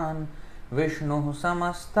bhagavan Vishnu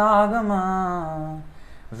samastagama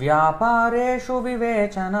Vyapareshu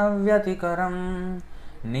vivechana vyatikaram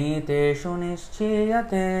Niteshu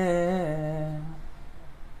nischiyate.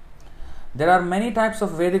 There are many types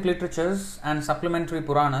of Vedic literatures and supplementary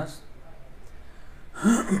Puranas.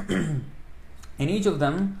 In each of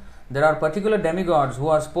them, there are particular demigods who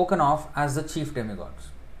are spoken of as the chief demigods.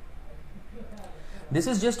 This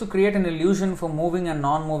is just to create an illusion for moving and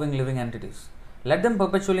non-moving living entities. Let them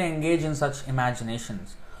perpetually engage in such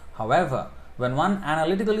imaginations. However, when one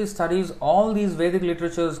analytically studies all these Vedic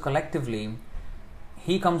literatures collectively,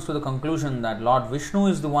 he comes to the conclusion that Lord Vishnu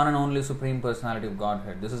is the one and only Supreme Personality of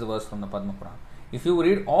Godhead. This is a verse from the Padma Purana. If you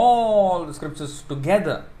read all the scriptures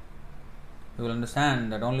together, you will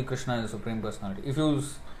understand that only Krishna is the Supreme Personality. If you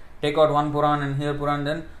take out one Puran and here Puran,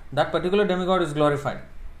 then that particular demigod is glorified.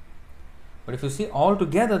 But if you see all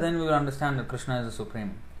together, then we will understand that Krishna is the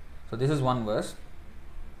Supreme. So this is one verse.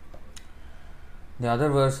 The other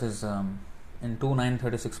verse is in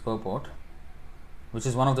 2.936 purport, which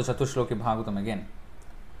is one of the Chatushloki Bhagavatam again.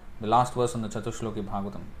 The last verse on the Chatushloki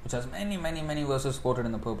Bhagavatam, which has many verses quoted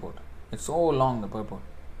in the purport. It's so long, the purport.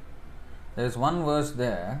 There is one verse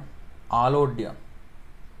there, Alodya.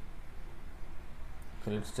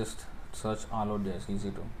 Okay, let's just search Alodya, it's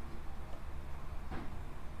easy to.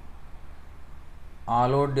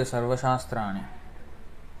 Alodya Sarvashastrani.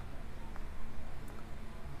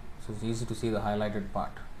 So it's easy to see the highlighted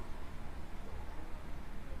part.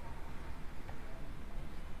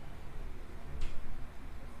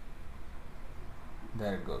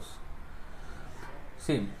 There it goes.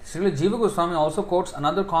 See, Srila Jiva Goswami also quotes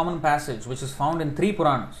another common passage which is found in 3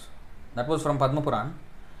 Puranas. That was from Padma Puran.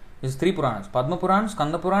 Is 3 Puranas: Padma Puran,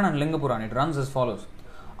 Skanda Puran and Linga Puran. It runs as follows: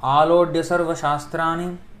 Alodya sarva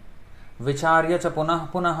shastrani vicharya cha punah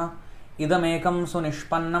punah idam ekam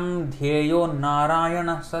sunishpannam dhyeyo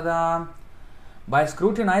narayana sada. By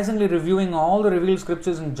scrutinizingly reviewing all the revealed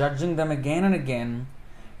scriptures and judging them again and again,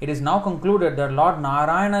 it is now concluded that Lord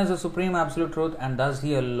Narayana is the supreme absolute truth and thus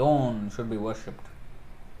he alone should be worshipped.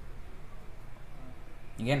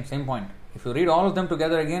 Again, same point. If you read all of them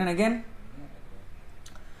together again and again,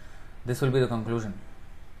 this will be the conclusion.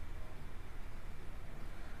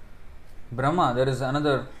 Brahma, there is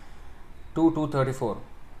another 2.234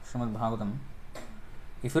 Srimad Bhagavatam.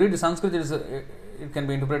 If you read the Sanskrit, it can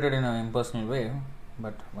be interpreted in an impersonal way,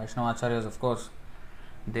 but Vaishnava Acharyas, of course,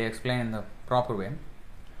 they explain in the proper way.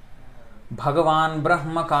 Bhagavan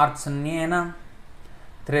Brahma Kartsanyena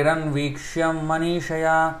Triran Vikshyam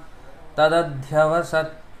Manishaya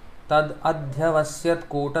Tadadhyavasyat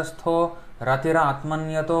Kutastho Ratira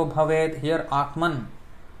Atmanyato Bhavet. Here Atman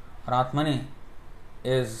or Atmani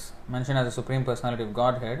is mentioned as the Supreme Personality of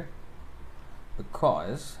Godhead,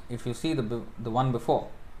 because if you see the one before,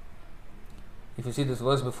 if you see this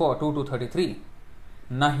verse before, 2.233,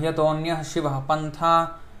 Nahyatonyah Shiva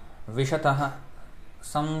Pantha Vishatah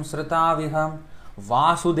Samsrita Viha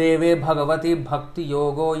Vasudeve Bhagavati Bhakti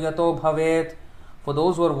Yogo Yato Bhavet. For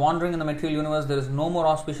those who are wandering in the material universe, there is no more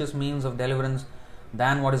auspicious means of deliverance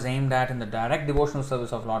than what is aimed at in the direct devotional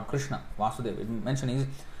service of Lord Krishna. Vasudeva.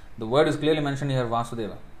 The word is clearly mentioned here,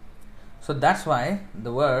 Vasudeva. So that's why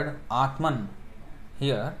the word Atman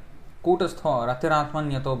here, Kutastho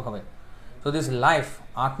Ratiratman Yato Bhave. So this life,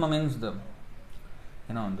 Atma means the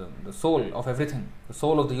soul of everything, the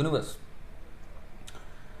soul of the universe.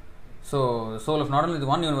 So the soul of not only the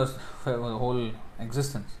one universe, the whole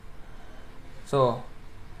existence. So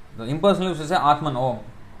the impersonal used to say Atman, oh,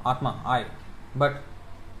 Atma, I. But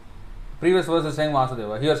previous verse is saying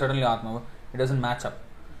Vasudeva. Here suddenly Atma. It doesn't match up.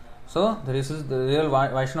 So this is the real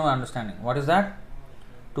Vaishnava understanding. What is that?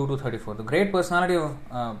 2.234. The great personality of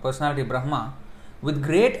personality Brahma, with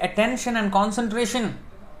great attention and concentration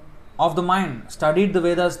of the mind, studied the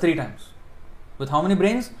Vedas 3 times. With how many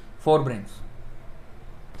brains? 4 brains.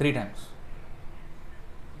 3 times.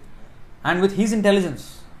 And with his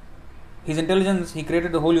intelligence, he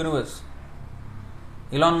created the whole universe.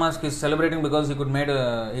 Elon Musk is celebrating because he could make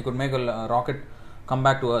a rocket come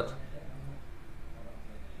back to Earth.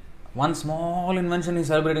 One small invention he's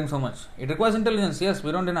celebrating so much. It requires intelligence, yes,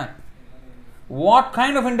 we don't deny. What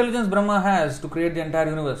kind of intelligence Brahma has to create the entire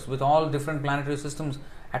universe with all different planetary systems,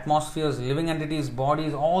 atmospheres, living entities,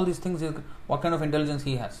 bodies, all these things, what kind of intelligence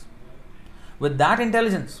he has? With that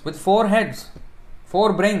intelligence, with 4 heads,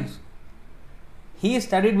 4 brains, he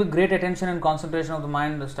studied with great attention and concentration of the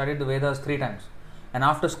mind, studied the Vedas 3 times. And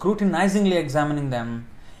after scrutinizingly examining them,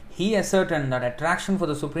 he ascertained that attraction for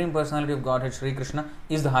the Supreme Personality of Godhead, Sri Krishna,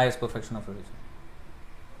 is the highest perfection of religion.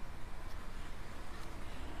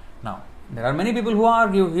 Now, there are many people who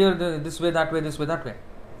argue here this way, that way, this way, that way.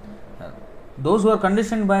 those who are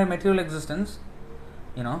conditioned by material existence,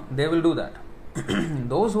 they will do that.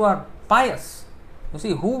 Those who are pious, you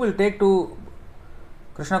see, who will take to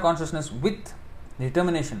Krishna consciousness with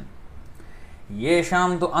determination?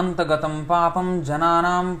 Yesham tu antagatam papam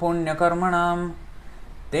jananam punyakarmanam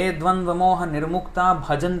te dvandva moha nirmukta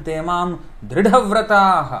bhajante mam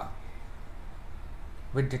dridhavrataha.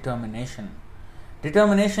 With determination.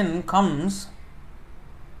 Determination comes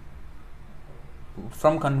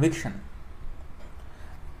from conviction.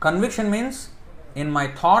 Conviction means in my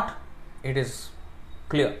thought it is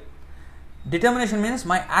clear. Determination means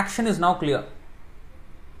my action is now clear.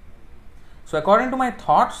 So according to my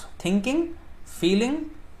thoughts, thinking,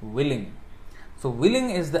 feeling, willing. So willing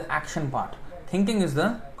is the action part. Thinking is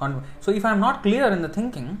the so if I am not clear in the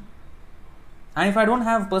thinking, and if I don't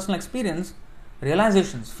have personal experience,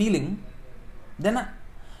 realizations, feeling, then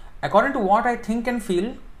according to what I think and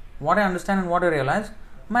feel, what I understand and what I realize,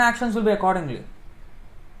 my actions will be accordingly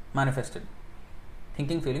manifested.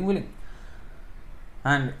 Thinking, feeling, willing.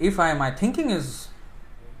 And if my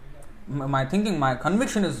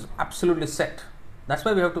conviction is absolutely set. That's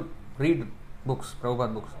why we have to read books,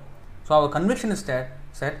 Prabhupada books. So our conviction is set,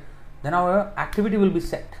 then our activity will be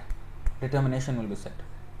set. Determination will be set.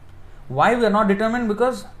 Why we are not determined?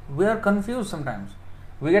 Because we are confused sometimes.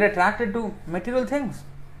 We get attracted to material things.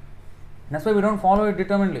 That's why we don't follow it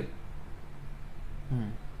determinedly.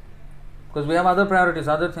 Because we have other priorities,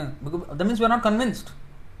 other things. Because that means we are not convinced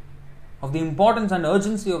of the importance and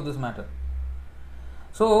urgency of this matter.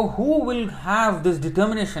 So who will have this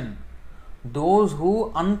determination? Those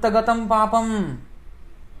who antagatam papam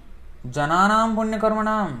jananam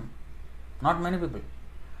punyakarmanam. Not many people.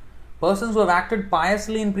 Persons who have acted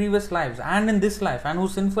piously in previous lives and in this life, and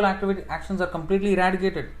whose sinful actions are completely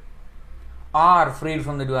eradicated, are freed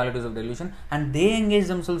from the dualities of delusion, and they engage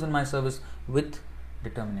themselves in my service with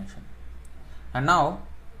determination. And now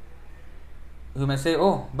you may say,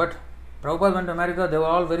 oh, but Prabhupada went to America, they were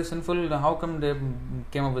all very sinful, how come they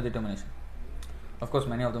came up with determination? Of course,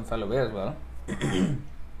 many of them fell away as well.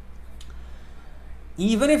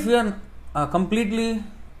 Even if we are completely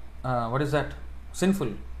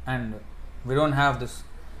sinful, and we don't have this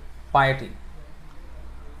piety.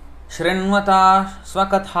 Shrinvata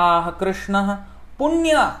swakatha Krishna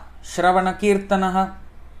punya shravana kirtanaha.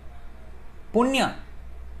 Punya.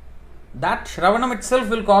 That shravanam itself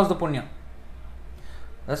will cause the punya.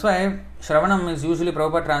 That's why shravanam is usually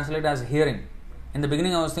Prabhupada translated as hearing. In the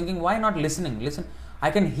beginning I was thinking, why not listening? Listen, I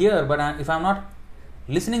can hear, but if I am not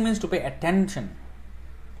listening, means to pay attention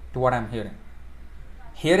to what I am hearing.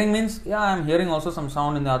 Hearing means, I am hearing also some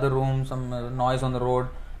sound in the other room, some noise on the road.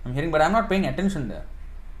 I am hearing, but I am not paying attention there.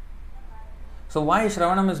 So why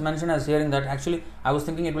Shravanam is mentioned as hearing? That actually I was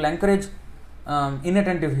thinking it will encourage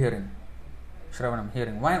inattentive hearing. Shravanam,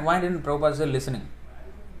 hearing. Why didn't Prabhupada say listening?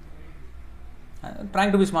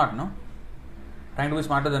 Trying to be smart, no? Trying to be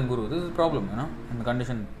smarter than Guru. This is a problem, in the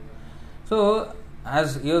condition. So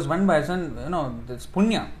as years went by, it's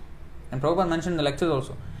punya. And Prabhupada mentioned in the lectures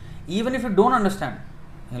also. Even if you don't understand,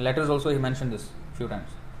 in letters also he mentioned this a few times.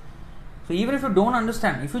 So even if you don't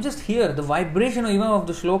understand, if you just hear the vibration even of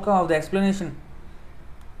the shloka, of the explanation,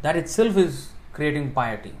 that itself is creating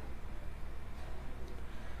piety.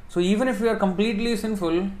 So even if we are completely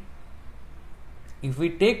sinful, if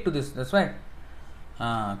we take to this, that's why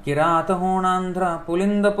Kirata honandra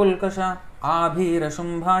pulinda pulkasha abhira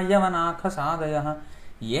shumbha yavanakha sadayah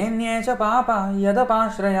yenyecha papa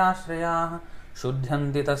yadapashrayashrayah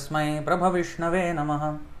Shuddhanti tasmai prabhavishnave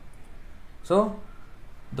namaha. So,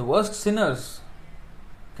 the worst sinners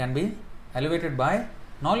can be elevated by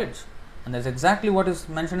knowledge. And that's exactly what is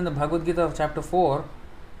mentioned in the Bhagavad Gita of chapter 4,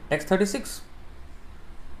 text 36.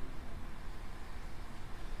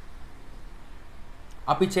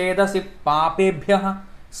 Api chedasi papebhyah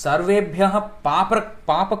sarvebhyah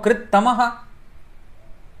papakrit-tamaha.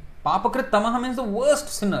 Papakrit-tamaha means the worst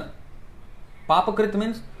sinner. Papakrit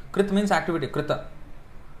means, krit means activity, krita.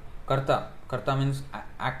 Karta means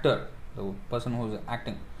actor, the person who is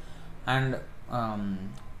acting. And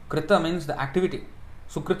krita means the activity.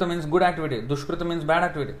 Sukrita means good activity. Dushkrita means bad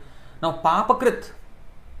activity. Now papakrit,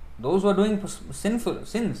 those who are doing sinful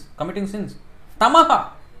sins, committing sins. Tamaha,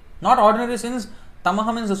 not ordinary sins.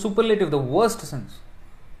 Tamaha means the superlative, the worst sins.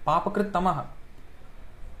 Papakrit tamaha.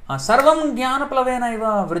 Sarvam jnana plavena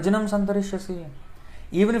iva vrjanam santarishyasi.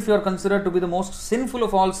 Even if you are considered to be the most sinful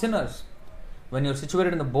of all sinners, when you are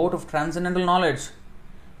situated in the boat of transcendental knowledge,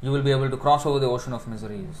 you will be able to cross over the ocean of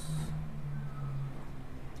miseries.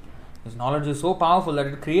 This knowledge is so powerful that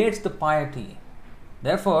it creates the piety.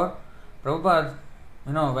 Therefore, Prabhupada,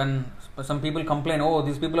 when some people complain, oh,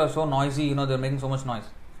 these people are so noisy, they're making so much noise.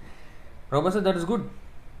 Prabhupada said that is good.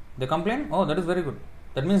 They complain, oh, that is very good.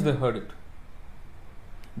 That means they heard it.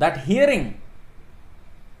 That hearing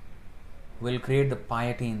will create the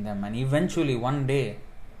piety in them, and eventually one day,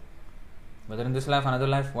 whether in this life, another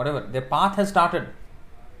life, whatever, their path has started.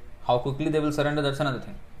 How quickly they will surrender, that's another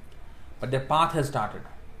thing. But their path has started.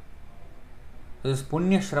 This is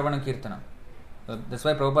Punya Shravana Kirtana. So that's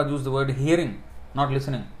why Prabhupada used the word hearing, not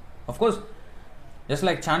listening. Of course, just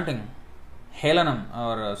like chanting, Helanam,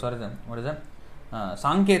 or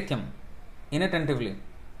Sanketyam, inattentively,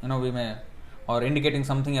 we may, or indicating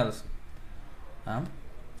something else,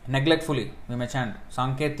 neglectfully, we may chant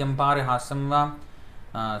Sanketyam pare hasam va,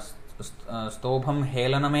 stobham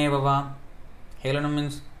helanameva va. Helanam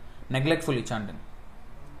means neglectfully chanting.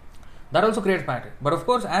 That also creates piety. But of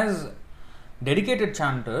course, as dedicated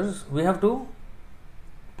chanters, we have to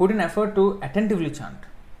put in effort to attentively chant.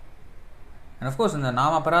 And of course, in the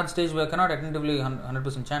Nama Parad stage, we cannot attentively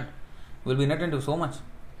 100% chant. We will be inattentive so much.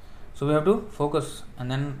 So we have to focus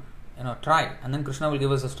and then try, and then Krishna will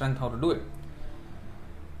give us the strength how to do it.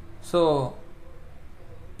 So,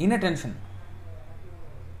 inattention,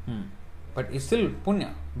 but it's still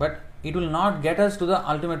punya, but it will not get us to the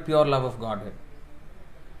ultimate pure love of Godhead.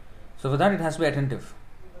 So for that it has to be attentive.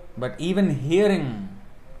 But even hearing,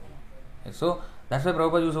 so that's why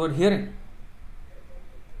Prabhupada used the word hearing.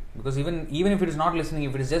 Because even if it is not listening,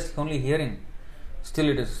 if it is just only hearing, still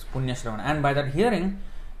it is punya shravana. And by that hearing,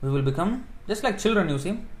 we will become just like children, you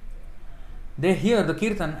see. They hear the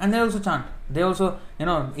kirtan and they also chant. They also,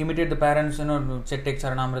 imitate the parents, take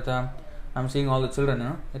Charanamrita. I'm seeing all the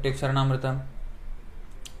children, they take Charanamrita.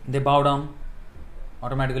 They bow down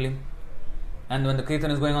automatically. And when the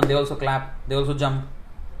kirtan is going on, they also clap, they also jump.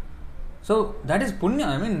 So that is punya.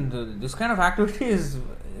 I mean, this kind of activity is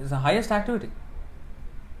the highest activity.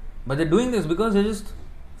 But they're doing this because they're just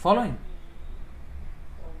following.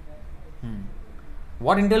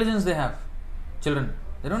 What intelligence they have? Children,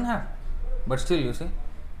 they don't have. But still, you see,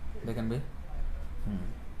 they can be.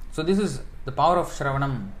 So this is the power of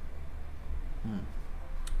Shravanam.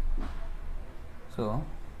 So,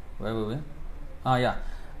 where were we?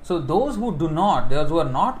 So those who are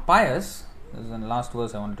not pious, this is the last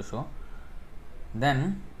verse I wanted to show,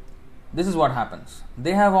 then this is what happens.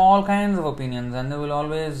 They have all kinds of opinions and they will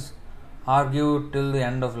always argue till the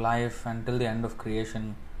end of life and till the end of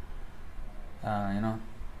creation.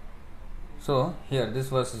 So here, this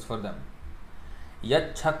verse is for them.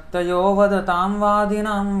 Yachaktayo vadatam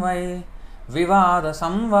vadinam vai vivada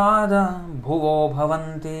samvada bhuvo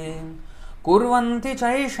bhavanti kurvanti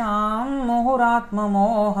chaisham muhuratma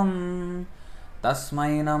moham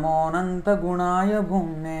tasmai namo nanta gunaya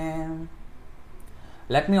bhumne.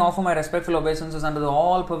 Let me offer my respectful obeisances unto the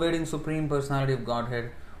all-pervading Supreme Personality of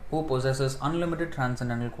Godhead, who possesses unlimited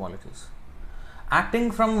transcendental qualities.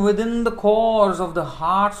 Acting from within the cores of the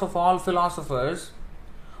hearts of all philosophers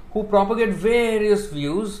who propagate various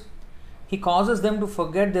views, he causes them to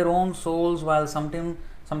forget their own souls while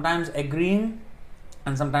sometimes agreeing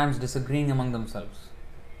and sometimes disagreeing among themselves.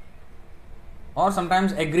 Or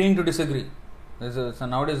sometimes agreeing to disagree. So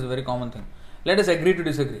nowadays a very common thing. Let us agree to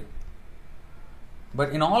disagree. But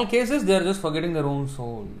in all cases, they are just forgetting their own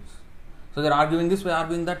souls. So they are arguing this way,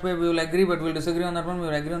 arguing that way, we will agree, but we will disagree on that one, we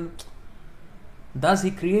will agree on. Thus,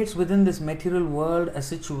 he creates within this material world a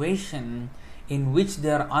situation in which they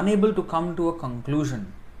are unable to come to a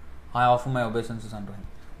conclusion. I offer my obeisances unto him.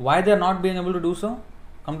 Why they are not being able to do so?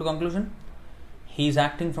 Come to conclusion? He is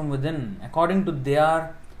acting from within, according to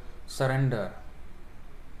their surrender.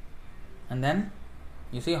 And then,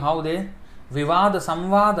 you see how they vivada,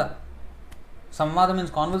 samvada. Samvada means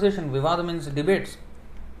conversation, vivada means debates.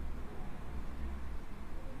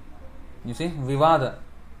 You see, vivada,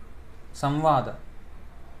 samvada.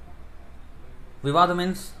 Vivada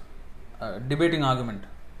means debating argument,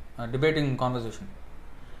 debating conversation.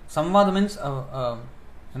 Samvada means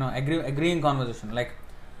agreeing conversation, like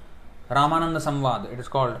Ramananda Samvad. It is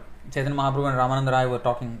called. Chaitanya Mahaprabhu and Ramananda Rai were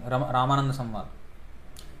talking. Ramananda Samvad.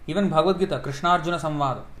 Even Bhagavad Gita, Krishna Arjuna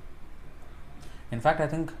Samvad. In fact,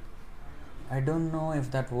 I don't know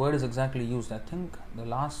if that word is exactly used. I think the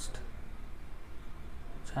last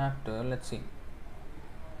chapter, let's see,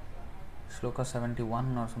 Shloka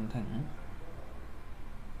 71 or something.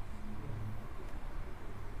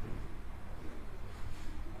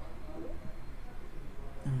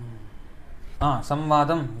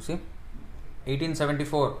 Samvadam, you see,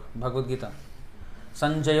 1874, Bhagavad Gita.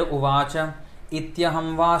 Sanjaya Uvacha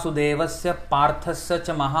Ityaham Vasudevasya Parthasya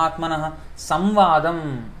cha Mahatmanah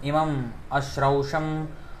Samvadam Imam Ashrausham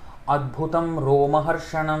Adbhutam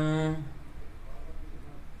Romaharshanam.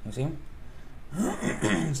 You see,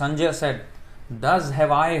 Sanjaya said, Thus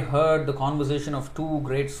have I heard the conversation of two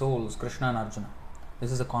great souls, Krishna and Arjuna.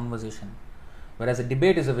 This is a conversation. Whereas a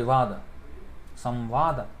debate is a vivada,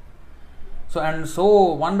 samvada.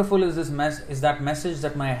 So wonderful is is that message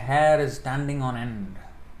that my hair is standing on end.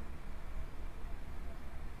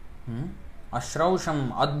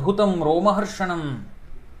 Ashrausham adbhutam romaharshanam.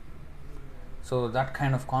 So that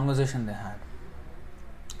kind of conversation they had.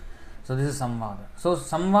 So this is samvada. So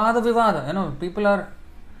samvada vivada, people are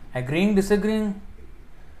agreeing, disagreeing.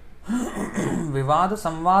 Vivada,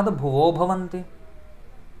 samvada, bhuvo bhavanti.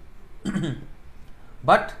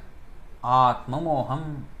 But atma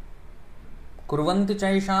moham kurvanti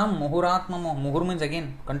chaisham muhuratma moham. Muhur means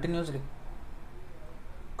again, continuously.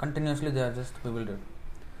 Continuously they are just bewildered.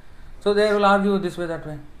 So they will argue this way, that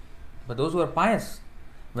way. But those who are pious,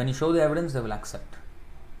 when you show the evidence, they will accept.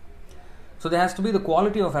 So there has to be the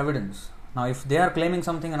quality of evidence. Now if they are claiming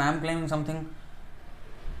something and I am claiming something,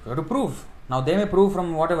 you have to prove. Now they may prove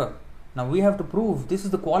from whatever. Now we have to prove this is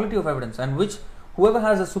the quality of evidence, and whoever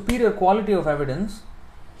has a superior quality of evidence,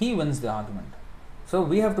 he wins the argument. So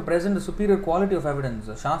we have to present the superior quality of evidence,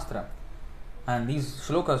 the Shastra. And these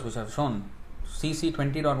shlokas which I have shown, CC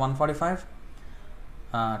 20.145,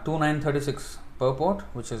 2936 purport,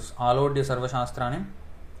 which is Alodya Sarva Shastrani,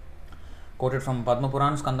 quoted from Padma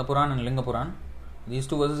Puran, Skanda Puran and Linga Puran. These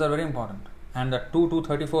two verses are very important. And the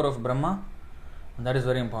 2.234 of Brahma, that is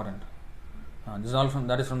very important. This is all from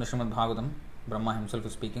the Srimad Bhagavatam. Brahma himself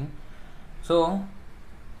is speaking. So,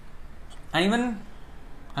 and even,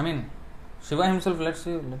 Shiva himself, let's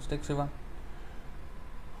take Shiva.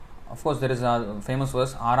 Of course, there is a famous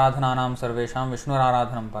verse, Aradhananam Sarvesham Vishnu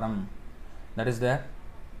Aradhanam Param. That is there.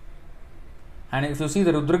 And if you see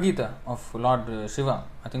the Rudra Gita of Lord Shiva,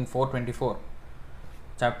 I think 424,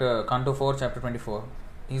 Canto 4, chapter 24,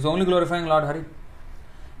 he is only glorifying Lord Hari.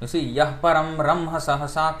 You see, Yah Param Ramha Saha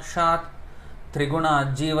Sakshat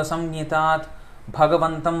Triguna Jiva Samnyitat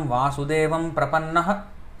Bhagavantam Vasudevam Prapannah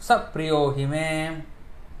Sapriyo Hime.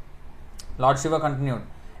 Lord Shiva continued,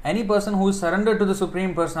 any person who is surrendered to the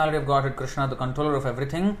Supreme Personality of Godhead, Krishna, the controller of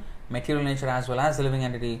everything, material nature as well as the living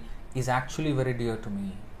entity, is actually very dear to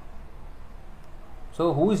me.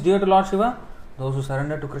 So who is dear to Lord Shiva? Those who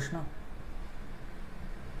surrender to Krishna.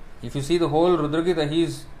 If you see the whole Rudra Gita, he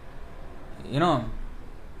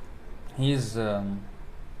is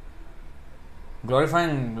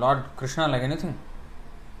glorifying Lord Krishna like anything,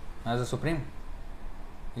 as a supreme.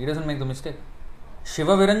 He doesn't make the mistake.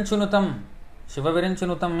 Shiva Viranchunutam. Shiva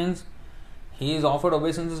Viranchunutam means he is offered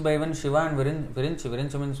obeisances by even Shiva and Virinchi.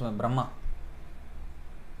 Virinchi means Brahma.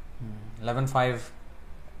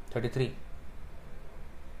 11.5.33.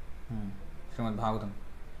 Srimad Bhagavatam.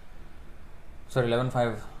 Sorry,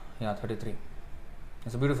 11.5.33.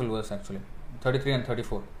 It's a beautiful verse actually. 33 and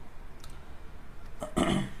 34.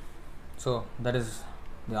 So that is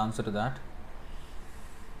the answer to that.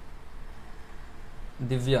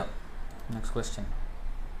 Divya, next question.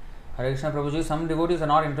 Hare Krishna Prabhuji, some devotees are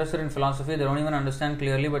not interested in philosophy, they don't even understand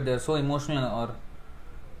clearly, but they are so emotional or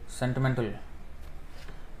sentimental.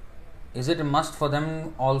 Is it a must for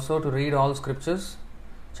them also to read all scriptures?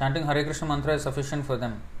 Chanting Hare Krishna mantra is sufficient for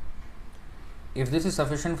them. If this is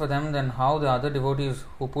sufficient for them, then how the other devotees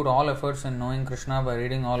who put all efforts in knowing Krishna by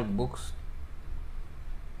reading all books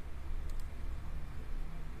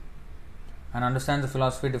and understand the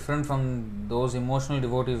philosophy different from those emotional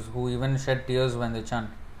devotees who even shed tears when they chant?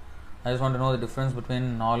 I just want to know the difference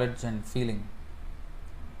between knowledge and feeling.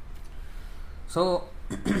 So,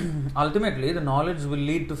 ultimately, the knowledge will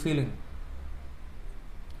lead to feeling.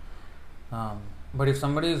 But if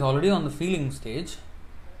somebody is already on the feeling stage,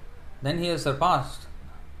 then he has surpassed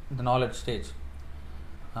the knowledge stage.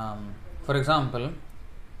 For example,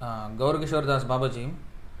 Gaurkishore Das Babaji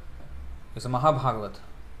is a Mahabhagavat.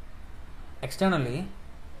 Externally,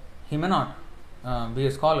 he may not be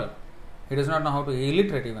a scholar. He does not know how to, he is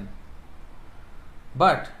illiterate even.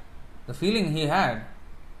 But the feeling he had,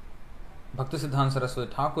 Bhaktisiddhanta Saraswati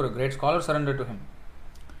Thakur, a great scholar, surrendered to him.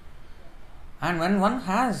 And when one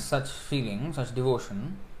has such feeling, such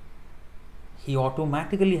devotion, he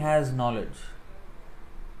automatically has knowledge.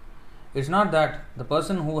 It's not that the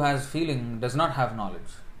person who has feeling does not have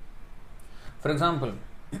knowledge. For example,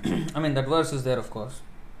 that verse is there, of course.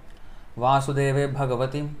 Vasudeve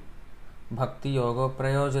Bhagavati Bhakti Yoga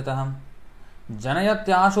Prayojitaham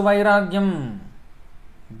Janayatyashu Vairagyam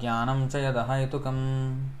Jnanam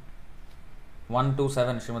Chayadahaitukam.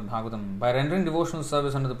 127 Srimad Bhagavatam. By rendering devotional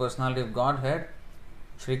service under the personality of Godhead,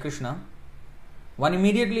 Sri Krishna, one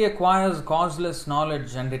immediately acquires causeless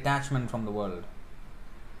knowledge and detachment from the world.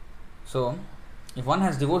 So, if one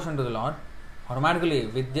has devotion to the Lord, automatically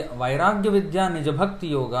Vairagya Vidya Nija Bhakti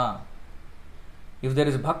Yoga, If there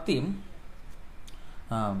is bhakti,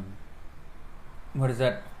 what is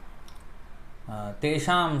that?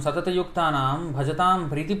 Tesham satatayuktanam bhajatam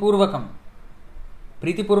pritipurvakam.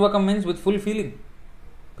 Pritipurvakam means with full feeling.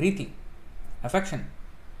 Priti, affection.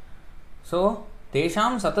 So,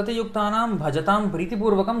 Tesham satatayuktanam bhajatam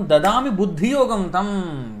pritipurvakam dadami buddhiyogam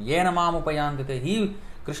tam yena mam upayantite. He,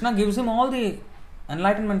 Krishna gives him all the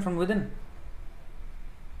enlightenment from within.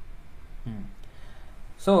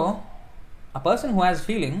 So, a person who has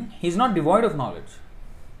feeling, he is not devoid of knowledge.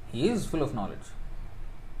 He is full of knowledge.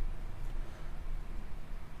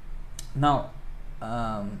 Now,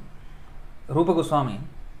 Rupa Goswami,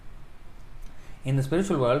 in the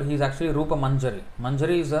spiritual world, he is actually Rupa Manjari.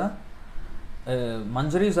 Manjaris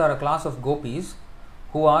are a class of gopis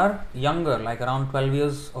who are younger, like around 12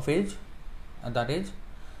 years of age, at that age.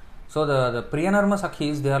 So the Priyanarma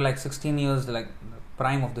Sakhis, they are like 16 years, like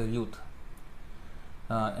prime of their youth,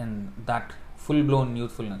 in that full-blown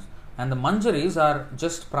youthfulness. And the Manjaris are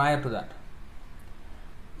just prior to that.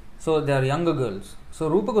 So they are younger girls. So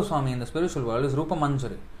Rupa Goswami in the spiritual world is Rupa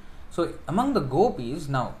Manjari. So among the gopis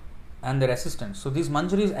now and their assistants, so these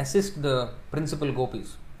Manjaris assist the principal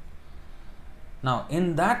gopis. Now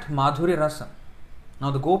in that Madhurya Rasa,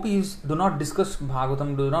 now the gopis do not discuss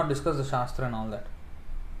Bhagavatam, do not discuss the Shastra and all that.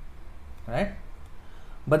 Right?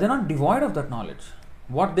 But they are not devoid of that knowledge.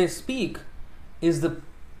 What they speak is the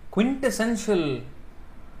quintessential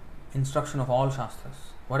instruction of all Shastras.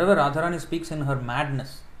 Whatever Radharani speaks in her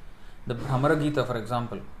madness, the Bhramara Gita, for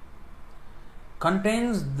example,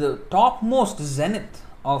 contains the topmost zenith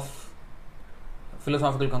of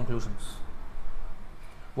philosophical conclusions.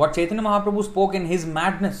 What Chaitanya Mahaprabhu spoke in his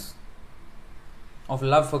madness of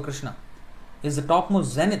love for Krishna is the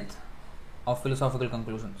topmost zenith of philosophical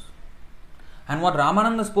conclusions. And what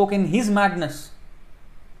Ramananda spoke in his madness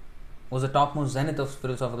was the topmost zenith of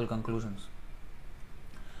philosophical conclusions.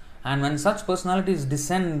 And when such personalities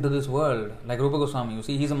descend to this world, like Rupa Goswami, you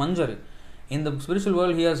see, he is a Manjari. In the spiritual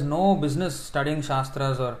world, he has no business studying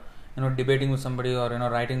Shastras or debating with somebody or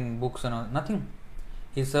writing books and nothing.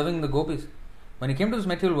 He is serving the gopis. When he came to this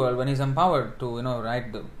material world, when he is empowered to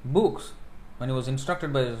write the books, when he was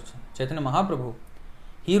instructed by Chaitanya Mahaprabhu,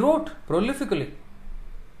 he wrote prolifically.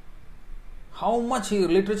 How much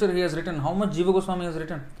literature he has written, how much Jiva Goswami has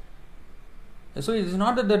written. So it is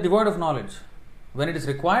not that they are devoid of knowledge. When it is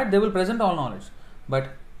required, they will present all knowledge. But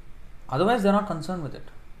otherwise, they are not concerned with it.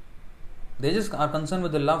 They just are concerned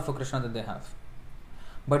with the love for Krishna that they have.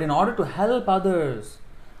 But in order to help others,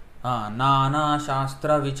 Nana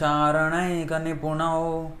Shastra Vicharanaika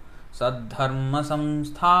Nipunao Sadharma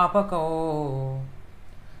Samsthapako.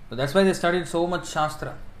 So that's why they studied so much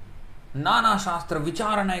Shastra. Nana Shastra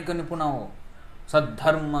Vicharanaika Nipunao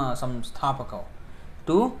Sadharma Samsthapako.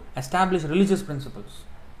 To establish religious principles.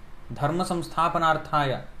 Dharma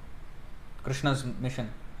Samsthapanarthaya, Krishna's mission.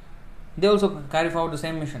 They also carry forward the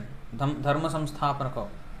same mission. Dharma Samsthapanako.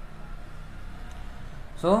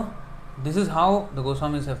 So, this is how the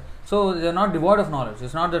Goswamis have. So, they are not devoid of knowledge.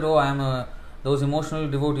 It's not that, I am those emotional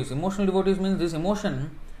devotees. Emotional devotees means this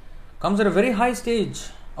emotion comes at a very high stage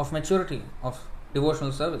of maturity, of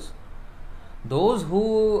devotional service. Those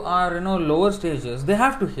who are, lower stages, they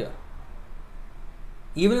have to hear.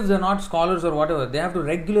 Even if they are not scholars or whatever, they have to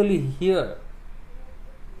regularly hear.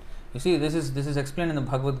 You see, this is explained in the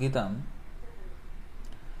Bhagavad Gita,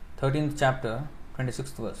 13th chapter,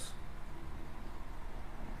 26th verse.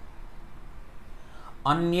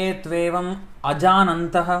 Anye tvevam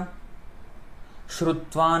ajanantah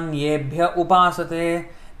shruttvanyebhya upasate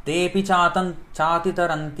tepi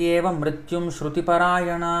chatitarantyeva mrityum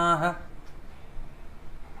shrutiparayanah.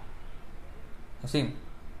 You see,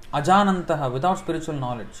 ajanantah, without spiritual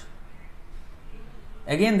knowledge.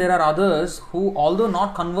 Again, there are others who, although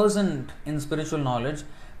not conversant in spiritual knowledge,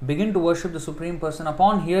 begin to worship the Supreme Person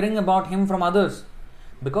upon hearing about Him from others.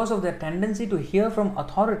 Because of their tendency to hear from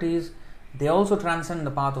authorities, they also transcend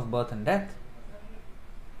the path of birth and death.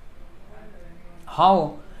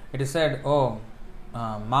 How it is said, Mam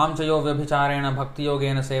chayo vyabhicharena bhakti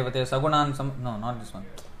yogena sevate sagunan no, not this one.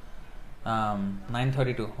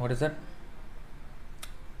 932. What is that?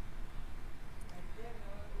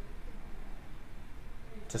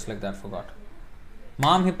 Just like that, forgot.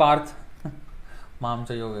 Mam hi parth Mam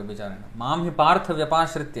chayo vyabhicharena Mam hi parth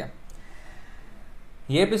vyapashritya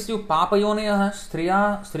Yepi syu papayoneyah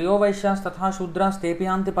striyo vaishyas tatha shudras tepi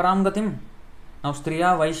yanti param gatim. Now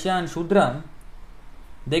striya, vaishya and shudra,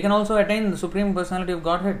 they can also attain the Supreme Personality of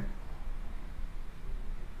Godhead.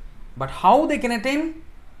 But how they can attain?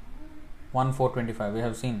 1.4.25 we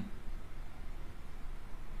have seen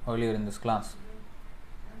earlier in this class,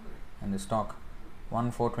 in this talk.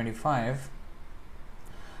 1.4.25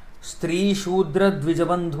 Stri Shudra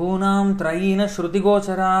Dvijabandhunam Traina Shruti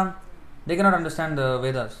Gochara. They cannot understand the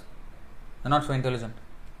Vedas. They are not so intelligent.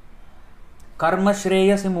 Karma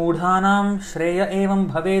Shreyasi Mudhanam Shreya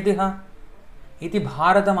Evam Bhavediha Iti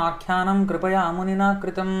Bharatam Akhyanam Kripaya Amunina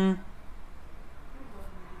Kritam.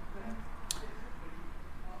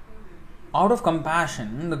 Out of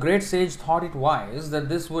compassion, the great sage thought it wise that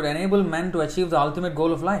this would enable men to achieve the ultimate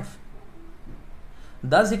goal of life.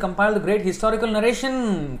 Thus, he compiled the great historical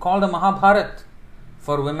narration called the Mahabharat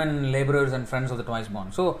for women, labourers, and friends of the twice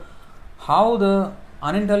born. So, how the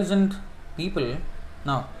unintelligent people,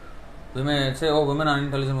 now we may say, oh, women are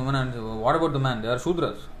unintelligent, women are unintelligent. What about the men? They are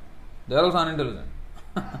Shudras. They are also unintelligent.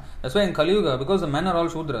 That's why in Kali Yuga, because the men are all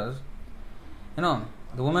Shudras, the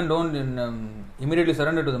women don't immediately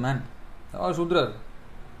surrender to the men. They are all Shudras.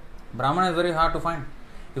 Brahmana is very hard to find.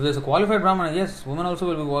 If there is a qualified Brahmana, yes, women also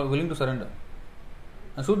will be willing to surrender.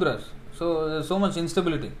 And Shudras. So there is so much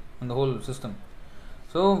instability in the whole system.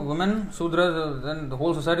 So women, Shudras, then the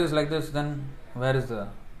whole society is like this, then where is the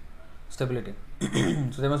stability?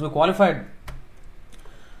 So there must be qualified,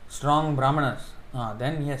 strong Brahmanas.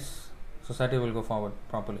 Then yes, society will go forward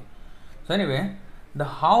properly. So anyway,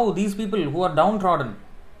 how these people who are downtrodden,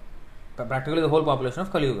 practically the whole population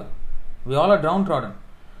of Kali Yuga, we all are downtrodden.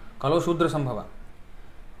 Kalo Shudra Sambhava.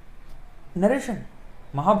 Narration,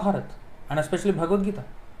 Mahabharat, and especially Bhagavad Gita.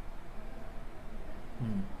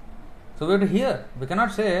 So we have to hear. We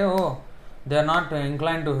cannot say, oh, they are not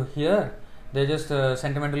inclined to hear, they are just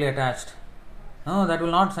sentimentally attached. No, that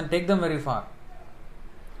will not take them very far.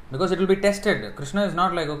 Because it will be tested. Krishna is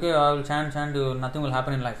not like, okay, I will chant, nothing will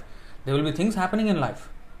happen in life. There will be things happening in life.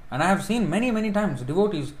 And I have seen many times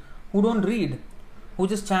devotees who don't read, who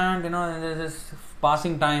just chant, they're just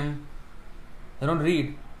passing time. They don't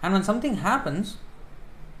read. And when something happens,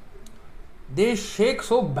 they shake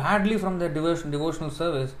so badly from their devotional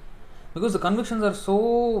service because the convictions are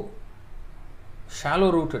so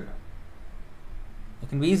shallow rooted. It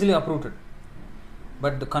can be easily uprooted.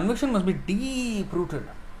 But the conviction must be deep rooted.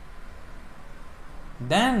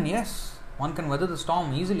 Then, yes, one can weather the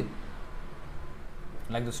storm easily.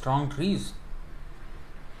 Like the strong trees.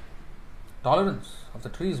 Tolerance of the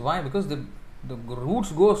trees. Why? Because the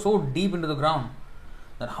roots go so deep into the ground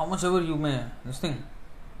that how much ever you may, it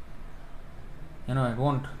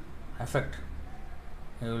won't affect.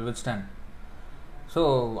 It will withstand.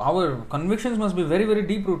 So, our convictions must be very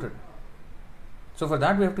deep rooted. So, for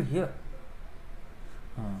that we have to hear.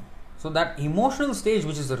 So, that emotional stage,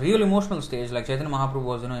 which is the real emotional stage, like Chaitanya Mahaprabhu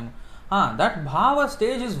was, that bhava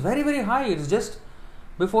stage is very high. It is just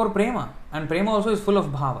before prema. And prema also is full of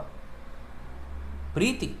bhava.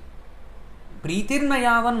 Preeti. Preetirna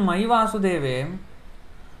yavan mai vasudeve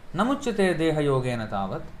namuchyate deha yogena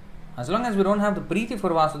tavat. As long as we don't have the preeti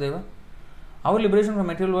for Vasudeva, our liberation from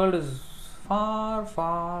material world is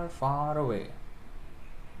far away.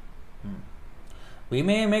 We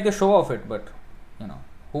may make a show of it, but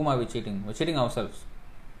whom are we cheating? We're cheating ourselves.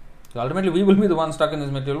 So ultimately we will be the ones stuck in this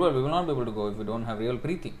material world. We will not be able to go if we don't have real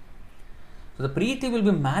preeti. So the preeti will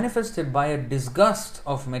be manifested by a disgust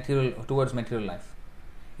of towards material life.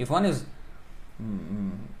 If one is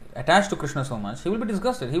attached to Krishna so much, he will be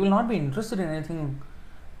disgusted. He will not be interested in anything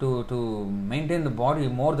to maintain the body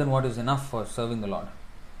more than what is enough for serving the Lord.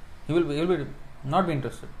 He will not be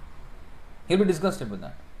interested. He will be disgusted with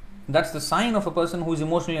that. That's the sign of a person who is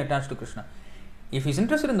emotionally attached to Krishna. If he is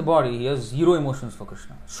interested in the body, he has zero emotions for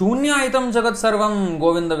Krishna. Shunyaitam jagat sarvam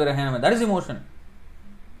govinda virahename. That is emotion.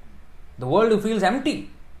 The world feels empty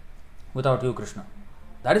without you, Krishna.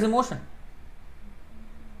 That is emotion.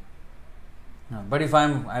 But if I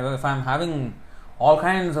am having all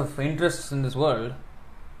kinds of interests in this world,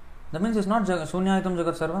 that means it's not Shunyaitam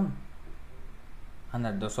jagat sarvam.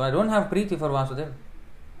 And so I don't have preeti for Vasudeva.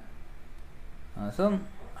 So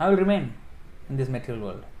I will remain in this material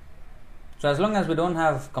world. So as long as we don't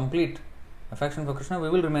have complete affection for Krishna, we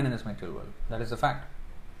will remain in this material world. That is the fact.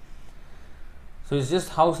 So it's just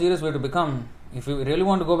how serious we have to become. If we really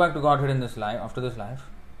want to go back to Godhead in this life, after this life,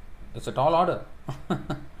 it's a tall order.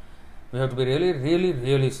 We have to be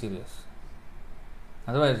really serious.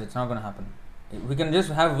 Otherwise, it's not going to happen. We can just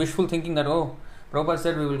have wishful thinking that, Prabhupada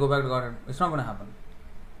said we will go back to Godhead. It's not going to happen.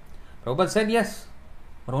 Prabhupada said yes,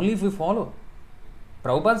 but only if we follow.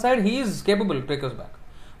 Prabhupada said he is capable to take us back.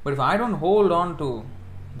 But if I don't hold on to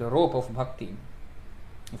the rope of bhakti,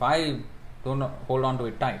 if I don't hold on to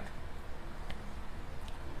it tight,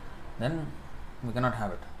 then we cannot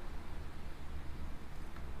have it.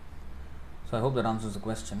 So I hope that answers the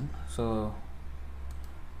question. So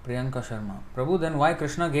Priyanka Sharma. Prabhu, then why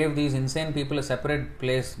Krishna gave these insane people a separate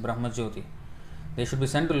place, Brahma Jyoti? They should be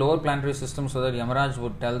sent to lower planetary systems so that Yamaraj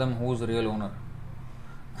would tell them who is the real owner.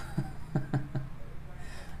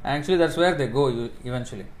 Actually, that's where they go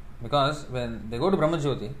eventually. Because when they go to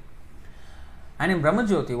Brahmajyoti, and in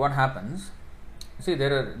Brahmajyoti, what happens? See,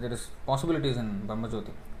 there is possibilities in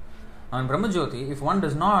Brahmajyoti. Now, in Brahmajyoti, if one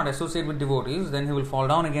does not associate with devotees, then he will fall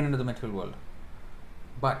down again into the material world.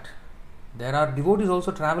 But there are devotees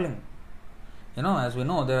also traveling. As we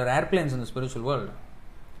know, there are airplanes in the spiritual world,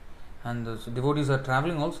 and the devotees are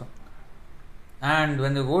traveling also. And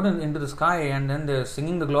when they go into the sky and then they are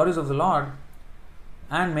singing the glories of the Lord,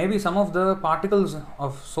 and maybe some of the particles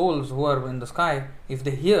of souls who are in the sky, if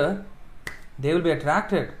they hear, they will be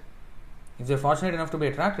attracted. If they are fortunate enough to be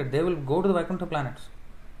attracted, they will go to the Vaikuntha planets.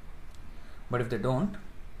 But if they don't,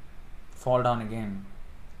 fall down again.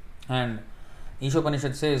 And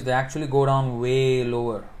Ishopanishad says they actually go down way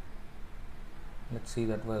lower. Let's see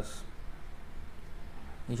that verse.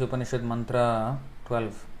 Ishopanishad mantra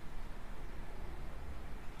 12.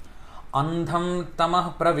 Andham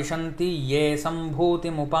tamah pravishanti ye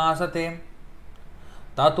sambhutim upasate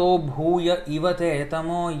tato bhuya ivate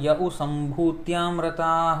tamo yau sambhutyam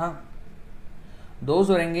rataha. Those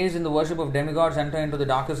who are engaged in the worship of demigods enter into the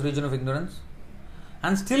darkest region of ignorance,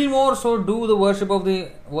 and still more so do the worship of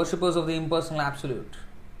the worshippers of the impersonal absolute.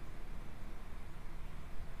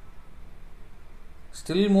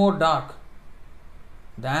 Still more dark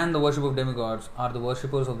than the worship of demigods are the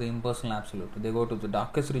worshippers of the impersonal absolute. They go to the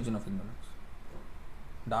darkest region of ignorance,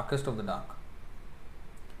 darkest of the dark.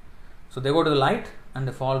 So they go to the light and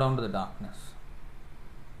they fall down to the darkness.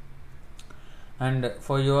 And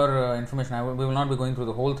for your information, we will not be going through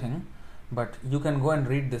the whole thing, but you can go and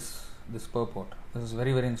read this purport. This is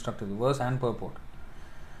very, very instructive, the verse and purport.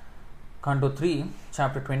 Canto 3,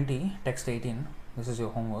 chapter 20, text 18. This is your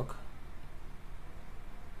homework.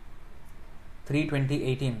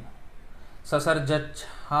 3:20:18.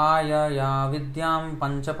 Sasarjachhaya ya vidyam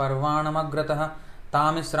pancha parvanamagratah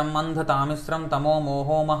tamisram andha tamisram tamo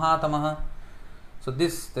moho mahatamaha. So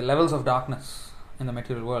the levels of darkness in the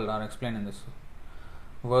material world are explained in this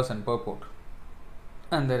verse and purport.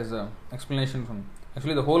 And there is a explanation from...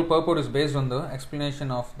 Actually, the whole purport is based on the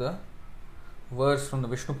explanation of the verse from the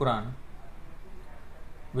Vishnu Puran,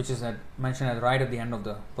 which is mentioned right at the end of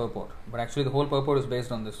the purport. But actually, the whole purport is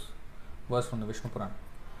based on this verse from the Vishnu Puran.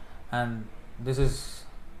 And this is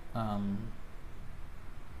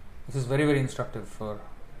very, very instructive for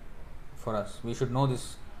us. We should know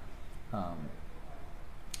this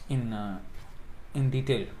in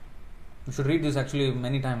detail. We should read this actually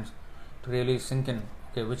many times to really sink in.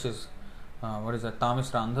 Okay, which is what is that?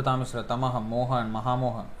 Tamisra, Andha Tamisra, Tamaha, Moha, and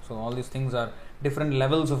Mahamoha. So all these things are different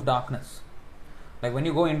levels of darkness. Like when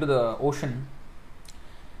you go into the ocean,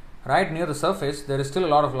 right near the surface, there is still a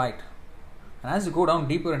lot of light. And as you go down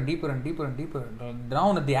deeper and deeper and deeper and deeper,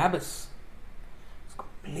 down at the abyss, it's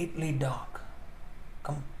completely dark.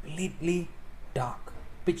 Completely dark.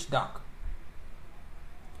 Pitch dark.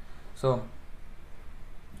 So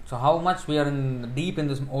how much we are deep in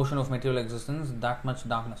this ocean of material existence, that much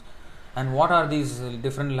darkness. And what are these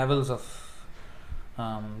different levels of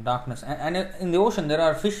darkness? And in the ocean, there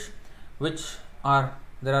are fish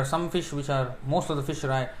there are some fish which are, most of the fish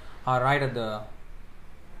are right at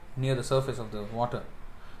near the surface of the water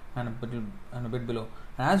and a bit below.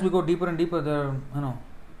 And as we go deeper and deeper, they are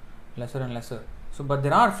lesser and lesser. So, but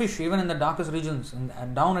there are fish even in the darkest regions,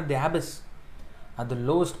 and down at the abyss, at the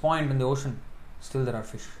lowest point in the ocean, still there are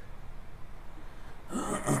fish.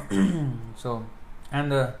 So,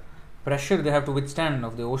 and the pressure they have to withstand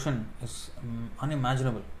of the ocean is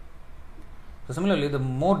unimaginable. So similarly, the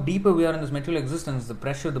more deeper we are in this material existence, the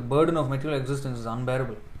pressure, the burden of material existence is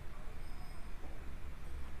unbearable.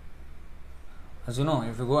 As you know,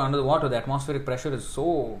 if you go under the water, the atmospheric pressure is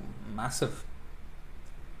so massive.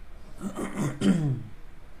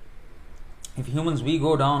 If humans, we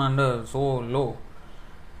go down under so low,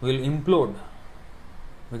 we will implode.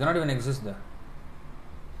 We cannot even exist there.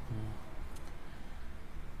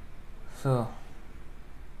 So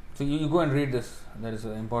you go and read this. That is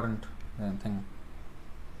an important thing.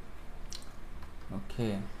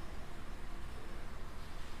 Okay.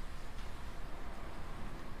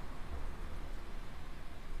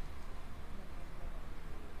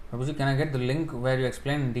 Prabhuji, can I get the link where you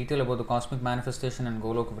explain in detail about the cosmic manifestation in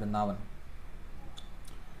Goloka Vrindavan?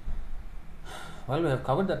 Well, we have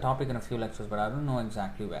covered that topic in a few lectures, but I don't know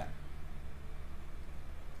exactly where.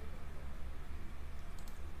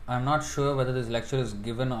 I am not sure whether this lecture is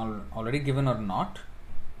already given or not.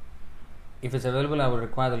 If it's available, I will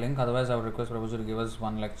require the link. Otherwise, I would request Prabhuji to give us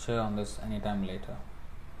one lecture on this anytime later.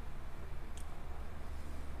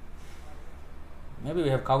 Maybe we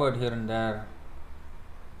have covered here and there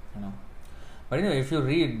you know. But anyway, if you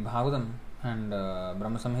read Bhagavatam and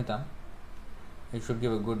Brahma Samhita, it should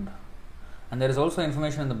give a good. And there is also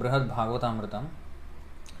information in the Brihad Bhagavatamrita.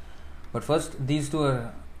 But first, these two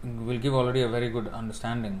will give already a very good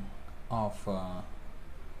understanding of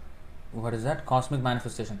what is that? Cosmic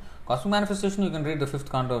manifestation. Cosmic manifestation, you can read the 5th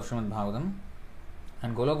canto of Srimad Bhagavatam.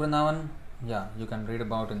 And Golok Vrindavan, you can read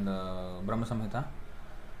about in the Brahma Samhita.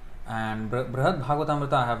 And Brihad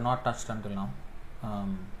Bhagavatamrita I have not touched until now.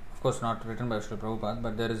 Of course, not written by Srila Prabhupada,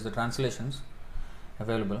 but there is the translations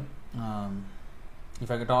available.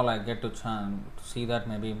 If I get all I get to see that,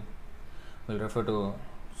 maybe we'll refer to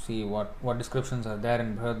see what descriptions are there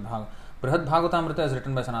in Brihad Bhagavatamrita. Brihad Bhagavatamrita is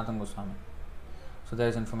written by Sanatana Goswami. So there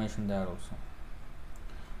is information there also.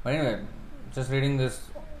 But anyway, just reading this,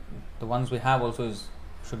 the ones we have also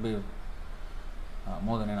should be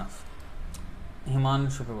more than enough.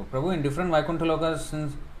 Himanshu Prabhu. Prabhu, in different Vaikuntha lokas,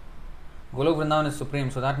 since Golok Vrindavan is supreme,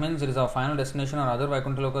 so that means it is our final destination, or other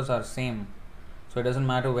Vaikuntha lokas are same. So it doesn't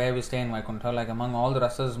matter where we stay in Vaikuntha. Like among all the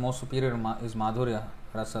rasas, most superior is Madhurya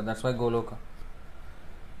rasa. That's why Goloka.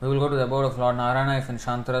 We will go to the abode of Lord Narayana if in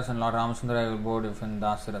Shantaras, and Lord Ramachandra will abode if in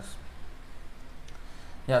Dasaras.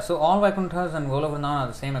 Yeah, so all Vaikunthas and Golok Vrindavan are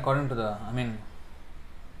the same according to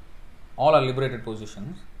all are liberated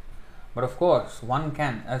positions. But of course, one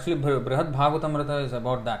can. Actually, Brihad Bhagavatamrita is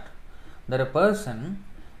about that. That a person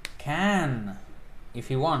can, if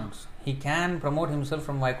he wants, he can promote himself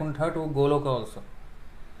from Vaikuntha to Goloka also.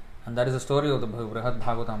 And that is the story of the Brihad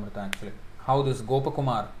Bhagavatamrita actually. How this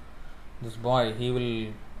Gopakumar, this boy, he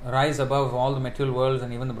will rise above all the material worlds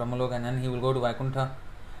and even the Brahmaloka, and then he will go to Vaikuntha.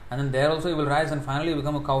 And then there also he will rise and finally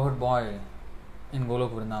become a cowherd boy in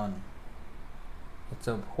Golok Vrindavan. It's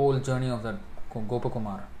a whole journey of that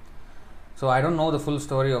Gopakumar. So I don't know the full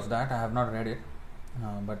story of that. I have not read it.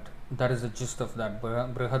 But that is the gist of that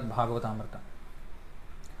Brihad Bhagavatamrita.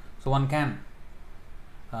 So one can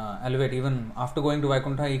elevate. Even after going to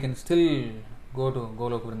Vaikuntha, he can still go to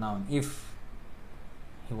Golok Vrindavan if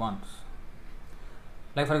he wants.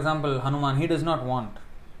 Like for example, Hanuman, he does not want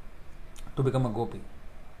to become a gopi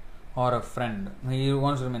or a friend. He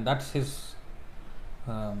wants to remain. That's his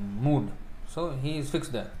mood. So he is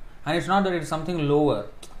fixed there. And it's not that it is something lower.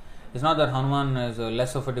 It's not that Hanuman is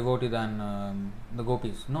less of a devotee than the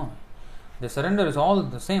gopis. No. The surrender is all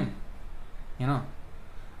the same.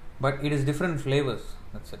 But it is different flavors.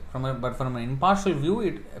 That's it. But from an impartial view,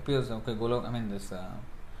 it appears, okay, this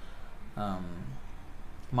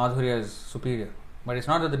Madhurya is superior. But it's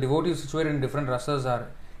not that the devotees situated in different rasas are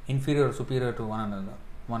inferior or superior to one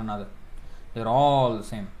another. They are all the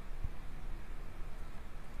same.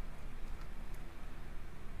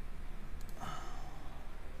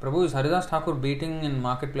 Prabhu, is Haridas Thakur beating in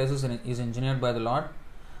marketplaces is engineered by the Lord?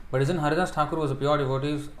 But isn't Haridas Thakur was a pure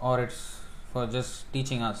devotee, or it's for just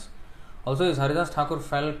teaching us? Also, is Haridas Thakur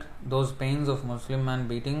felt those pains of Muslim man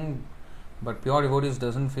beating, but pure devotees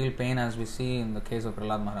doesn't feel pain as we see in the case of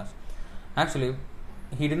Prahlad Maharaj? Actually,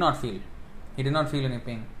 he did not feel. He did not feel any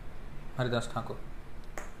pain, Haridas Thakur.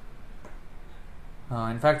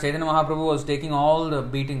 In fact, Chaitanya Mahaprabhu was taking all the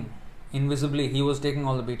beating. Invisibly, he was taking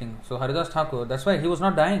all the beating. So Haridas Thakur, that's why he was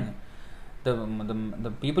not dying.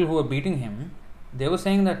 The people who were beating him, they were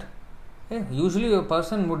saying that usually a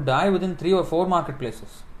person would die within 3 or 4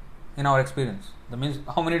 marketplaces. In our experience, that means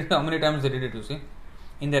how many times they did it. You see,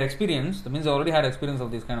 in their experience, that means they already had experience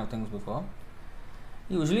of these kind of things before.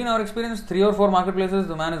 Usually, in our experience, 3 or 4 marketplaces,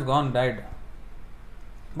 the man is gone, died.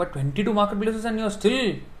 But 22 marketplaces, and you are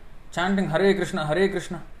still chanting Hare Krishna, Hare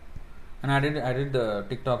Krishna. And I did the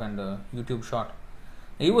TikTok and the YouTube short.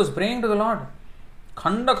 He was praying to the Lord.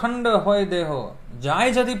 Khanda khanda hoy deho,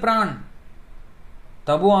 jai jadi pran,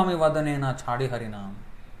 tabu ami vadanena chadi harinam.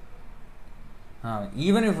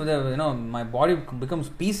 Even if my body becomes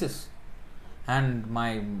pieces and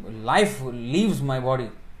my life leaves my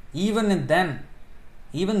body, even then,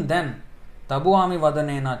 tabu ami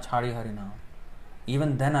vadanena chadi harinam.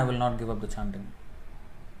 Even then I will not give up the chanting.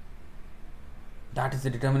 That is the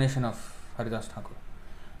determination of Haridas Thakur.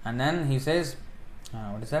 And then he says,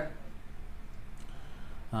 what is that?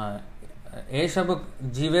 Eshabak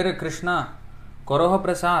Jivere Krishna Koroha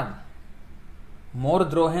Prasad Mor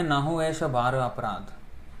Drohe Nahu Esha Bhara Aparad.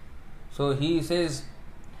 So he says,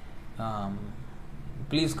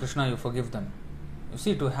 please Krishna, you forgive them. You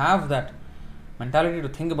see, to have that mentality to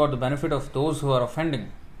think about the benefit of those who are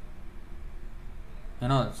offending.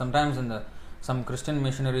 Sometimes in some Christian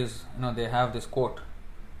missionaries, they have this quote,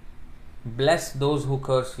 bless those who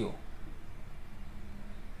curse you.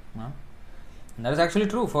 And that is actually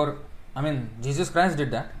true Jesus Christ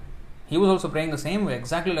did that. He was also praying the same way,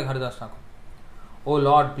 exactly like Haridas Thakur. Oh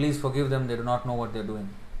Lord, please forgive them, they do not know what they are doing.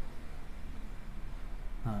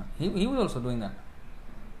 He was also doing that.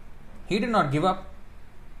 He did not give up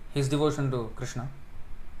his devotion to Krishna,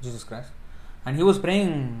 Jesus Christ, and he was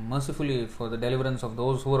praying mercifully for the deliverance of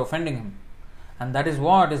those who were offending him. And that is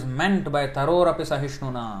what is meant by tarorapi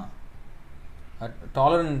sahishnuna. A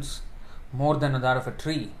tolerance more than that of a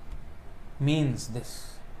tree means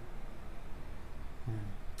this.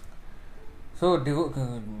 So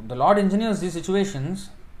the Lord engineers these situations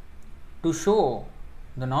to show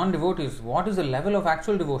the non-devotees what is the level of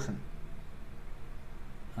actual devotion.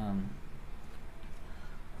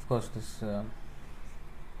 Of course, there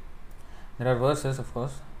are verses, of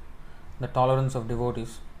course, the tolerance of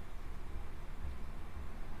devotees.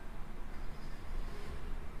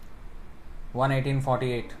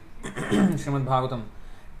 1:18:48 Srimad Bhagavatam.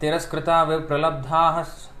 Tiraskrita vipralabdhaah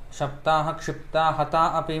shaptaah kshipta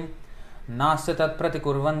hata api nasya tat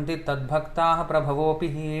pratikurvanti tad bhaktaah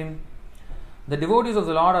prabhavopihi. The devotees of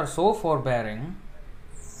the Lord are so forbearing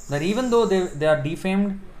that even though they are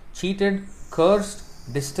defamed, cheated,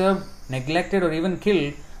 cursed, disturbed, neglected, or even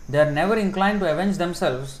killed, they are never inclined to avenge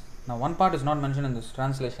themselves. Now, one part is not mentioned in this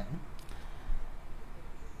translation.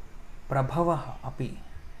 Prabhavah api.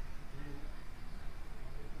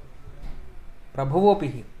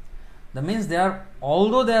 Prabhavopihi. That means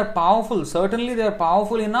although they are powerful, certainly they are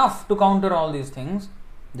powerful enough to counter all these things,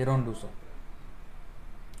 they don't do so.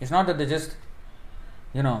 It's not that they just,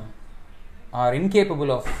 are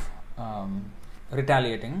incapable of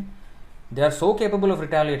retaliating. They are so capable of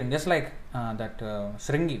retaliating, just like that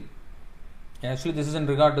Shringi. Actually, this is in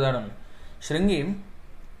regard to that only. Shringi,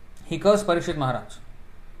 he cursed Parikshit Maharaj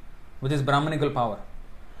with his Brahmanical power.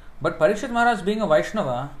 But Parikshit Maharaj, being a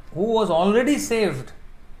Vaishnava, who was already saved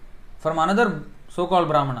from another so-called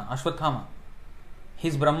Brahmana, Ashwathama,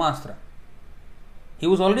 his Brahmastra, he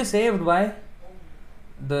was already saved by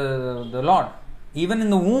the Lord, even in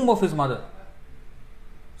the womb of his mother.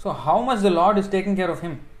 So how much the Lord is taking care of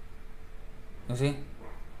him? You see,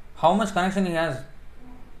 how much connection he has.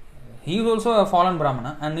 He is also a fallen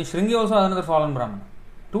Brahmana, and Shringi also another fallen Brahmana.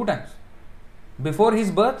 2 times. Before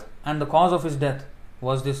his birth and the cause of his death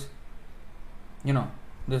was this,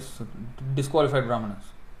 this disqualified Brahmanas,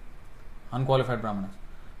 unqualified Brahmanas.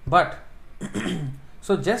 But,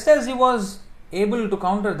 so just as he was able to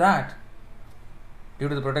counter that due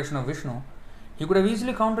to the protection of Vishnu, he could have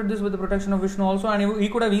easily countered this with the protection of Vishnu also, and he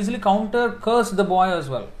could have easily cursed the boy as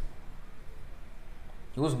well.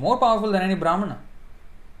 He was more powerful than any Brahmana.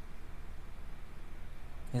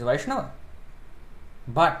 He is Vaishnava.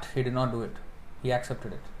 But he did not do it. He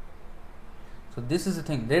accepted it. So this is the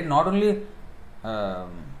thing. They not only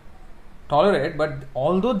tolerate, but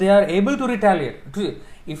although they are able to retaliate.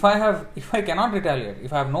 If I cannot retaliate,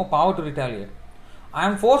 if I have no power to retaliate, I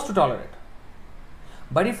am forced to tolerate.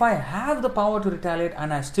 But if I have the power to retaliate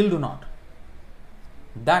and I still do not,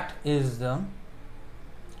 that is the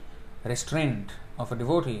restraint of a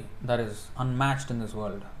devotee that is unmatched in this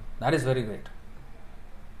world. That is very great.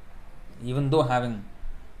 Even though having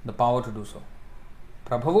the power to do so.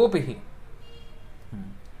 Prabhavopihi.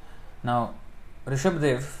 Now,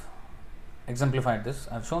 Rishabdev exemplified this.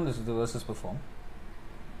 I have shown this in the verses before.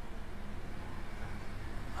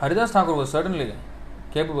 Haridas Thakur was certainly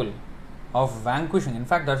capable of vanquishing. In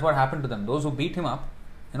fact, that's what happened to them. Those who beat him up,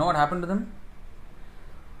 you know what happened to them?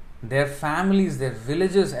 Their families, their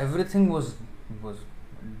villages, everything was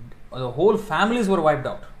the whole families were wiped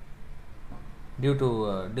out due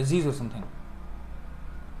to disease or something.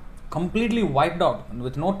 Completely wiped out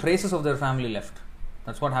with no traces of their family left.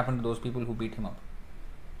 That's what happened to those people who beat him up.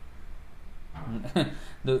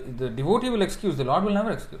 The devotee will excuse, the Lord will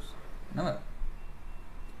never excuse. Never.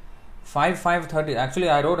 5:30. Actually,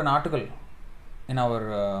 I wrote an article in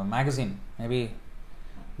our magazine. Maybe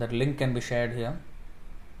that link can be shared here.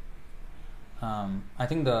 I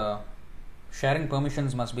think the sharing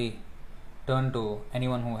permissions must be turned to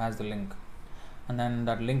anyone who has the link. And then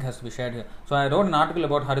that link has to be shared here. So I wrote an article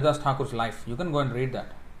about Haridas Thakur's life. You can go and read that.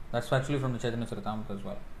 That's actually from the Chaitanya Charitamrita as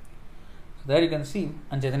well. So there you can see,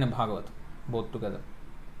 and Chaitanya Bhagavat, both together.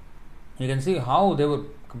 You can see how they were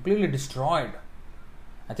completely destroyed.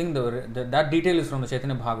 I think that detail is from the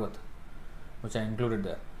Chaitanya Bhagavat, which I included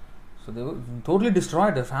there. So they were totally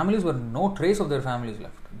destroyed. Their families were no trace of their families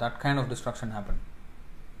left. That kind of destruction happened.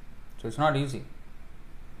 So it's not easy.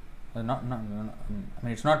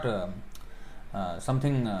 It's not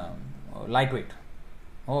something lightweight.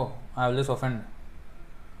 Oh, I will just offend.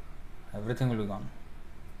 Everything will be gone.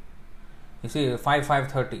 You see,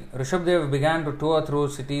 5:30. Rishabdev began to tour through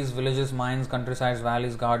cities, villages, mines, countrysides,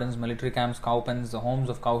 valleys, gardens, military camps, cow pens, the homes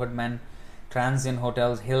of cowherd men, transient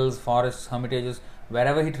hotels, hills, forests, hermitages.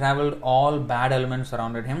 Wherever he travelled, all bad elements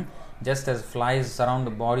surrounded him. just as flies surround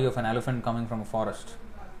the body of an elephant coming from a forest.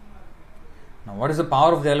 Now, what is the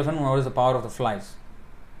power of the elephant and what is the power of the flies?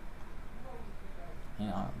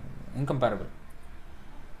 Yeah, incomparable.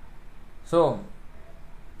 So,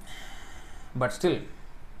 but still,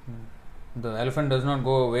 the elephant does not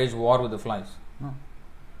go wage war with the flies. No.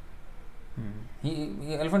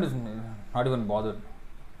 The elephant is not even bothered.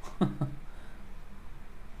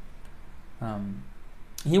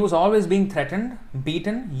 He was always being threatened,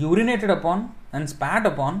 beaten, urinated upon, and spat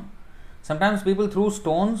upon. Sometimes people threw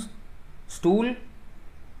stones, stool,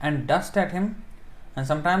 and dust at him, and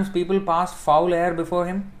sometimes people passed foul air before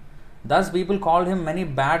him. Thus, people called him many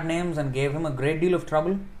bad names and gave him a great deal of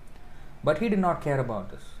trouble. But he did not care about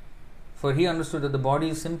this, for he understood that the body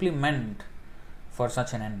is simply meant for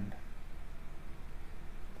such an end.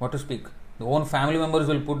 What to speak? The own family members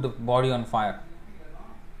will put the body on fire.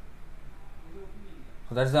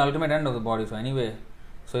 So that's the ultimate end of the body. So anyway,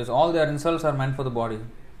 all their insults are meant for the body.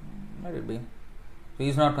 Let it be. So he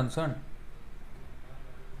is not concerned.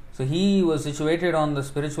 So he was situated on the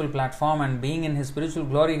spiritual platform, and being in his spiritual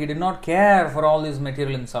glory, he did not care for all these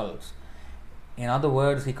material insults. In other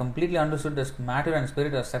words, he completely understood that matter and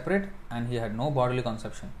spirit are separate, and he had no bodily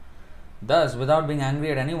conception. Thus, without being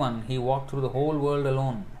angry at anyone, he walked through the whole world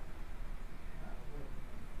alone.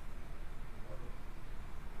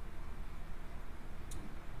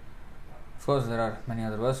 Of course, there are many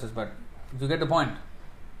other verses, but you get the point.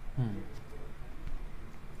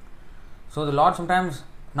 So the Lord sometimes,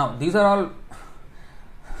 now these are all,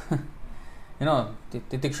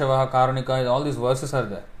 Titikshavaha, Karunika, all these verses are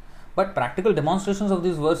there. But practical demonstrations of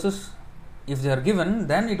these verses, if they are given,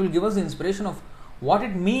 then it will give us the inspiration of what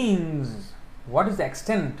it means, what is the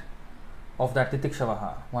extent of that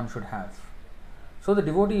Titikshavaha one should have. So the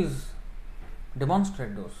devotees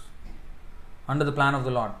demonstrate those under the plan of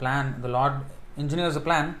the Lord. The Lord engineers a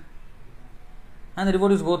plan, and the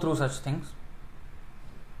devotees go through such things,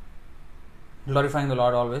 glorifying the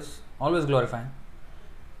Lord always glorifying,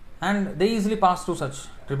 and they easily pass through such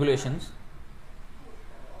tribulations,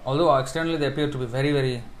 although externally they appear to be very,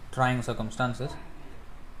 very trying circumstances,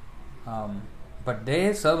 but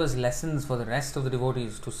they serve as lessons for the rest of the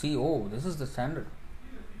devotees to see, this is the standard.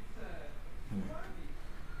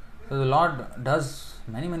 So the Lord does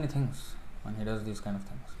many, many things when he does these kind of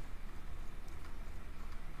things.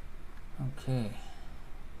 Okay.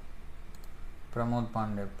 Pramod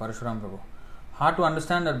Pandey, Parashuram Prabhu. Hard to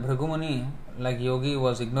understand that Bhrigumuni, like Yogi,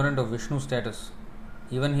 was ignorant of Vishnu's status.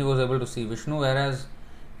 Even he was able to see Vishnu, whereas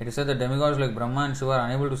it is said that demigods like Brahma and Shiva are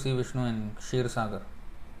unable to see Vishnu in Kshir Sagar,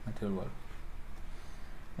 material world.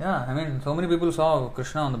 Yeah, so many people saw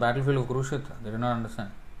Krishna on the battlefield of Kurukshetra. They did not understand.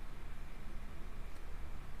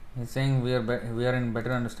 He is saying we are in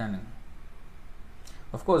better understanding.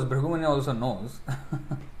 Of course, Bhrigumuni also knows.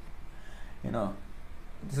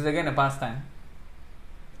 This is again a pastime.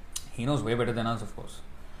 He knows way better than us, of course.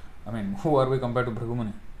 Who are we compared to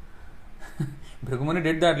Bhrigumuni? Bhrigumuni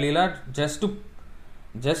did that Leela just to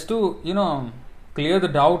clear the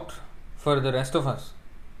doubt for the rest of us.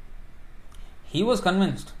 He was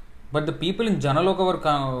convinced, but the people in Janaloka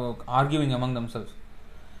were arguing among themselves.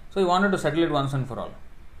 So he wanted to settle it once and for all.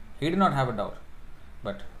 He did not have a doubt.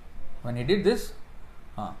 But when he did this,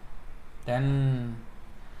 then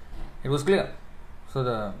it was clear.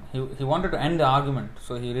 So he wanted to end the argument.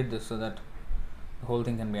 So he did this so that the whole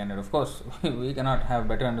thing can be ended. Of course, we cannot have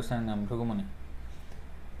better understanding than Bhrigumuni.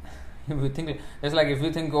 If we think, it's like if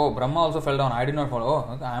we think, Brahma also fell down, I did not fall.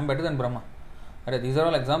 Okay, I am better than Brahma. These are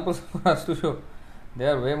all examples for us to show. They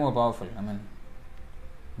are way more powerful.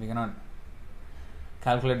 We cannot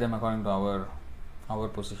calculate them according to our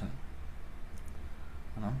position.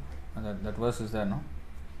 That verse is there, no?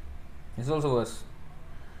 It's also a verse.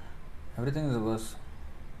 Everything is a verse.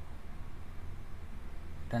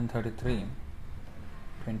 10:33,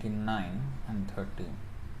 29 and 30.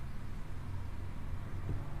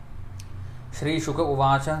 Shri Shuka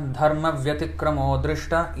Uvacha Dharma Vyatikramo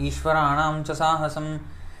Drishta Ishvaranam cha sahasam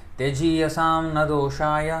Tejiyasam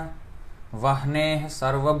nadoshaya Vahneh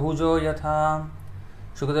sarva bhujo yatha.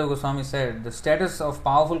 Shukadeva Goswami said, the status of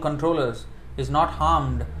powerful controllers is not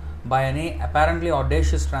harmed by any apparently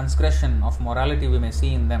audacious transgression of morality we may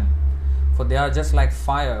see in them, for they are just like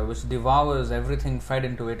fire which devours everything fed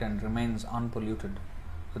into it and remains unpolluted.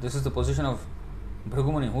 So this is the position of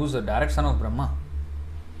Bhrigumuni, who is the direct son of Brahma.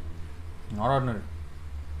 Not ordinary.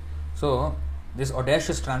 So this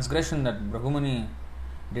audacious transgression that Bhrigumuni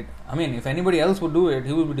did, if anybody else would do it,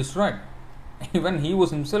 he would be destroyed. Even he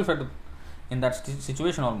was himself in that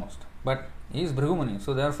situation almost. But he is Bhrigumuni,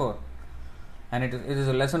 so therefore, and it is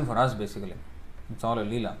a lesson for us basically. It's all a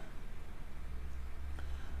Leela.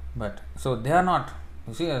 But so they are not,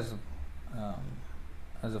 you see, as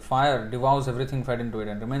a fire devours everything fed into it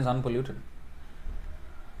and remains unpolluted.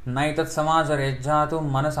 नैतत् समाचरेज्जातु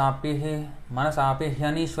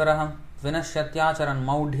मनसापिह्यनीश्वरः विनश्यत्याचरन्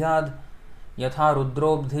मौढ्याद् यथा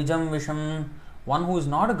रुद्रोब्धिजं विषम्. One who is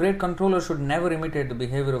not a great controller should never imitate the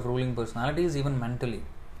behavior of ruling personalities, even mentally.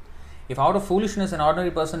 If out of foolishness an ordinary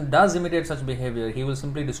person does imitate such behavior, he will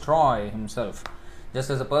simply destroy himself. Just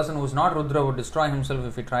as a person who is not Rudra would destroy himself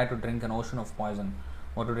if he tried to drink an ocean of poison,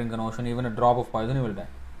 or to drink an ocean, even a drop of poison, he will die.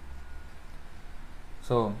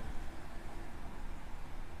 So,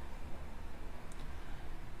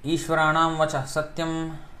 ईश्वराणां वचः सत्यं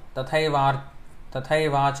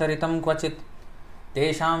तथैवाचरितं क्वचित्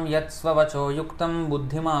तेषां यत्स्ववचो युक्तं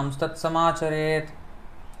बुद्धिमां तत्समाचरेत्.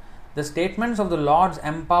 The statements of the Lord's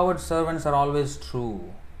empowered servants are always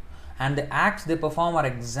true, and the acts they perform are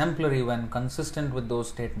exemplary when consistent with those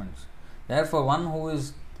statements. Therefore, one who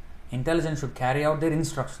is intelligent should carry out their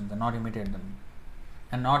instructions and not imitate them,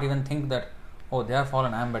 and not even think that, oh, they are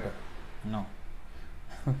fallen, I am better. No,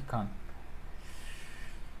 we can't.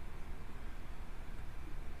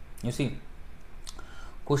 You see,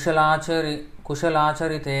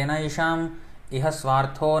 कुशलाचरितेन ईशाम् इह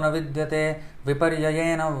स्वार्थो न विद्यते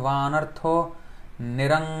विपर्ययेन वानर्थो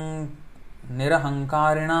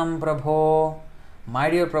निरहंकारिणां प्रभो. My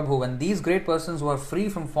dear Prabhu, when these great persons who are free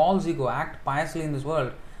from false ego act piously in this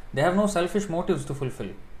world, they have no selfish motives to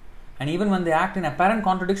fulfill. And even when they act in apparent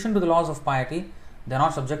contradiction to the laws of piety, they are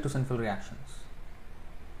not subject to sinful reactions.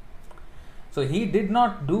 So he did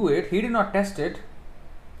not do it, he did not test it,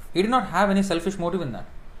 he did not have any selfish motive in that.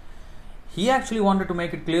 He actually wanted to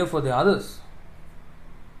make it clear for the others.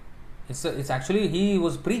 It's actually, he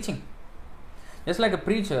was preaching. Just like a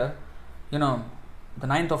preacher, the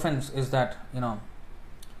ninth offense is that,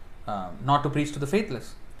 not to preach to the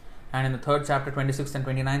faithless. And in the 3rd chapter, 26th and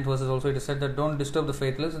 29th verses also it is said that don't disturb the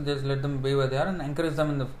faithless and just let them be where they are and encourage them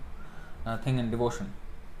in the thing in devotion.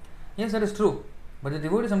 Yes, that is true. But the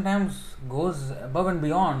devotee sometimes goes above and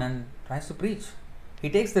beyond and tries to preach. He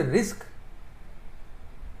takes the risk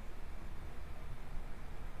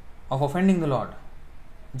of offending the Lord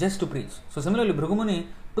just to preach. So similarly, Bhrigu Muni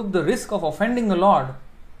took the risk of offending the Lord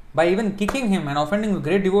by even kicking him and offending the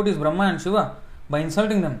great devotees Brahma and Shiva by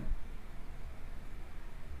insulting them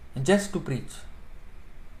just to preach.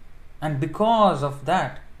 And because of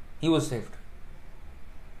that, he was saved.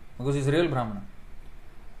 Because he is a real Brahmana.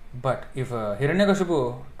 But if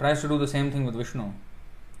Hiranyakashipu tries to do the same thing with Vishnu,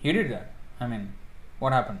 he did that.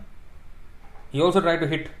 What happened? He also tried to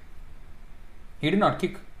hit. He did not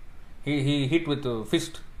kick. He hit with a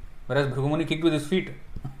fist, whereas Bhrigu Muni kicked with his feet.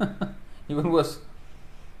 Even worse.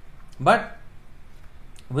 But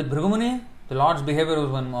with Bhrigu Muni, the Lord's behavior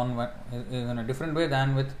was in a different way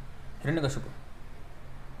than with Hiranyakashipu.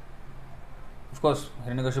 Of course,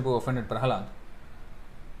 Hiranyakashipu offended Prahalad.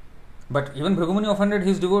 But even Bhrigu Muni offended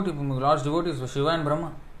his devotee, Lord's devotees, Shiva and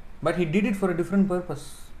Brahma. But he did it for a different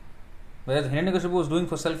purpose. Whereas Hiranyakashipu was doing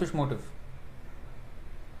for selfish motive.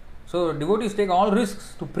 So devotees take all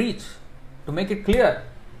risks to preach, to make it clear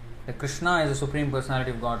that Krishna is the Supreme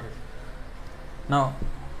Personality of Godhead. Now,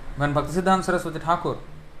 when Bhaktisiddhanta Saraswati Thakur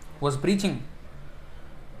was preaching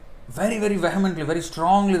very, very vehemently, very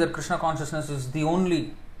strongly that Krishna consciousness is the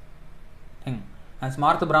only thing, and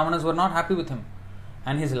Smartha Brahmanas were not happy with him,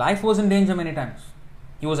 and his life was in danger many times.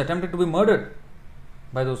 He was attempted to be murdered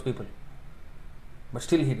by those people. But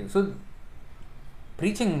still he did. So,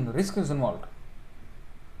 preaching, risk is involved.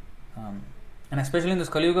 And especially in this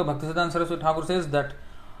Kali Yuga, Bhaktisiddhanta Saraswati Thakur says that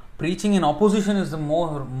preaching in opposition is the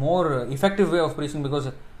more effective way of preaching, because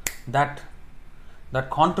that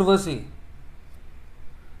controversy,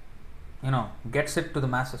 gets it to the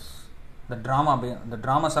masses. The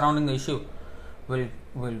drama surrounding the issue will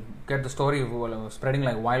get the story spreading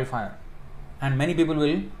like wildfire, and many people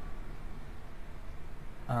will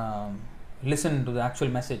listen to the actual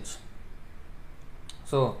message.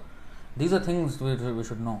 So these are things we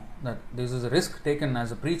should know, that this is a risk taken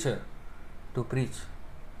as a preacher to preach,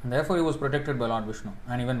 and therefore he was protected by Lord Vishnu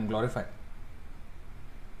and even glorified.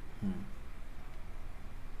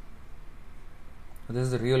 So this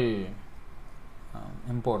is the real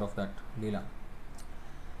import of that Leela.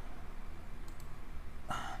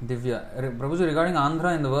 Divya, Prabhuji, regarding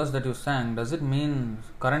Andhra in the verse that you sang, does it mean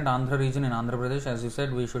current Andhra region in Andhra Pradesh? As you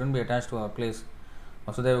said, we shouldn't be attached to our place,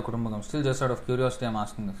 Vasudhaiva Kutumbakam. Still, just out of curiosity, I am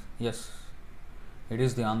asking this. Yes, it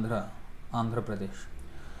is the Andhra Pradesh.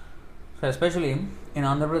 So, especially in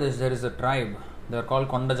Andhra Pradesh, there is a tribe. They are called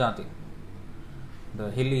Kondajati.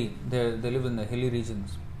 They live in the hilly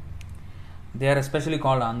regions. They are especially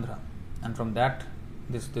called Andhra, and from that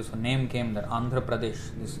this name came, that Andhra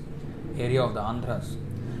Pradesh, this area of the Andhras.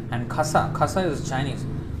 And Khasa is Chinese.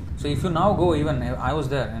 So if you now go, even I was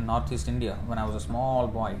there in Northeast India when I was a small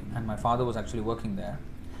boy, and my father was actually working there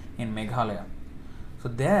in Meghalaya. So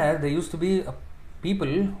there used to be people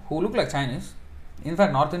who look like Chinese. In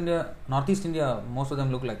fact, Northeast India, most of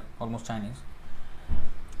them look like almost Chinese.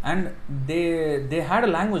 And they had a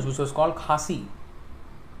language which was called Khasi.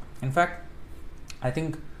 In fact, I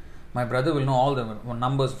think my brother will know all the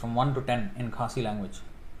numbers from 1 to 10 in Khasi language.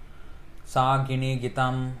 Sa, Gini,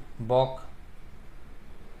 Gitam, Bok.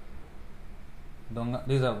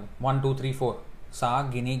 These are 1, 2, 3, 4. Sa,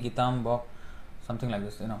 Gini, Gitam, Bok. Something like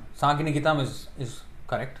this. Sa, Gini, Gitam is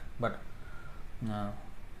correct, but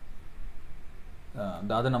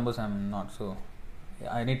the other numbers I am not. So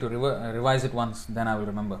I need to revise it once, then I will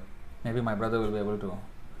remember. Maybe my brother will be able to.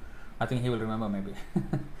 I think he will remember maybe.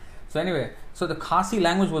 So anyway, so the Khasi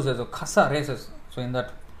language was there. So Khasa races. So in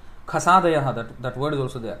that Khasadaya, that word is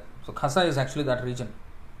also there. So Khasa is actually that region.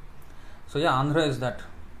 So yeah, Andhra is that,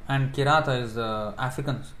 and Kirata is the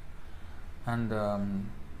Africans, and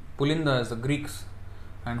Pulinda is the Greeks,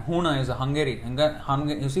 and Huna is the Hungary.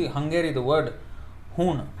 You see, Hungary, the word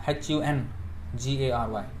Hun,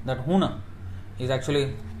 H-U-N-G-A-R-Y. That Huna is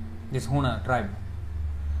actually this Huna tribe.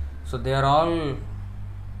 So they are all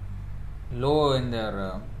low in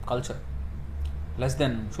their culture, less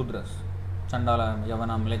than Shudras, Chandala,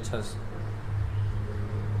 Yavana, Mlechas.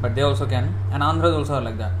 But they also can, and Andhras also are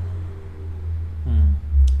like that.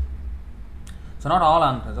 So not all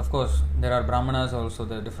Andhras, of course, there are Brahmanas also,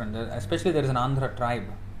 they are different. Especially there is an Andhra tribe.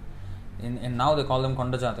 In now they call them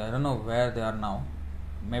Kondajati. I don't know where they are now.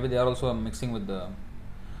 Maybe they are also mixing with the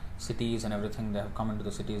cities and everything. They have come into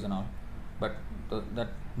the cities and all. But that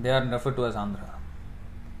they are referred to as Andhra.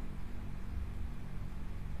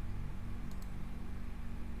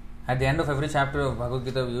 At the end of every chapter of Bhagavad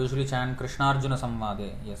Gita, we usually chant Krishna Arjuna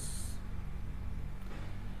Samvade. Yes.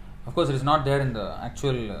 Of course, it is not there in the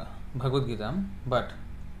actual Bhagavad Gita, but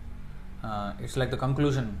it's like the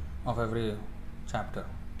conclusion of every chapter.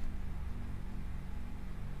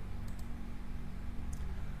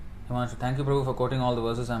 Himanshu, thank you, Prabhu, for quoting all the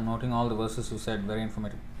verses. I am noting all the verses you said. Very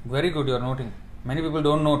informative. Very good, you are noting. Many people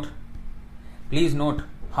don't note. Please note.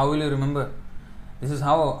 How will you remember? This is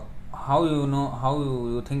how you know, how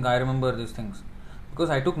you think I remember these things. Because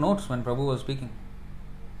I took notes when Prabhu was speaking.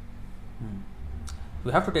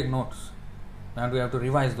 We have to take notes. And we have to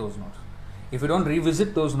revise those notes. If we don't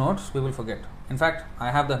revisit those notes, we will forget. In fact, I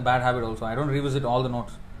have that bad habit also. I don't revisit all the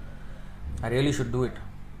notes. I really should do it.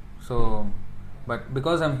 So, but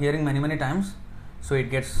because I'm hearing many times, so it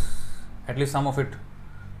gets, at least some of it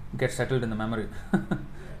gets settled in the memory.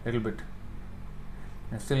 Little bit.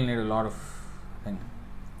 I still need a lot of things.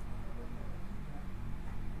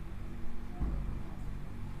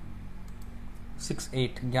 Six,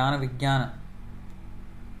 8. Jnana Vijnana.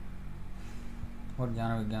 What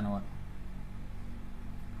Jnana Vijnana what?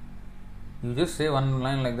 You just say one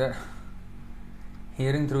line like that.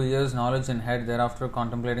 Hearing through ears, knowledge in head, thereafter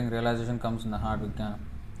contemplating, realization comes in the heart. Vijnana.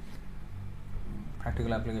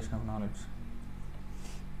 Practical application of knowledge.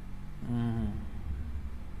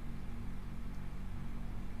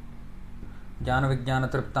 Jnana Vijnana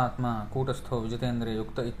Triptatma Kutastho Vijitendriya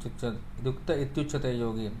Yukta Ityuchate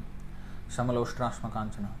Yogi Samaloshrashma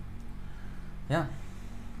Kanchana. Yeah.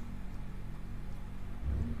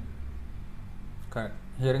 Correct.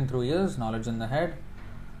 Hearing through ears, knowledge in the head,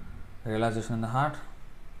 realization in the heart.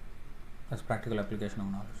 That's practical application of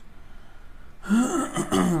knowledge.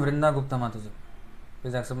 Vrinda Gupta Mataji.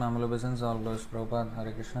 Please accept my humble obeisance. All glories to Prabhupada.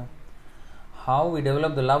 Hare Krishna. How we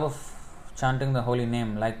develop the love of chanting the holy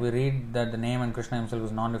name. Like we read that the name and Krishna himself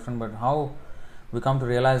is non-different, but how we come to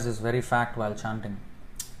realize this very fact while chanting.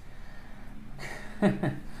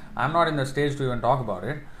 I'm not in the stage to even talk about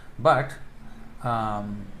it, but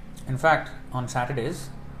in fact, on Saturdays,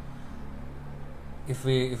 if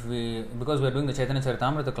we because we are doing the Chaitanya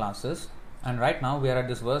Charitamrita classes, and right now we are at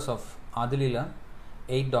this verse of Adilila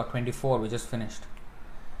 8.24, we just finished,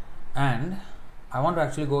 and I want to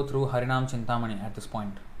actually go through Harinam Chintamani at this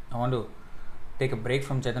point. I want to take a break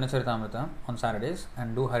from Chaitanya Charitamrita on Saturdays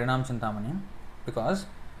and do Harinam Chintamani, because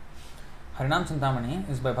Harinam Chintamani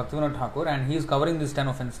is by Bhaktivinoda Thakur, and he is covering these 10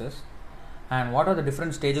 offences and what are the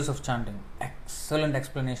different stages of chanting. Excellent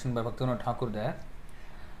explanation by Bhaktivinoda Thakur there.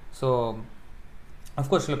 So, of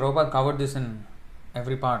course, Srila Prabhupada covered this in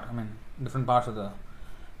every part, different parts of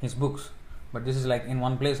his books, but this is like in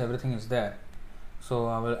one place, everything is there.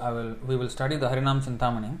 So we will study the Harinam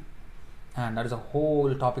Chintamani, and that is a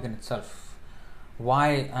whole topic in itself.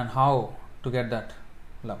 Why and how to get that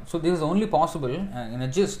love. So this is only possible in a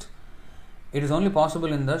gist It is only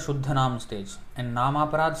possible in the Shuddhanam stage. In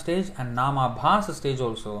Namaparad stage and Namabhas stage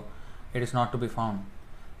also, it is not to be found,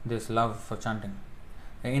 this love for chanting.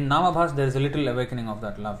 In Namabhas, there is a little awakening of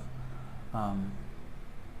that love.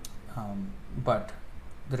 But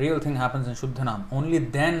the real thing happens in Shuddhanam. Only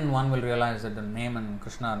then one will realize that the name and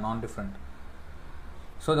Krishna are non-different.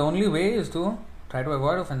 So the only way is to try to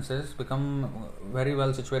avoid offenses, become very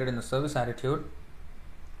well situated in the service attitude,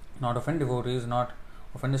 not offend devotees, not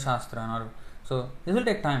offend the Shastra. So this will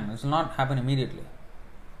take time. This will not happen immediately.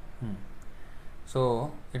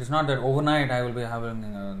 So it is not that overnight I will be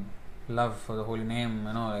having love for the holy name,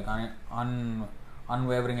 like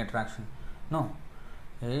unwavering attraction. No,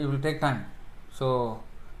 it will take time. So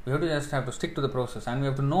we have to stick to the process, and we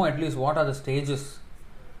have to know at least what are the stages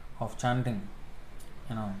of chanting,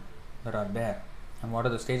 that are there, and what are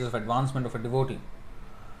the stages of advancement of a devotee.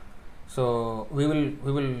 So we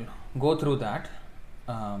will go through that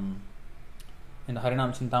in the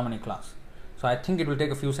Harinam Chintamani class. So I think it will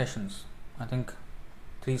take a few sessions. I think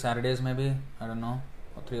 3 Saturdays maybe, I don't know,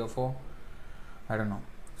 or 3 or 4, I don't know.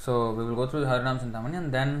 So we will go through the Harinam Chintamani,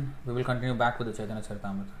 and then we will continue back with the Chaitanya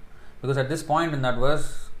Charitamrita. Because at this point in that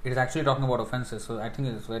verse, it is actually talking about offenses, so I think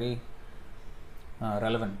it is very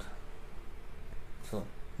relevant. So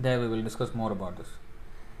there we will discuss more about this.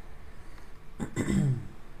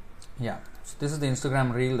 Yeah, so this is the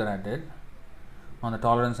Instagram reel that I did on the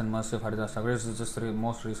tolerance and mercy of Haridas Thakur. This is just the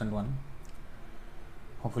most recent one.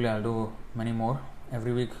 Hopefully I'll do many more.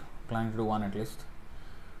 Every week planning to do one at least.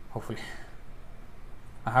 Hopefully.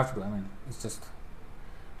 I have to, it's just,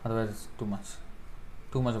 otherwise it's too much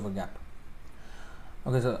of a gap.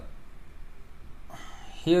 Okay, so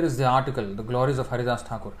here is the article, The Glories of Haridas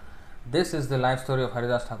Thakur. This is the life story of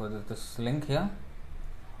Haridas Thakur. This link here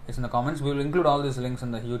is in the comments. We will include all these links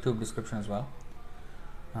in the YouTube description as well.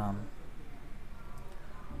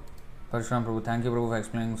 Parshuram Prabhu, thank you Prabhu for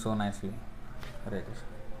explaining so nicely.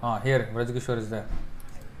 Here Vrajkishore is there.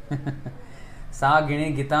 Sa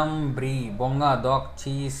Gini Gitam Bri Bonga Dok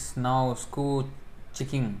Cheese Now Sku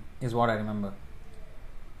Chiking is what I remember.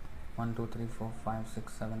 1, 2, 3, 4, 5,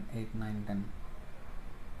 6, 7, 8, 9, 10.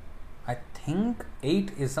 I think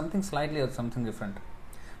 8 is something slightly or something different.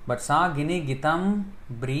 But Sa Gini Gitam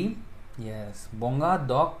Bri, yes. Bonga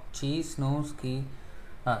Dok Cheese Snow Ski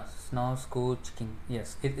Snow Sku Chiking.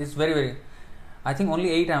 Yes, it is very, very. I think only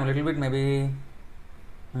 8 I'm a little bit maybe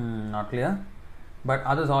not clear. But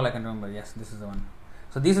others all I can remember. Yes, this is the one.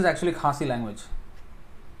 So this is actually Khasi language.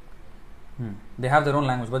 They have their own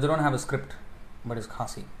language, but they don't have a script. But it's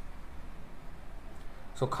Khasi.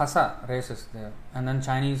 So Khasa race is there, and then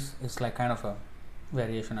Chinese is like kind of a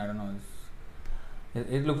variation. I don't know.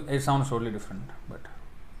 It sounds totally different, but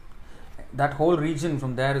that whole region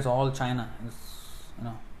from there is all China.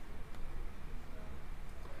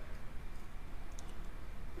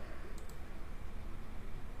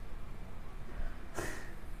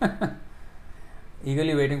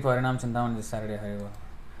 Eagerly waiting for Harinam Chintamani this Saturday. Haribo.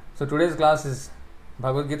 So today's class is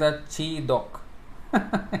Bhagavad Gita Chi Doc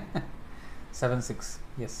 7.6.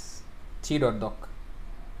 Yes, Chi.doc.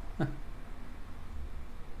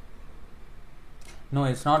 No,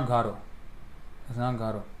 it's not Garo. It's not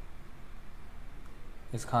Garo.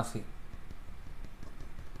 It's Khasi.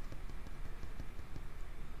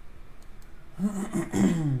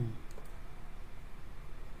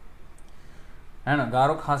 I don't know,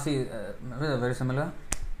 Garo Khasi are very similar.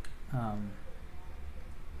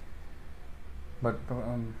 But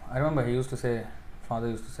I remember father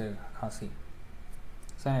used to say Khasi.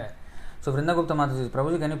 So anyway, so Vrinda Gupta Mata says,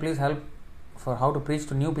 Prabhuji, can you please help for how to preach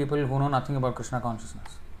to new people who know nothing about Krishna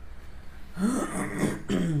consciousness?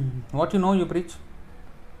 What you preach.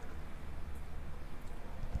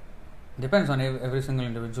 Depends on every single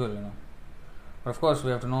individual, But of course,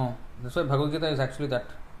 we have to know. That's why Bhagavad Gita is actually that.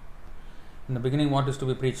 In the beginning, what is to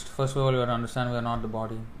be preached? First of all, you have to understand we are not the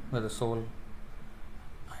body, we are the soul.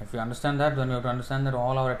 If you understand that, then you have to understand that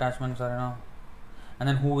all our attachments are, and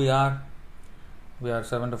then who we are. We are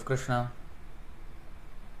servant of Krishna.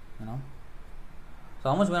 So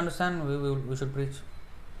how much we understand, we should preach.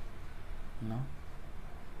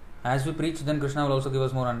 As we preach, then Krishna will also give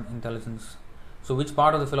us more intelligence. So which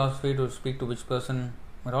part of the philosophy to speak to which person,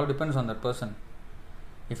 it all depends on that person.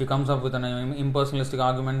 If he comes up with an impersonalistic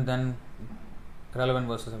argument, then relevant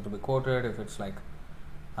verses have to be quoted. If it's like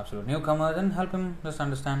absolute newcomer, then help him just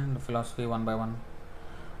understand the philosophy one by one.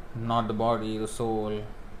 Not the body, the soul,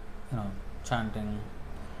 chanting,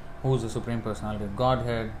 who is the Supreme Personality of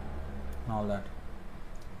Godhead, and all that.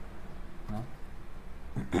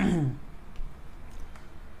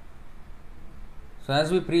 So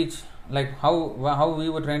as we preach, like how we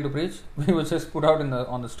were trained to preach, we would just put out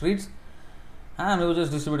on the streets and we were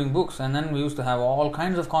just distributing books, and then we used to have all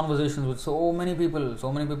kinds of conversations with so many people.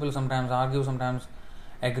 Sometimes argue, sometimes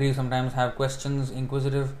agree, sometimes have questions,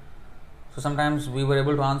 inquisitive. So sometimes we were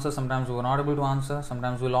able to answer, sometimes we were not able to answer,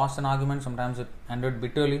 sometimes we lost an argument, sometimes it ended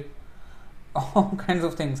bitterly. All kinds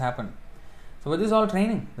of things happen. So this is all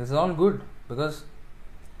training. This is all good, because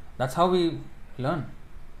that's how we learn.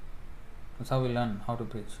 That's how we learn how to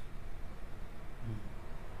preach.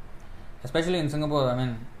 Especially in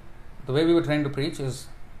Singapore, the way we were trained to preach is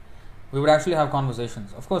we would actually have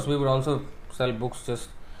conversations. Of course, we would also sell books just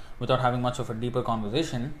without having much of a deeper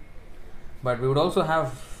conversation, but we would also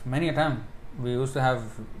have, many a time, we used to have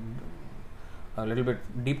a little bit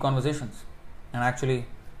deep conversations and actually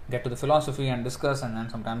get to the philosophy and discuss, and then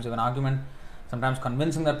sometimes even argument, sometimes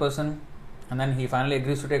convincing that person, and then he finally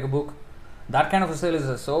agrees to take a book. That kind of a sale is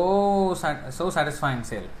a so satisfying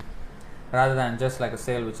sale, rather than just like a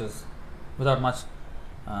sale which is without much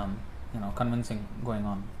convincing going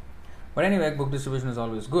on. But anyway, book distribution is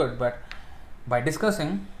always good, but by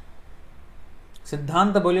discussing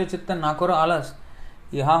सिद्धांत बोलियो चित्त ना करो आलस,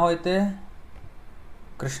 यहाँ होते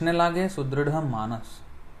कृष्ण लागे सुदृढ़ मानस.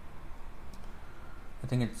 I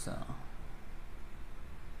think it's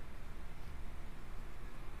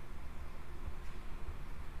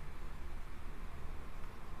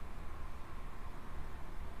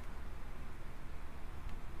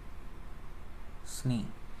SNI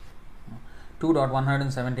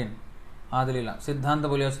 2.117 Adilila Siddhanta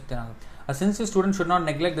Bolya Chittana. A sincere student should not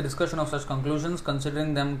neglect the discussion of such conclusions,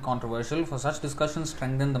 considering them controversial, for such discussions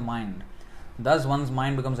strengthen the mind. Thus one's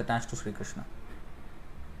mind becomes attached to Sri Krishna.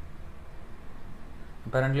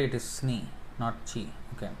 Apparently it is SNI, not Chi.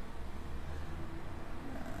 Okay.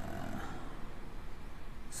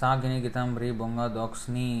 Sagini Gitam Bri Bonga Dog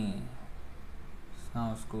SNI.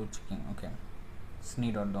 Now school chicken. Okay.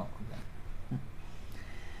 SNI.doc. Okay.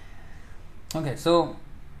 Okay, so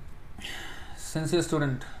sincere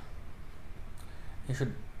student, you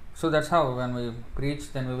should. So that's how when we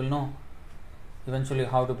preach, then we will know eventually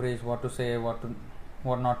how to preach, what to say, what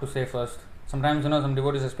not to say first. Sometimes some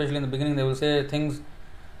devotees, especially in the beginning, they will say things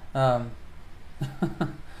which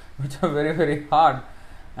are very, very hard,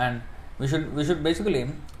 and we should basically,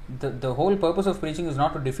 the whole purpose of preaching is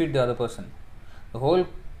not to defeat the other person. The whole,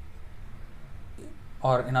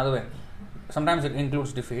 or in other way, sometimes it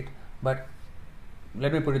includes defeat, but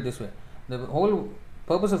let me put it this way: the whole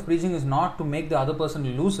purpose of preaching is not to make the other person a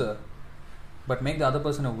loser, but make the other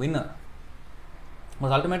person a winner.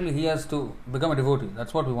 Because ultimately he has to become a devotee.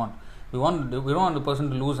 That's what we want. We don't want the person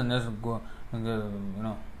to lose and just go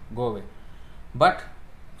away. But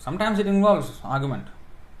sometimes it involves argument.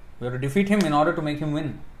 We have to defeat him in order to make him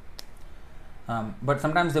win. But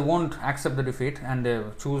sometimes they won't accept the defeat and they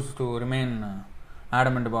choose to remain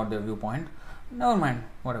adamant about their viewpoint. Never mind,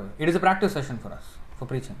 whatever. It is a practice session for us, for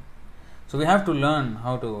preaching. So we have to learn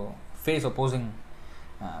how to face opposing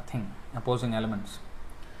elements.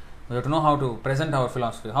 We have to know how to present our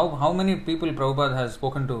philosophy. How many people Prabhupada has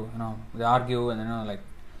spoken to, they argue and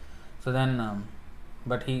so then,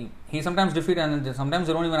 but he sometimes defeats and sometimes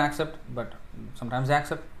they don't even accept, but sometimes they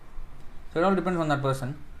accept. So it all depends on that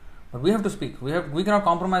person. But we have to speak. We cannot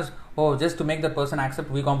compromise. Just to make that person accept,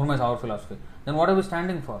 we compromise our philosophy. Then what are we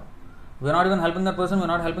standing for? We are not even helping that person. We are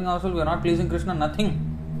not helping ourselves. We are not pleasing Krishna.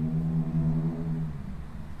 Nothing.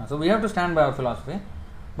 So we have to stand by our philosophy.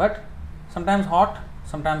 But sometimes hot,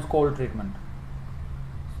 sometimes cold treatment.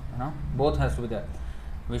 Both has to be there.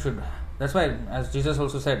 We should. That's why, as Jesus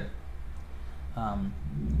also said,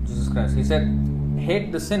 Jesus Christ, he said,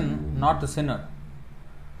 hate the sin, not the sinner.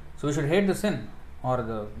 So we should hate the sin or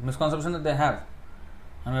the misconception that they have,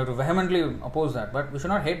 and we have to vehemently oppose that. But we should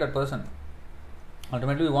not hate that person.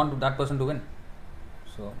 Ultimately, we want that person to win.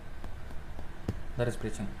 So that is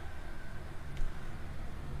preaching.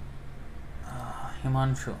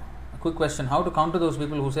 Himanshu, a quick question: how to counter those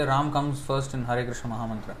people who say Ram comes first in Hare Krishna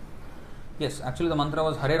Mahamantra? Yes, actually the mantra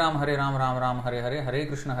was Hare Ram, Ram Ram, Hare Hare, Hare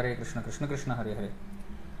Krishna, Krishna Krishna, Hare Hare.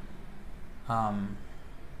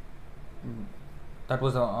 That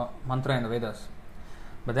was a mantra in the Vedas.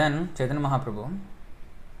 But then Chaitanya Mahaprabhu,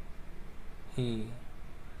 he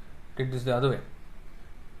did this the other way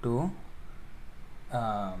to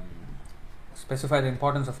specify the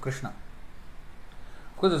importance of Krishna.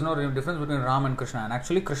 Of course, there's no difference between Ram and Krishna. And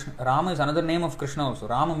actually, Rama is another name of Krishna also.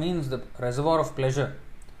 Rama means the reservoir of pleasure.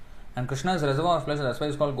 And Krishna is the reservoir of pleasure. That's why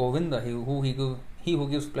it's called Govinda, he who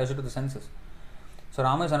gives pleasure to the senses. So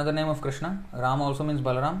Rama is another name of Krishna. Rama also means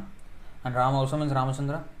Balaram. And Rama also means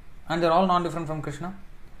Ramachandra. And they're all non-different from Krishna.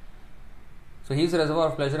 So he's the reservoir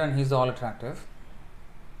of pleasure and he's the all-attractive.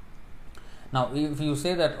 Now, if you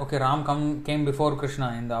say that, okay, Ram came before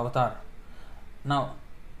Krishna in the avatar, Now,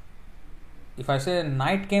 if I say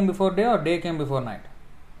night came before day or day came before night,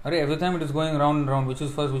 every time it is going round and round, which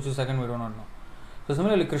is first, which is second, we do not know. So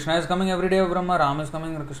similarly, Krishna is coming every day of Brahma, Ram is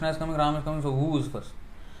coming, Krishna is coming, Ram is coming, so who is first?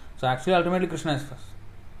 So actually, ultimately, Krishna is first.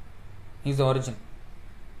 He is the origin.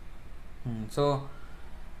 So,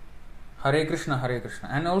 Hare Krishna,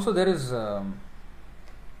 and also there is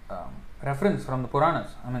reference from the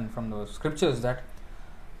Puranas, from the scriptures that,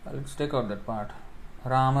 let's take out that part.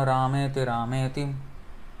 Rama Rameti Rameti.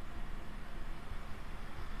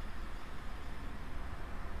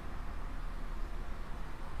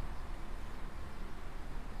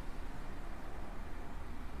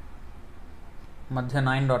 Madhya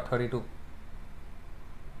 9.32.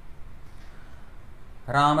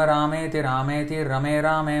 Rama Rameti Rameti Rame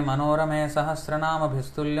Rame Manorame Sahasranama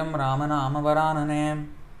Bhistulyam Ramanama Varanane.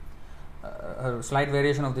 A slight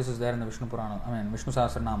variation of this is there in the Vishnu Purana, Vishnu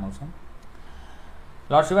Sahasranam also.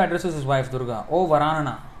 Lord Shiva addresses his wife Durga, O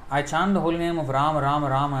Varanana, I chant the holy name of Rama, Rama,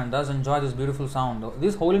 Rama, and thus enjoy this beautiful sound.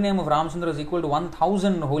 This holy name of Ramchandra is equal to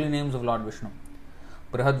 1000 holy names of Lord Vishnu.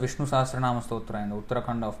 Brihad Vishnu Sahasranama Stotra in the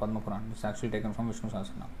Uttarakhanda of Padma Purana. This is actually taken from Vishnu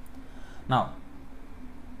Sahasranam. Now,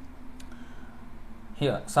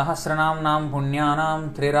 here, Sahasranam Nam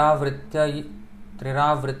Punyanam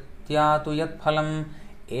Triravrityatu Yat Phalam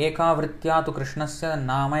Ekavrityatu Krishnasya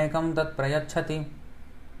Namaikam Tat Prayachati.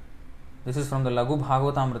 This is from the Laghu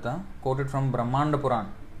Bhagavatamrita, quoted from Brahmanda Puran.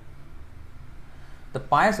 The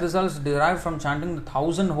pious results derived from chanting the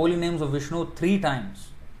 1000 holy names of Vishnu 3 times.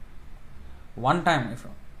 One time,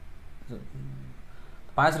 the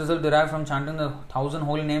pious result derived from chanting the 1000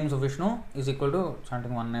 holy names of Vishnu is equal to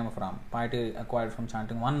chanting one name of Ram. Piety acquired from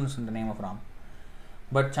chanting once in the name of Ram.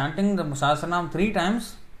 But chanting the Sahasranam 3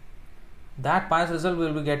 times, that pious result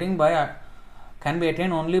will be getting can be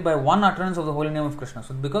attained only by one utterance of the holy name of Krishna.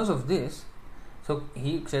 So because of this,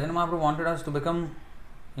 Chaitanya Mahaprabhu wanted us to become,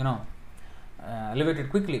 elevated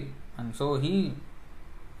quickly, and so he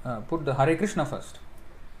put the Hare Krishna first.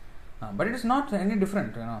 But it is not any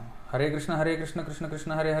different, Hare Krishna, Krishna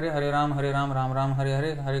Krishna, Hare Hare, Hare Ram, Ram Ram, Hare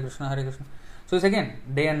Hare, Hare Krishna, Krishna. So it's again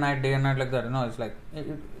day and night like that. It's like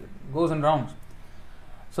it goes in rounds.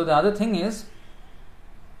 So the other thing is,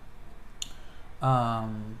 what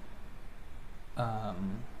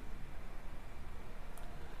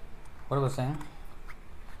was I saying?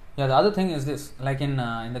 Yeah, the other thing is this. Like in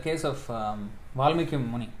the case of Valmiki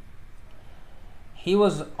Muni, he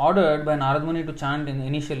was ordered by Narad Muni to chant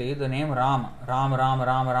initially the name Rama, Ram, Ram,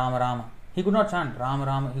 Ram, Ram, Ram. He could not chant Ram,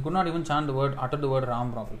 Ram. He could not even utter the word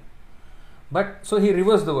Ram properly. But so he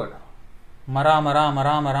reversed the word. Mara, Mara,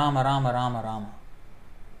 Mara, Mara, Mara, Mara, Rama.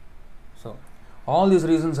 So all these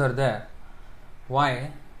reasons are there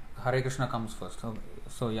why Hare Krishna comes first.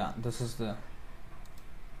 So yeah, this is the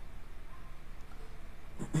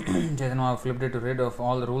Chaitanya Mahaprabhu flipped it to rid of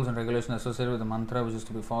all the rules and regulations associated with the mantra which is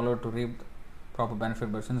to be followed to reap proper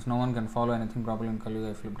benefit. But since no one can follow anything properly in Kali Yuga,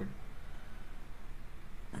 I flipped it.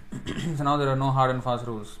 So now there are no hard and fast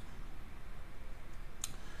rules.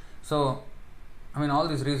 So all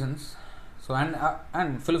these reasons. So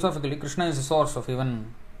and philosophically, Krishna is the source of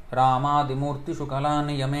even Rama Dimurti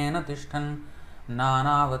Shukalani Yamena Tishtan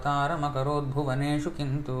Nana Avatara Makarod Bhuvaneshu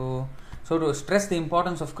Kintu. So to stress the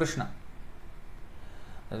importance of Krishna,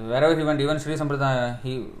 wherever he went, even Sri Sampradaya,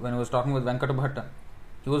 when he was talking with Venkata Bhatta,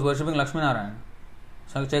 he was worshipping Lakshmi Narayan.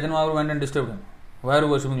 So Chaitanya Mahaprabhu went and disturbed him. Why are you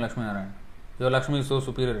worshipping Lakshmi Narayan? Your Lakshmi is so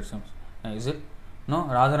superior, it seems. Is it? No,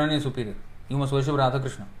 Radharani is superior. You must worship Radha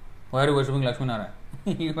Krishna. Why are you worshipping Lakshmi Narayan?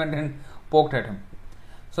 He went and poked at him.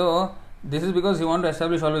 So this is because he wanted to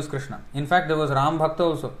establish always Krishna. In fact, there was Ram Bhakta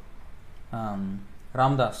also,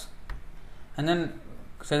 Ramdas. And then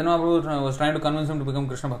Chaitanya Mahaprabhu was trying to convince him to become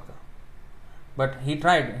Krishna Bhakta. But he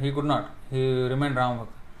tried, he could not. He remained Ram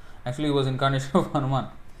Bhakta. Actually, he was incarnation of Hanuman.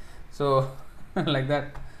 So, like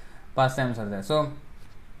that, pastimes are there. So,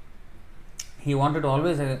 he wanted to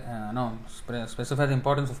always specify the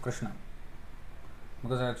importance of Krishna.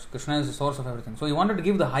 Because Krishna is the source of everything. So, he wanted to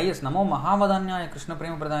give the highest, Namo Mahavadanyaya Krishna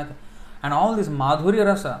Prema Pradayate. And all this Madhurya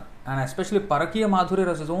Rasa, and especially Parakiya Madhurya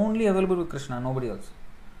Rasa, is only available with Krishna, nobody else.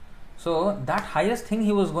 So, that highest thing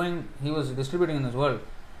he was distributing in this world.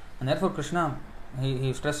 And therefore Krishna,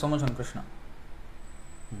 he stressed so much on Krishna.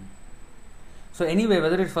 So anyway,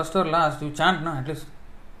 whether it's first or last, you chant, at least.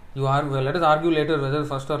 Let us argue later whether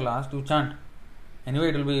first or last, you chant. Anyway,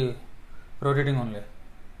 it will be rotating only.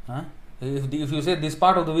 If you say this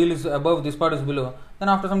part of the wheel is above, this part is below, then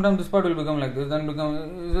after some time this part will become like this, then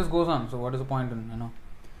it just goes on. So what is the point in,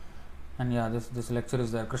 And yeah, this lecture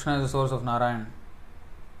is there. Krishna is the source of Narayan.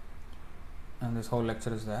 And this whole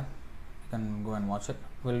lecture is there. You can go and watch it.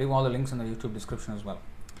 We'll leave all the links in the YouTube description as well.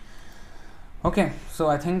 Okay, so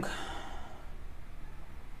I think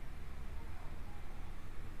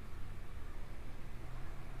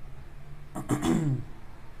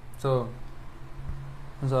so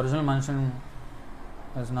his original mention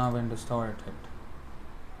has now been distorted.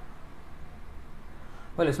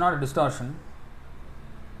 Well, it's not a distortion.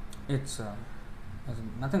 It's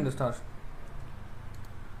nothing distortion.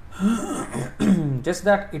 Just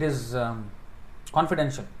that it is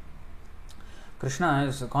confidential. Krishna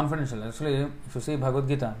is confidential. Actually, if you see Bhagavad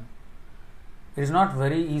Gita, it is not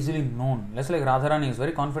very easily known. Less like Radharani is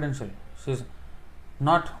very confidential. She is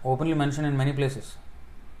not openly mentioned in many places.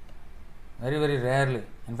 Very, very rarely.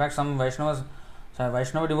 In fact, some Vaishnava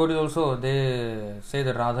devotees also, they say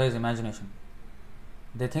that Radha is imagination.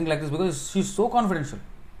 They think like this because she is so confidential.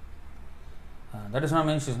 That does not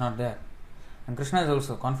mean she is not there. And Krishna is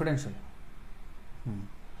also confidential.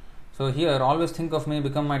 So here, always think of me,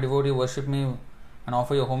 become my devotee, worship me, and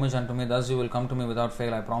offer your homage unto me. Thus you will come to me without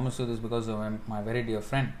fail. I promise you this because you are my very dear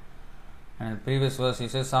friend. And in the previous verse, he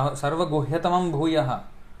says, Sarva Guhyatamam Bhuyaha.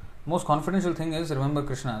 Most confidential thing is remember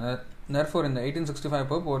Krishna. Therefore, in the 1865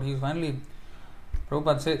 purport, he finally,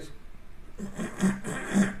 Prabhupada says,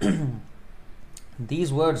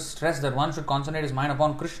 these words stress that one should concentrate his mind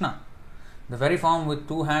upon Krishna, the very form with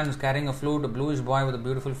two hands carrying a flute, a bluish boy with a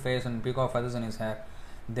beautiful face and peacock feathers in his hair.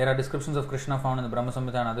 There are descriptions of Krishna found in the Brahma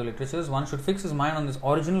Samhita and other literatures. One should fix his mind on this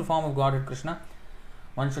original form of Godhead Krishna.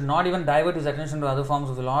 One should not even divert his attention to other forms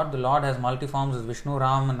of the Lord. The Lord has multi forms as Vishnu,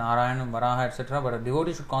 Ram, Narayana, Varaha, etc. But a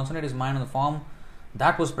devotee should concentrate his mind on the form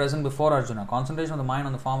that was present before Arjuna. Concentration of the mind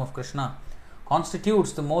on the form of Krishna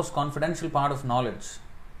constitutes the most confidential part of knowledge.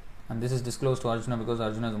 And this is disclosed to Arjuna because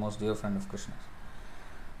Arjuna is the most dear friend of Krishna.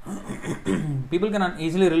 People can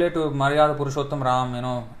easily relate to Maryada Purushottam Ram,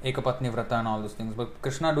 Ekapatni Vrata and all these things. But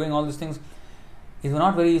Krishna doing all these things is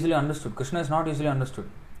not very easily understood. Krishna is not easily understood.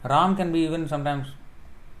 Ram can be even sometimes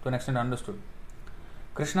to an extent understood.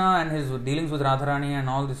 Krishna and his dealings with Radharani and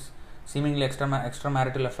all this seemingly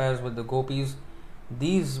extramarital affairs with the gopis,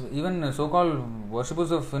 these even so-called worshippers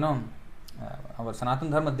of our Sanatana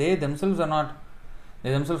Dharma, they themselves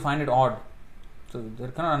find it odd. So they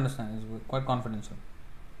cannot understand. It's quite confidential.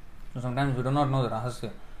 So sometimes we do not know the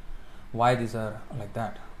rahasya, why these are like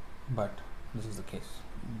that, but this is the case.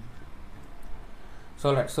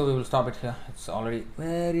 So we will stop it here. It's already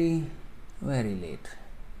very, very late.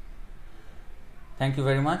 Thank you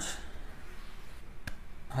very much.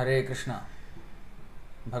 Hare Krishna.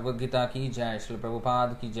 Bhagavad Gita ki jai, Srila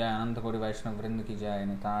Prabhupada ki jai, Ananta Koti Vaishnava Vrinda ki jai,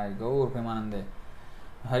 Nitai Gaur Premanande.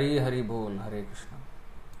 Hari Hari Bol, Hare Krishna.